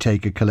 I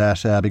take it,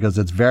 Colette, because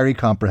it's very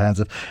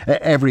comprehensive.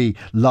 Every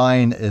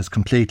line is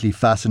completely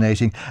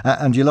fascinating,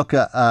 and you look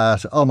at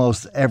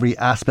almost every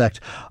aspect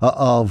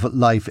of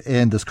life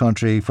in this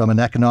country from an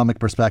economic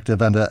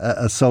perspective and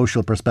a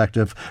social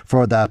perspective,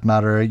 for that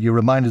matter. You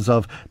remind us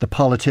of the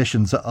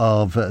politicians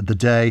of the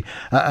day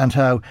and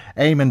how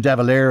Eamon de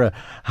Valera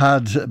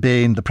had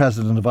been the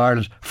President of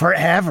Ireland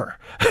forever.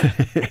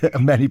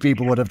 Many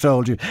people would have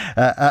told you,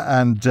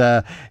 and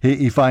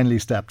he finally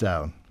stepped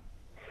down.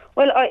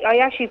 Well, I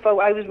actually,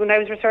 when I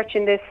was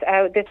researching this,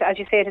 as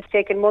you say, it has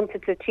taken months.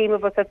 It's a team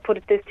of us that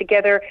put this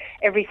together.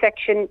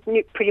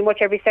 Pretty much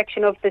every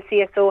section of the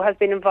CSO has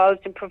been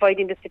involved in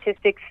providing the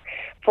statistics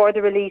for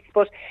the release.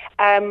 But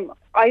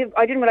I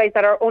didn't realise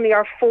that only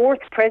our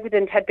fourth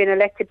president had been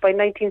elected by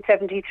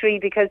 1973,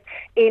 because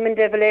Eamon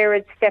de Valera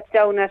had stepped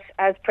down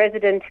as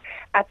president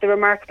at the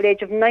remarkable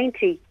age of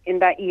 90 in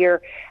that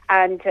year.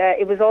 And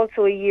it was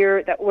also a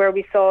year where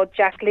we saw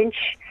Jack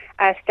Lynch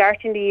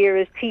starting the year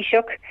as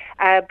Taoiseach,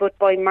 but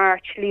by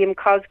March, Liam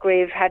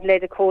Cosgrave had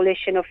led a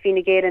coalition of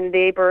Fine Gael and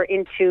Labour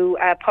into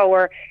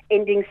power,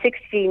 ending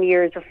 16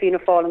 years of Fianna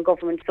Fáil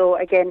government. So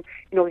again,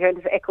 we kind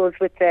of echoes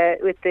with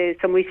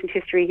some recent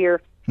history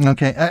here.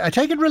 Okay, I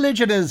take it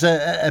religion is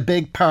a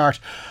big part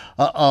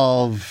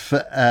of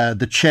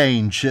the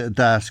change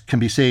that can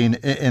be seen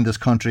in this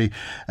country,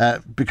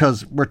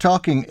 because we're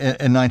talking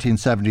in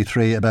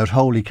 1973 about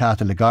Holy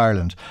Catholic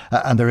Ireland,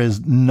 and there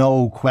is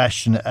no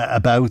question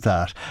about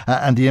that,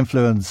 and the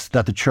influence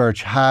that the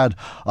church had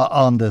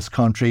on this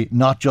country,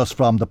 not just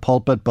from the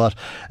pulpit, but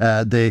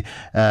the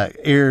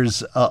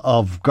ears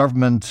of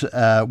government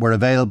were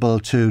available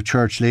to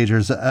church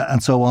leaders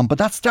and so on. But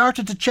that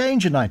started to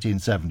change in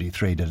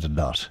 1973, did it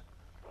not?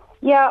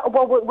 Yeah,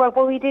 well,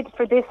 what we did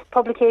for this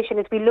publication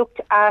is we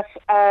looked at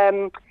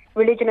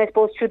religion, I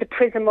suppose, through the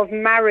prism of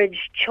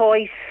marriage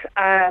choice.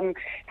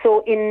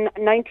 So in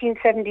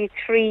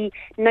 1973,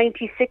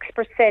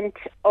 96%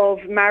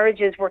 of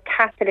marriages were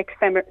Catholic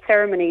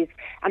ceremonies,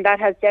 and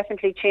that has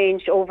definitely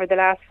changed over the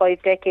last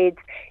 5 decades.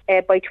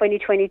 By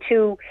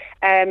 2022,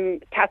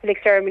 Catholic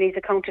ceremonies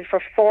accounted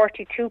for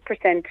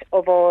 42%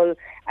 of all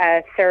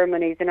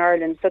ceremonies in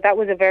Ireland. So that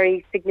was a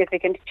very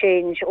significant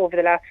change over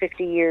the last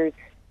 50 years.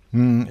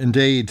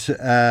 Indeed,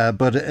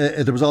 but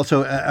there was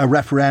also a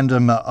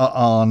referendum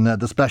on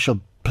the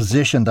special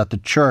position that the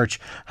Church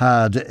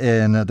had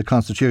in the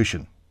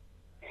Constitution.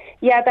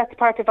 Yeah, that's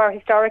part of our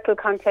historical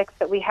context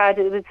that we had.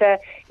 It was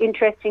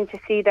interesting to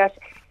see that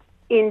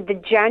in the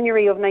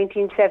January of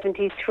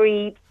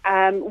 1973,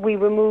 we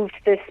removed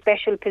the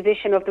special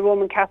position of the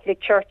Roman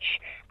Catholic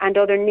Church and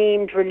other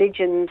named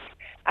religions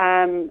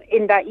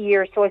in that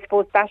year. So I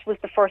suppose that was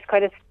the first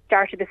kind of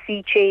started to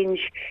see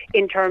change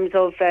in terms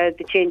of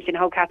the change in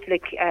how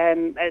Catholic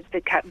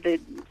the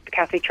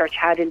Catholic Church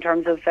had in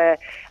terms of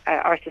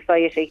our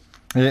society.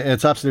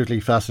 It's absolutely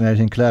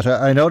fascinating, Colette.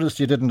 I noticed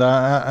you didn't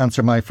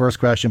answer my first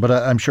question, but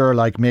I'm sure,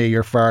 like me,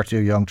 you're far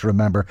too young to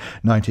remember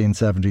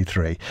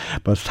 1973.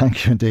 But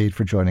thank you indeed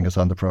for joining us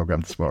on the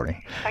programme this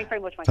morning. Thanks very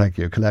much, Michael. Thank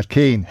you. Colette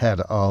Keane, Head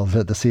of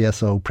the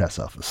CSO Press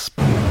Office.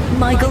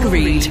 Michael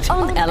Reade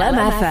on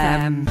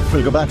LMFM.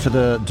 We'll go back to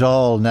the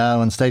Dáil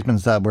now, and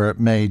statements that were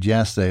made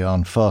yesterday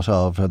on foot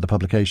of the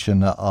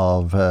publication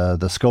of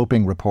the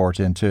scoping report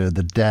into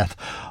the death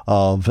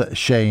of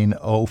Shane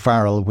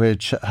O'Farrell,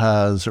 which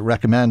has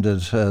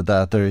recommended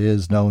that there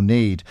is no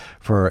need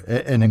for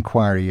an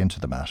inquiry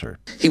into the matter.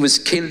 He was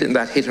killed in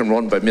that hit and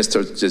run by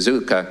Mr.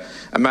 Suzuka,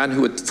 a man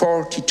who had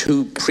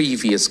 42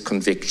 previous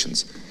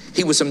convictions.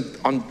 He was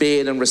on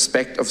bail in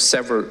respect of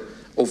several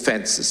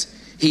offences.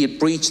 He had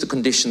breached the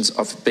conditions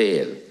of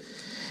bail.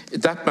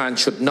 That man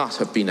should not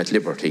have been at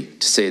liberty,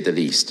 to say the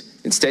least.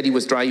 Instead, he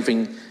was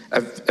driving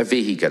a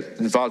vehicle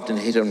involved in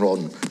a hit and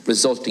run,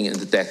 resulting in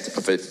the death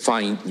of a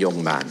fine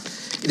young man.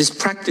 It is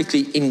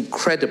practically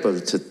incredible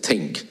to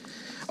think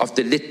of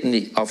the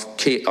litany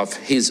of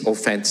his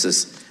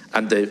offences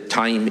and the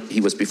time he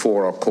was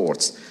before our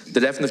courts. The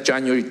 11th of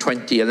January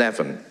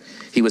 2011,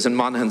 he was in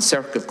Monaghan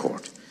Circuit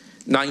Court.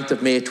 9th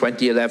of May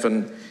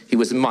 2011, he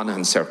was in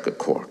Monaghan Circuit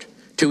Court.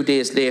 2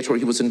 days later,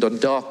 he was in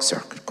Dundalk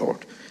Circuit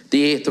Court.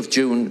 The 8th of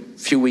June, a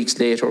few weeks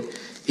later,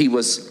 he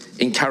was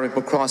in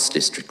Carrickmacross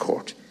District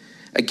Court.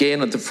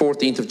 Again, on the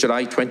 14th of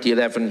July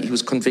 2011, he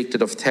was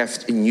convicted of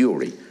theft in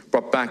Newry,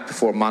 brought back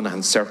before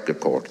Monaghan Circuit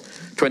Court.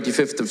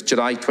 25th of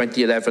July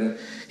 2011,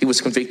 he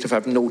was convicted of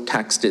having no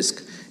tax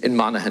disc in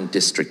Monaghan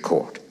District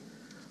Court.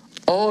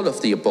 All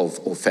of the above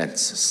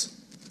offences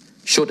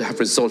should have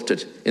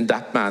resulted in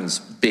that man's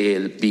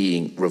bail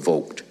being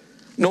revoked.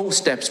 No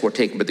steps were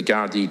taken by the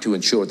Gardaí to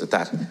ensure that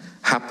that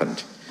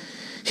happened.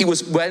 He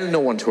was well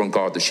known to An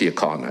Garda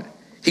Síochána.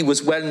 He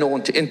was well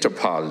known to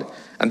Interpol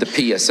and the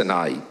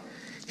PSNI.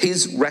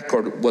 His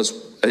record was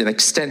an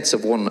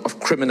extensive one of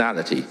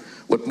criminality,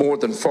 with more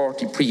than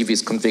 40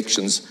 previous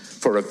convictions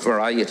for a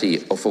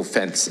variety of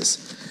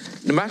offences.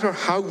 No matter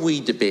how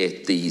we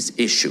debate these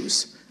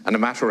issues, and no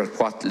matter at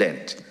what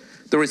length,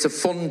 there is a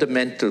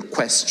fundamental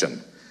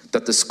question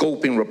that the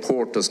scoping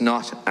report does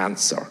not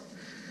answer.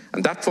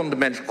 And that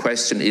fundamental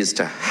question is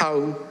to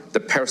how the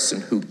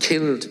person who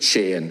killed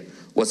Shane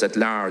was at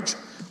large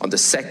on the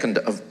 2nd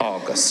of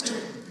August.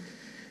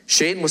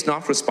 Shane was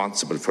not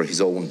responsible for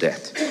his own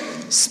death.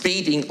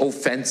 Speeding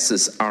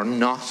offences are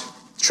not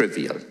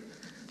trivial.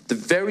 The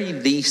very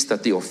least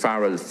that the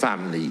O'Farrell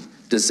family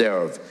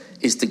deserve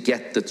is to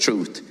get the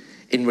truth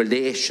in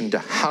relation to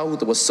how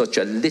there was such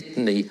a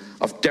litany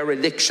of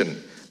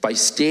dereliction by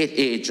state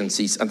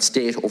agencies and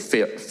state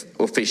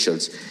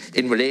officials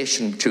in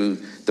relation to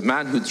the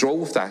man who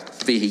drove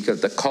that vehicle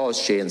that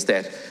caused Shane's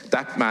death,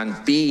 that man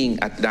being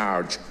at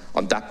large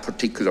on that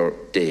particular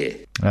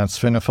day. That's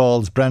Fianna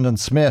Fáil's Brendan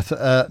Smith.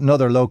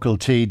 Another local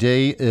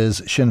TD is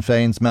Sinn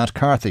Féin's Matt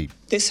Carthy.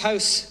 This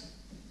House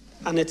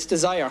and its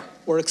desire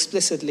were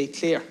explicitly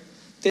clear.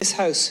 This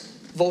House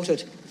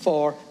voted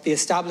for the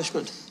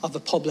establishment of a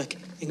public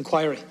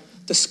inquiry.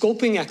 The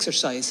scoping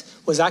exercise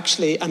was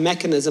actually a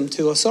mechanism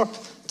to usurp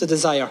the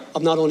desire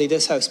of not only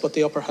this House but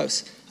the upper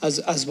house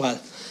as well.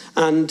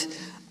 And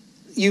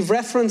you've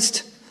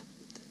referenced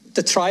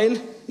the trial,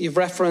 you've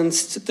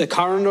referenced the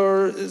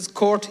coroner's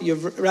court,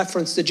 you've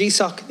referenced the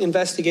GSOC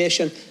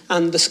investigation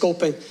and the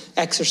scoping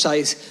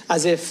exercise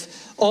as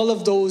if all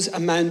of those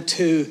amount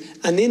to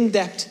an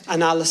in-depth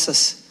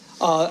analysis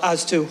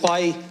as to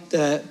why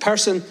the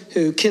person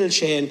who killed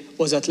Shane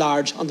was at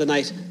large on the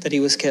night that he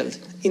was killed.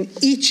 In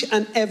each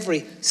and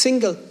every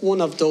single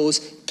one of those,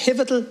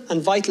 pivotal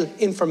and vital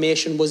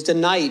information was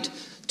denied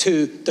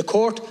to the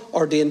court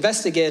or the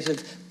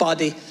investigative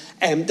body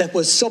that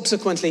was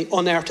subsequently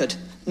unearthed,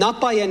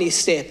 not by any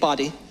state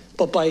body,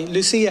 but by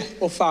Lucia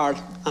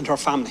O'Farrell and her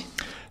family.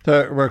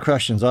 There were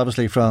questions,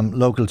 obviously, from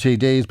local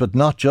TDs, but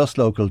not just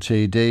local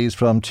TDs,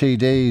 from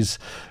TDs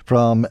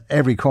from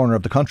every corner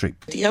of the country.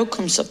 The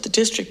outcomes of the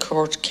district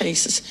court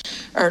cases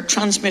are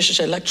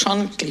transmitted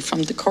electronically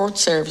from the court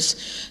service,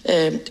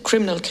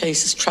 criminal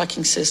cases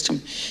tracking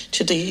system,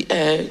 to the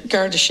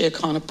Garda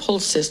Síochána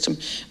Pulse system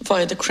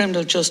via the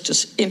criminal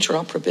justice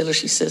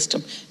interoperability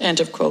system. End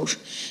of quote.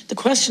 The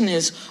question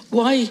is,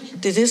 why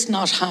did this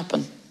not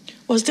happen?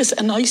 Was this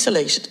an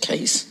isolated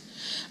case?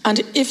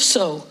 And if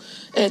so,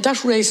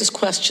 that raises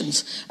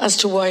questions as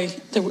to why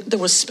there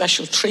was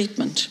special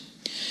treatment.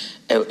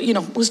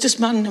 Was this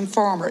man an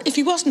informer? If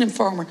he wasn't an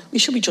informer, we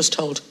should be just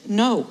told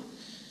no.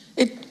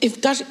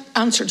 If that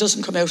answer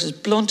doesn't come out as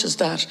blunt as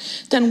that,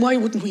 then why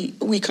wouldn't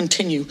we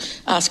continue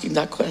asking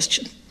that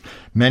question?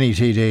 Many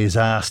TDs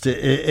asked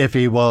if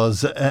he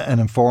was an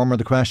informer.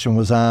 The question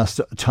was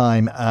asked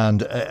time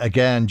and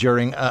again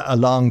during a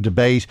long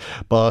debate,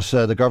 but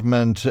the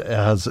government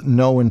has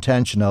no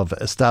intention of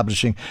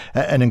establishing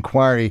an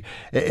inquiry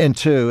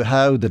into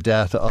how the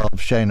death of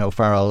Shane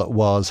O'Farrell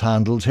was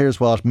handled. Here's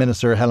what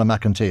Minister Helen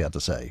McEntee had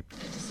to say.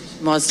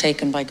 Was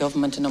taken by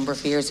government a number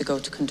of years ago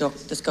to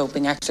conduct the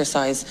scoping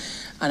exercise,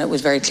 and it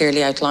was very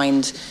clearly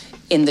outlined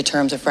in the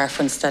terms of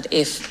reference that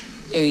if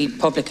a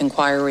public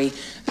inquiry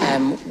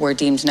were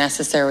deemed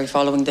necessary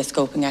following the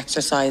scoping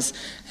exercise,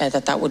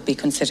 that would be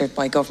considered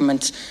by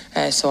government.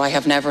 So I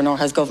have never, nor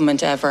has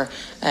government ever,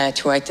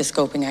 throughout the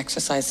scoping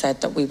exercise,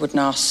 said that we would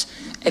not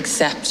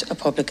accept a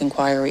public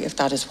inquiry if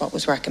that is what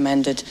was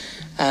recommended.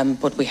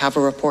 But we have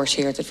a report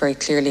here that very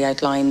clearly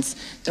outlines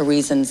the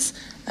reasons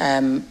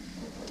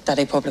that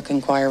a public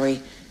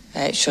inquiry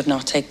should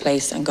not take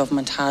place, and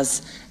government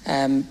has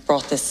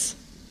brought this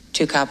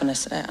to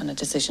Cabinet and a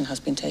decision has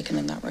been taken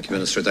in that regard.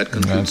 Minister, that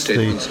concludes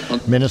statements. The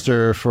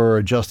Minister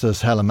for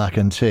Justice Helen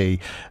McEntee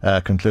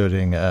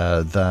concluding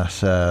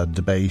that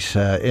debate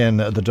in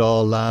the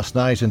Dáil last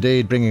night,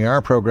 indeed bringing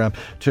our programme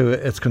to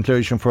its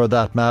conclusion for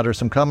that matter.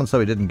 Some comments that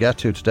we didn't get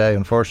to today,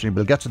 unfortunately.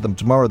 We'll get to them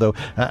tomorrow though,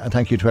 and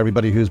thank you to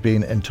everybody who's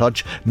been in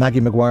touch. Maggie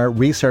Maguire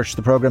researched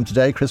the programme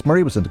today. Chris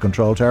Murray was in the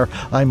control tower.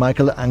 I'm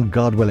Michael, and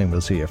God willing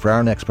we'll see you for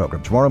our next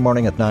programme tomorrow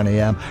morning at 9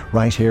 a.m.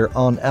 right here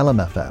on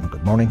LMFM.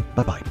 Good morning,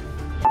 bye bye.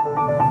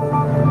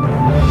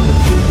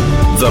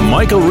 The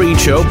Michael Reade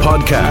Show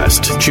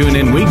podcast. Tune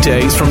in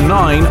weekdays from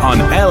 9 on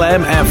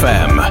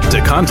LMFM.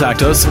 To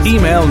contact us,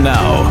 email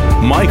now,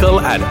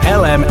 michael@lmfm.ie.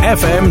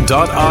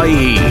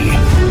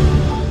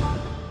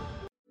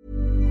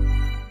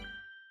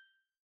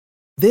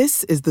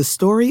 This is the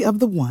story of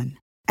the one.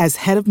 As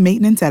head of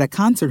maintenance at a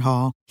concert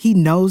hall, he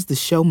knows the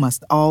show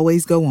must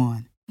always go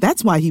on.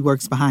 That's why he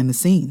works behind the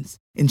scenes,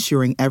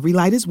 ensuring every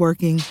light is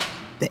working,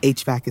 the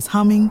HVAC is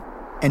humming,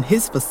 and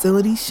his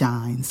facility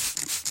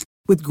shines.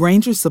 With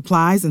Grainger's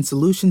supplies and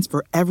solutions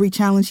for every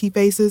challenge he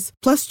faces,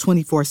 plus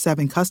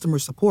 24/7 customer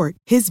support,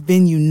 his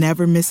venue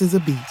never misses a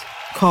beat.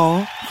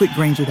 Call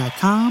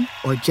quickgrainger.com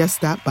or just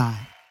stop by.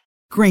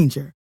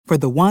 Grainger, for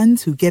the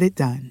ones who get it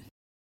done.